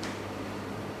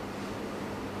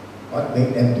 What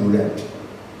made them do that?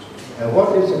 And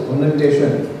what is the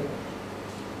connotation,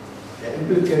 the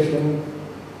implication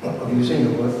of using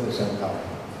the word Nusantara?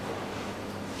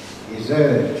 Is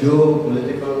there a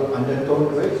geopolitical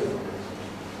undertone to it?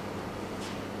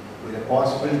 With a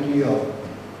possibility of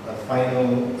a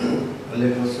final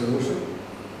political solution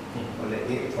for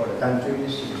the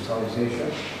countries in Southeast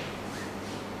Asia?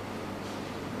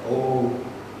 Oh,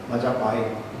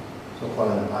 Majapahit,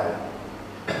 so-called empire.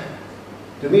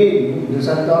 To me,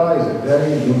 Nusantara is a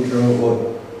very neutral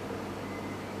word.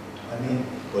 I mean,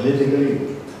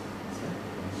 politically.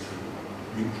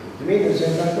 To me,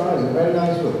 Nusantara is a very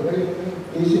nice word, very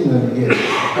easy to navigate.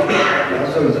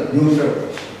 Also, it's neutral.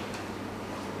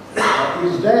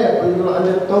 Is there a political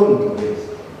undertone to this?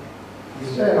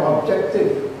 Is there an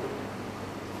objective,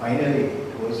 finally,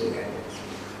 towards the end?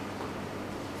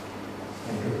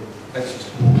 Thank you.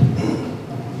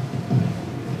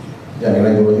 Yeah, can I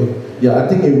go ahead? Yeah, I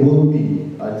think it will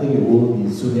be. I think it will be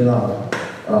soon enough.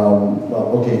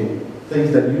 Well, okay,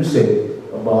 things that you said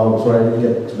about, sorry, I didn't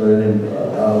get to know your name.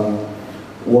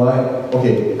 Why?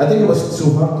 Okay, I think it was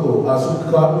Sukarno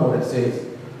that says,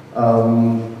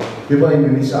 people in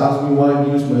Indonesia ask me why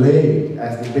we use Malay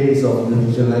as the base of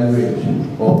Indonesian language,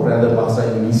 or rather Bahasa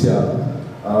Indonesia,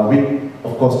 with,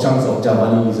 of course, chunks of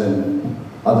Javanese and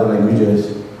other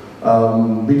languages.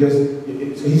 Because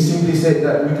he simply said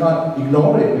that we can't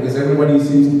ignore it because everybody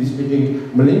seems to be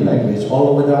speaking Malay language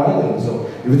all over the island. So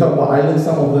if we talk about islands,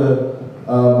 some of the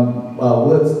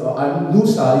words,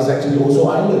 Nusa is actually also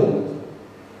island.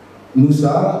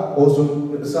 Nusa,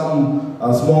 also some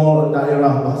small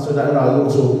daerah, bahasa daerah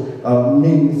also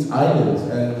means islands.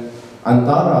 And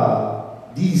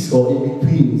Antara, these or in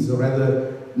between, so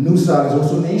rather Nusa is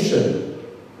also nation.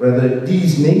 Rather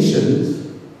these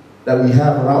nations that we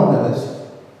have around us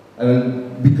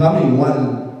and becoming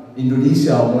one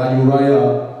Indonesia or Melayu Raya,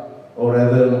 or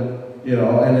rather, you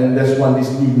know, and then there's one this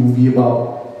new movie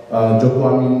about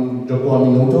Joko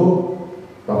Aminoto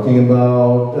talking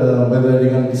about whether they're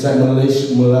going to decide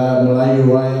Melayu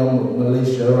Raya,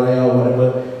 Malaysia Raya,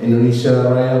 whatever, Indonesia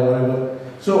Raya, whatever.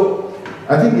 So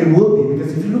I think it will be,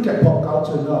 because if you look at pop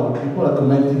culture now, people are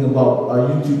commenting about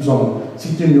YouTube song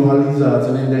Siti Nurhaliza,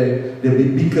 and then there'll be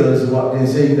beakers about they're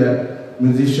saying that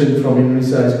musicians from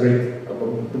Indonesia is great,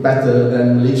 better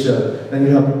than Malaysia. Then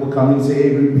you have people come and say,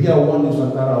 hey, we are one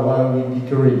Nusantara, why are we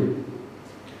bickering?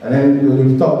 And then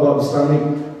you talk about Islamic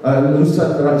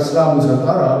Nusantara Islam,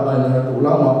 Nusantara by Nahdlatul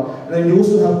Ulama, and then you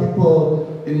also have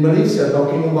people in Malaysia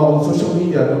talking about on social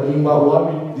media, talking about why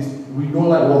we don't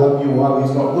like Wahhabi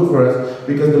is not good for us,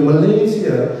 because the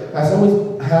Malaysia has always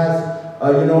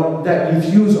you know, that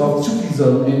infuse of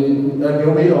Sufism in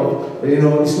their way of, you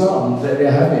know, Islam that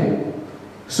they're having.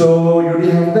 So you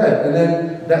already have that, and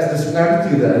then that's the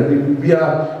similarity there. We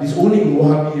are disowning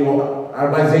Wahhabi or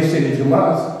Arabization, if you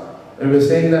must, and we're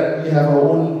saying that we have our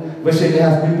own version that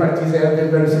has been practiced and has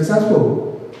been very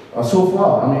successful so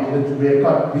far. I mean, we are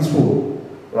quite peaceful,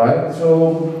 right?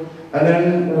 So, and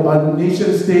then a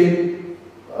nation state,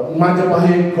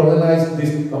 Majapahit colonized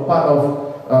this part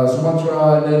of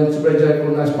Sumatra, and then Subraja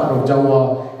colonized part of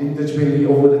Java interchangeably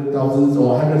over the thousands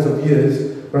or hundreds of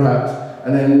years, perhaps,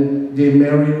 and then they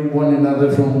marry one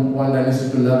another from one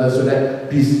dynasty to another so that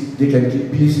they can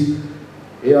keep peace.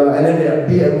 And then they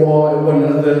be at war with one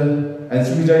another, and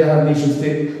Sriwijaya have nation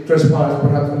state trespass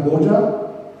perhaps Cambodia.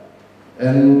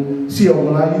 And Sea of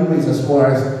Melayu is as far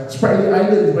as Spratly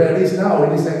Island, where it is now.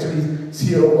 It is actually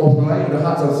Sea of Melayu, the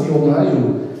heart of Sea of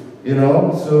Melayu. You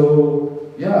know,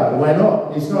 so yeah, why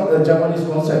not? It's not a Javanese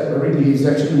concept really, it's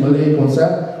actually a Malay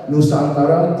concept.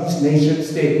 Nusantara, this nation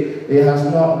state, it has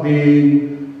not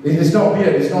been, it's not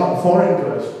weird, it's not foreign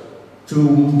to us,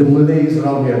 to the Malays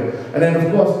around here. And then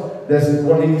of course, there's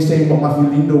what he's saying about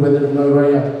Mafilindo, whether the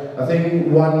Malaya. I think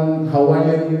one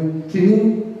Hawaiian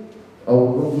king,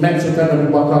 Mexican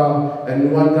Abu Bakar,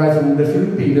 and one guy from the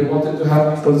Philippines, they wanted to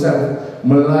have this concept of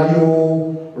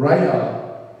Melayu Raya.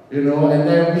 You know, and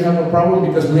then we have a problem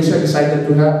because Malaysia decided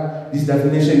to have this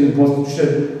definition in the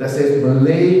constitution that says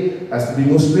Malay has to be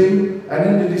Muslim, and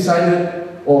then they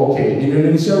decided, oh, okay, in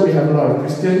Indonesia we have a lot of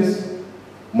Christians,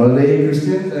 Malay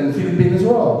Christians, and Philippines as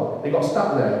well. They got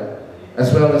stuck there,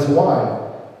 as well as Hawaii.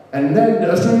 And then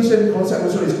the Austronesian concept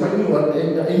also is quite new.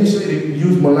 Initially they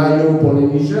used Malayo,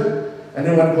 Polynesia, and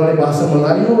then one call it Bahasa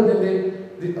Melayu,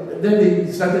 then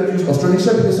they started to use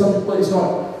Austronesia because some people is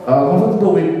not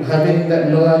comfortable with having that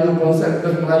Melayu concept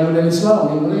because Melayu and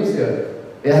Islam in Malaysia.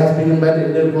 It has been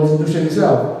embedded in the constitution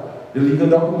itself, the legal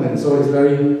document, so it's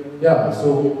very, yeah,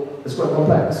 so it's quite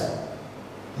complex.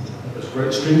 It's a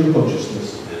great stream of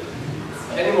consciousness.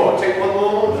 Any more? Take one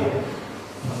more.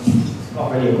 It's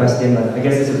not really a question, but I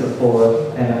guess this is a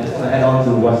forward, and I just want to add on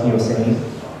to what he was saying.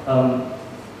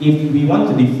 If we want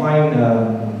to define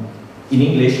in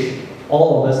English,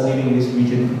 all of us living in this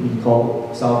region could be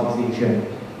called Southeast Asian.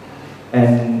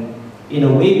 And in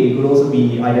a way, we could also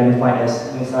be identified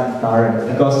as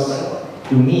Nusantara, because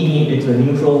to me, it's a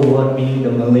neutral word meaning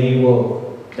the Malay world.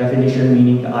 Definition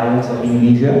meaning the islands of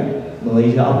Indonesia,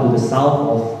 Malaysia up to the south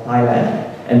of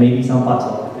Thailand, and maybe some parts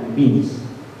of the Philippines.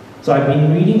 So I've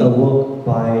been reading a work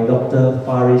by Dr.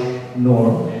 Farish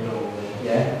Noor.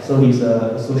 Yeah, so he's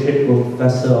an associate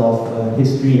professor of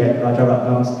history at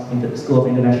Rajaratnam's School of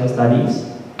International Studies,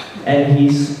 and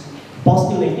he's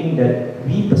postulating that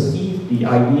we perceive the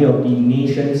idea of the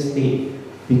nation state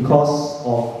because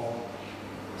of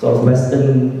sort of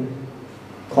Western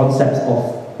concepts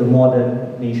of the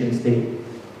modern nation state.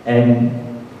 And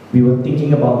we were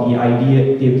thinking about the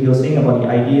idea, he was saying about the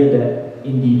idea that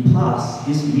in the past,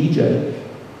 this region,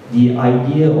 the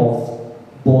idea of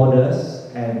borders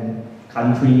and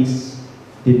countries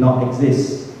did not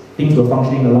exist. Things were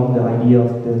functioning along the idea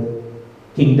of the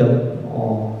kingdom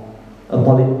or a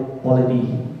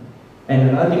polity. And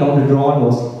another thing I want to draw on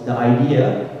was the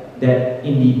idea that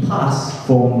in the past,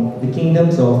 from the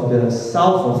kingdoms of the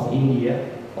south of India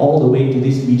all the way to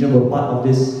this region were part of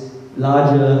this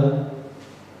larger,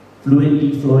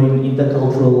 fluidly flowing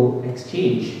intercultural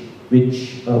exchange,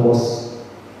 which was,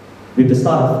 with the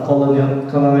start of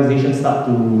colonization, start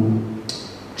to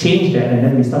change that, and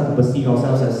then we start to perceive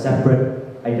ourselves as separate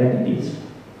identities.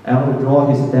 I want to draw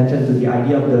his attention to the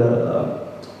idea of the,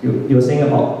 you were saying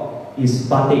about is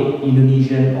batik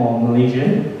Indonesian or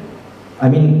Malaysian. I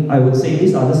mean, I would say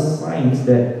these are the signs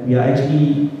that we are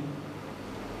actually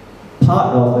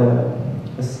part of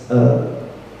a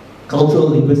cultural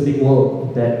linguistic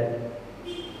world, that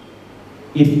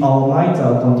if our minds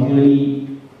are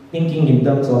continually thinking in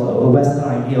terms of a Western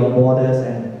idea of borders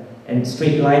and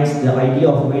straight lines, the idea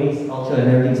of race, culture,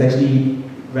 and everything is actually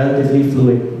relatively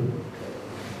fluid.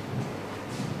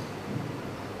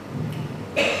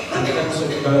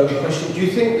 The question, do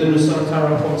you think the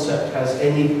Nusantara concept has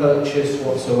any purchase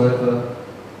whatsoever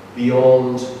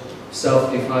beyond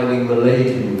self-defining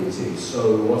Malay communities?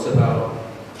 So what about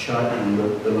China,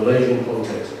 the Malaysian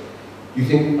context? Do you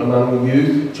think among the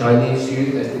youth, Chinese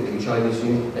youth,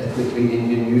 ethnically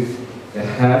Indian youth, they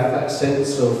have that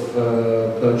sense of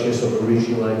purchase of a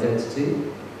regional identity?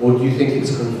 Or do you think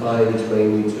it's confined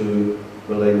mainly to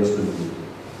Malay Muslim youth?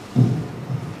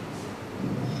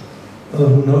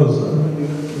 Who knows? You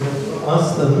have to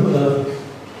ask them.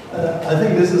 I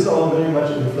think this is all very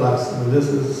much in flux. And this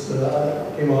is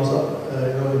came also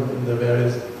in the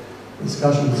various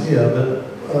discussions here.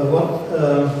 But what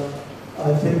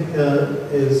I think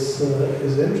is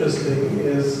interesting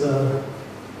is that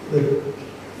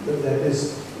it's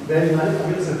very nice. I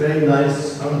mean, it's a very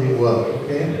nice sounding word.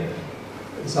 Okay,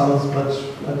 it sounds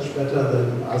much better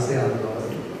than ASEAN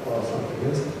or something.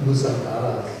 It's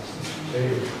Nusantara.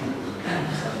 Very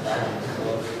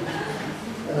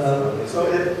so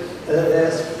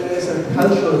there's a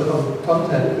cultural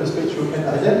content with which you can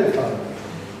identify.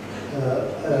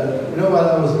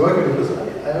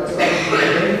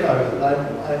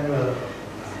 I'm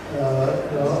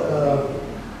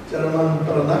Jerman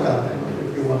Peranakan,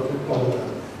 if you want to call it that.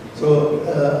 So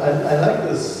I like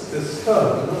this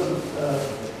term.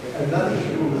 I have nothing to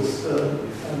do with,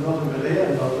 I'm not a Malay,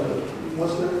 I'm not a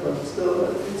Muslim, but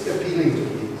still it's appealing to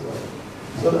me.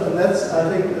 So that's, I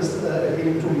think, is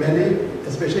appealing to many,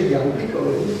 especially young people,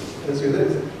 as you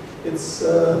said. It's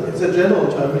a general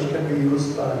term which can be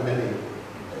used by many.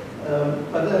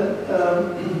 But then,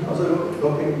 also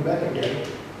looking back again,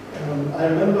 I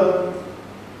remember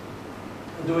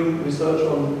doing research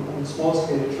on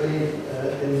small-scale trade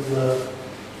in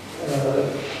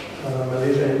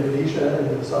Malaysia, Indonesia,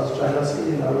 and the South China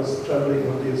Sea, and I was traveling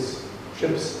on these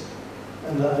ships.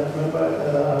 And I remember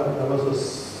there was a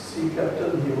sea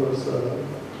captain. He was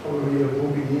probably a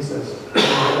Bugis as he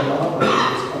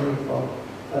was coming from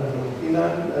Argentina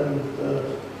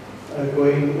and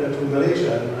going to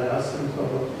Malaysia. And I asked him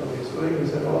what he's doing. He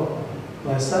said, "Oh,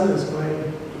 my son is going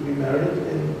to be married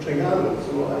in Terengganu,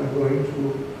 so I'm going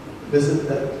to visit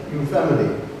that new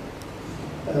family."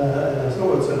 And I said,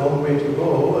 "Oh, it's a long way to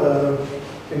go.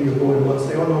 Can you go in one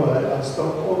day?" "Oh no, I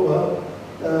stopped over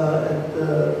at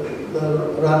the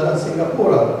Raja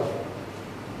Singapura."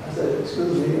 I said,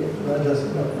 "Excuse me, Raja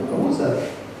Singapura, who's that?"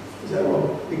 He said,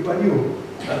 "Oh, Lee Kuan Yew."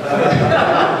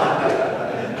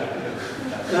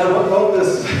 Now, about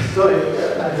this story,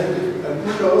 I think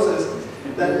kudos is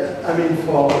that, I mean,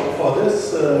 for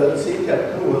this sea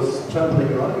captain who was traveling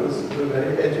around, he was a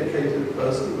very educated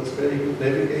person, he was very good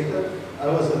navigator. I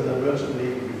was in the merchant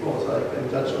navy before, so I can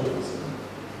judge on this.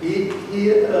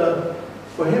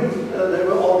 For him, there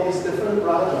were all these different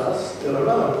rajas still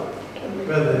around.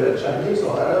 Whether they were Chinese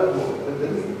or Arab, it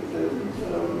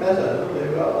didn't matter. They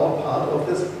were all part of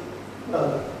this,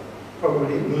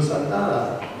 probably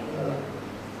Nusantara.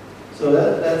 So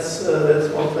that's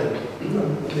one thing.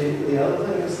 The other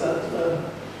thing is that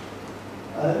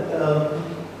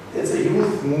it's a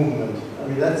youth movement. I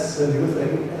mean, that's a new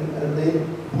thing, and they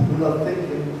do not think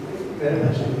very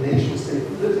much in nation-state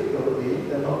politically.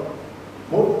 They're not.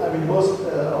 Most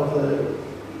of the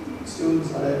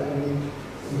students I meet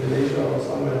in Malaysia or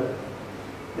somewhere,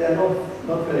 they're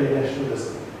not very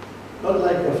nationalistic. Not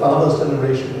like the father's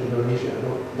generation in Indonesia.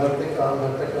 Merdeka,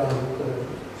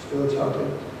 still shouting.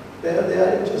 They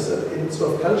are interested in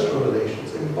sort of cultural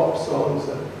relations, in pop songs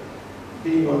and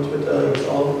being on Twitter and so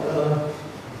on,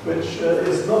 which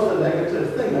is not a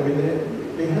negative thing. I mean,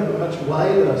 they have a much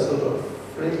wider sort of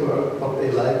framework of what they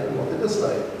like and what they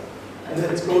dislike. And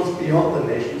it goes beyond the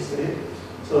nation state.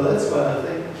 So that's why I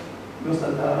think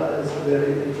Nusantara is a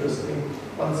very interesting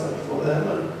concept for them.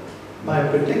 And my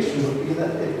prediction would be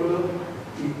that it will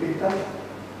be picked up.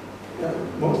 Yeah,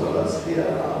 most of us here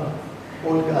are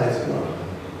old guys, you know.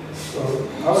 So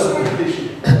our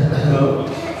prediction. No,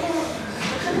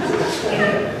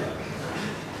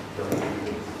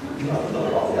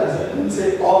 yes, I didn't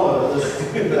say all of us,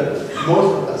 but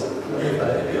most of us, if I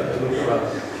look around.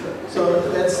 So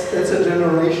that's a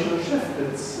generational shift.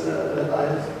 It's that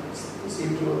I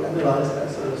seem to analyze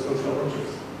as a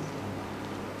sociologist.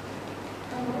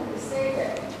 I want to say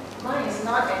that mine is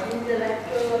not an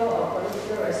intellectual or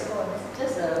political response,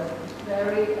 just a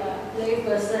very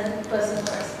layperson personal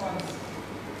response.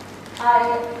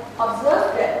 I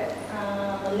observed that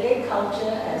Malay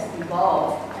culture has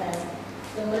evolved, and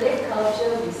the Malay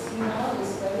culture we see now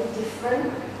is very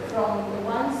different from the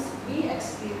ones we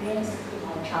experienced in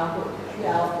our childhood. We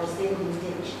are of the same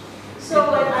vintage.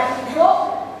 So when I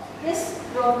evoke this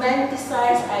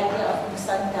romanticized idea of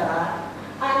Nusantara,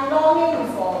 I'm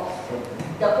longing for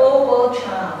the old world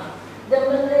charm. The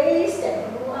Malays that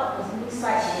grew up with me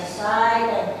side by side,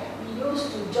 and we used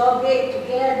to jog it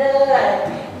together,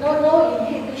 and no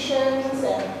inhibitions,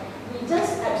 and we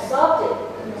just absorbed it,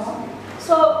 you know.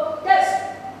 So that's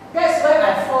when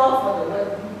I fall for the word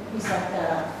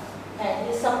Nusantara, and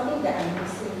it's something that I'm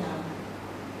missing now.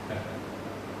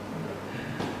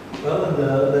 Well,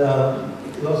 there are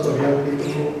lots of young people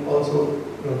who also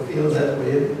feel that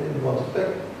way in one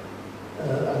respect. I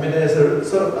mean, there's a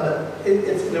sort of,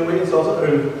 it's in a way, it's also,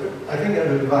 I think, a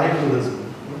revivalism.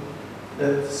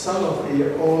 That some of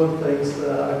the old things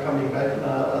are coming back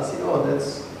now. I see, oh,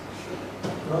 that's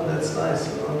nice.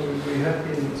 You know, we have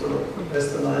been sort of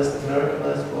westernized,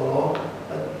 Americanized for a long.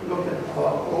 But look at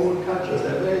our old cultures.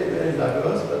 They're very, very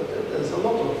diverse, but there's a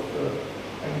lot of,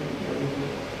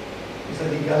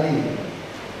 Gali.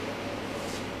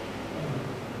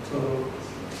 So,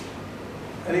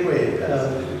 anyway,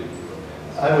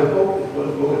 I would hope it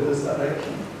will go in this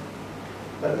direction.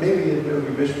 But maybe it will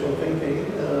be wishful thinking.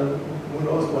 Who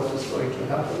knows what is going to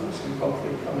happen? Some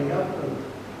conflict coming up. And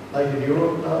like in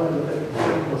Europe now,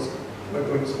 it was we're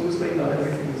going smoothly, now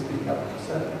everything is being up to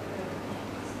set.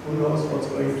 Who knows what's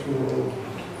going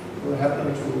to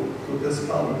happen to this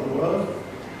part of the world?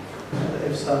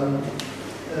 If some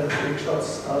big shots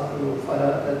start to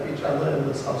fire at each other in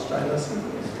the South China Sea,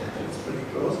 it's pretty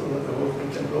close, and the whole thing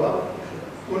can blow up.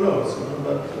 Who knows?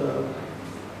 But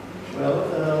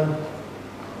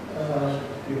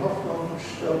die Hoffnung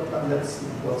stirbt am letzten.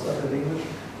 What's that in English?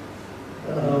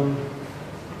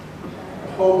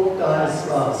 Hope dies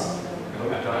last.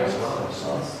 Hope dies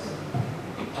last.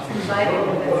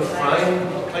 What a fine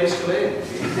place to live.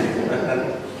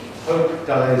 Hope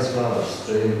dies last.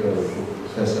 There you go.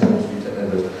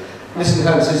 Listen,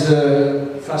 Hans, is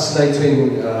a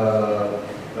fascinating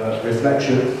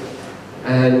reflection,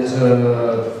 and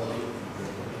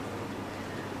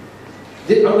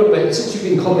I'm going to make, since you've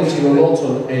been commenting a lot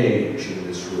on age in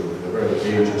this room, in a very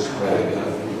ageist way,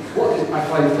 what I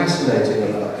find fascinating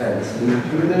about Hans, do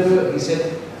you remember he said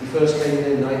he first came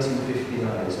in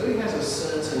 1959, so he has a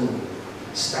certain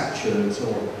stature and so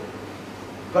on.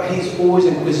 But he's always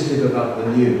inquisitive about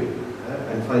the new,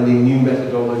 and finding new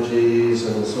methodologies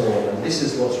and so on. And this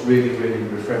is what's really, really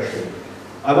refreshing.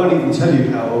 I won't even tell you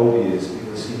how old he is,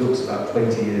 because he looks about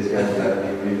 20 years younger than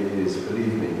he really is,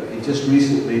 believe me. But he just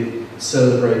recently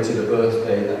celebrated a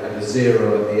birthday that had a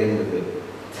 0 at the end of it.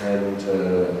 And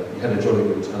he had a jolly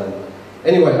good time.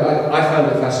 Anyway, I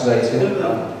found it fascinating.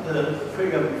 The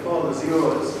figure before the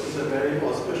 0 is a very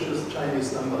auspicious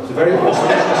Chinese number. It's a very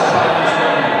auspicious Chinese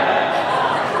number.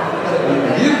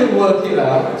 You can work it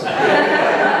out.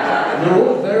 You're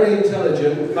all very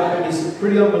intelligent, but it's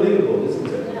pretty unbelievable, isn't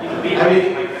it? I mean,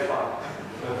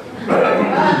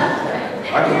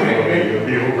 I can make a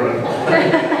deal, right?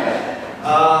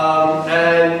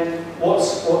 And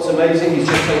what's amazing, he's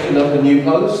just taken up a new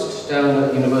post down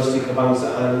at University of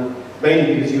Kebangsaan,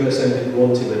 mainly because USM didn't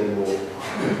want him anymore.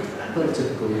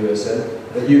 Typical USM.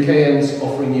 But UKM's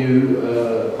offering you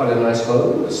quite a nice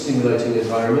home, a stimulating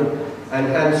environment. And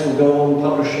Hans will go on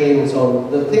publishing and so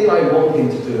on. The thing I want him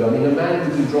to do, I mean, a man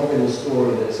who can drop in a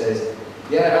story that says,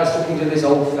 yeah, I was talking to this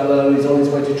old fellow, he's on his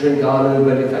way to Terengganu,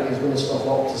 but in fact he's going to stop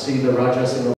off to see the Raja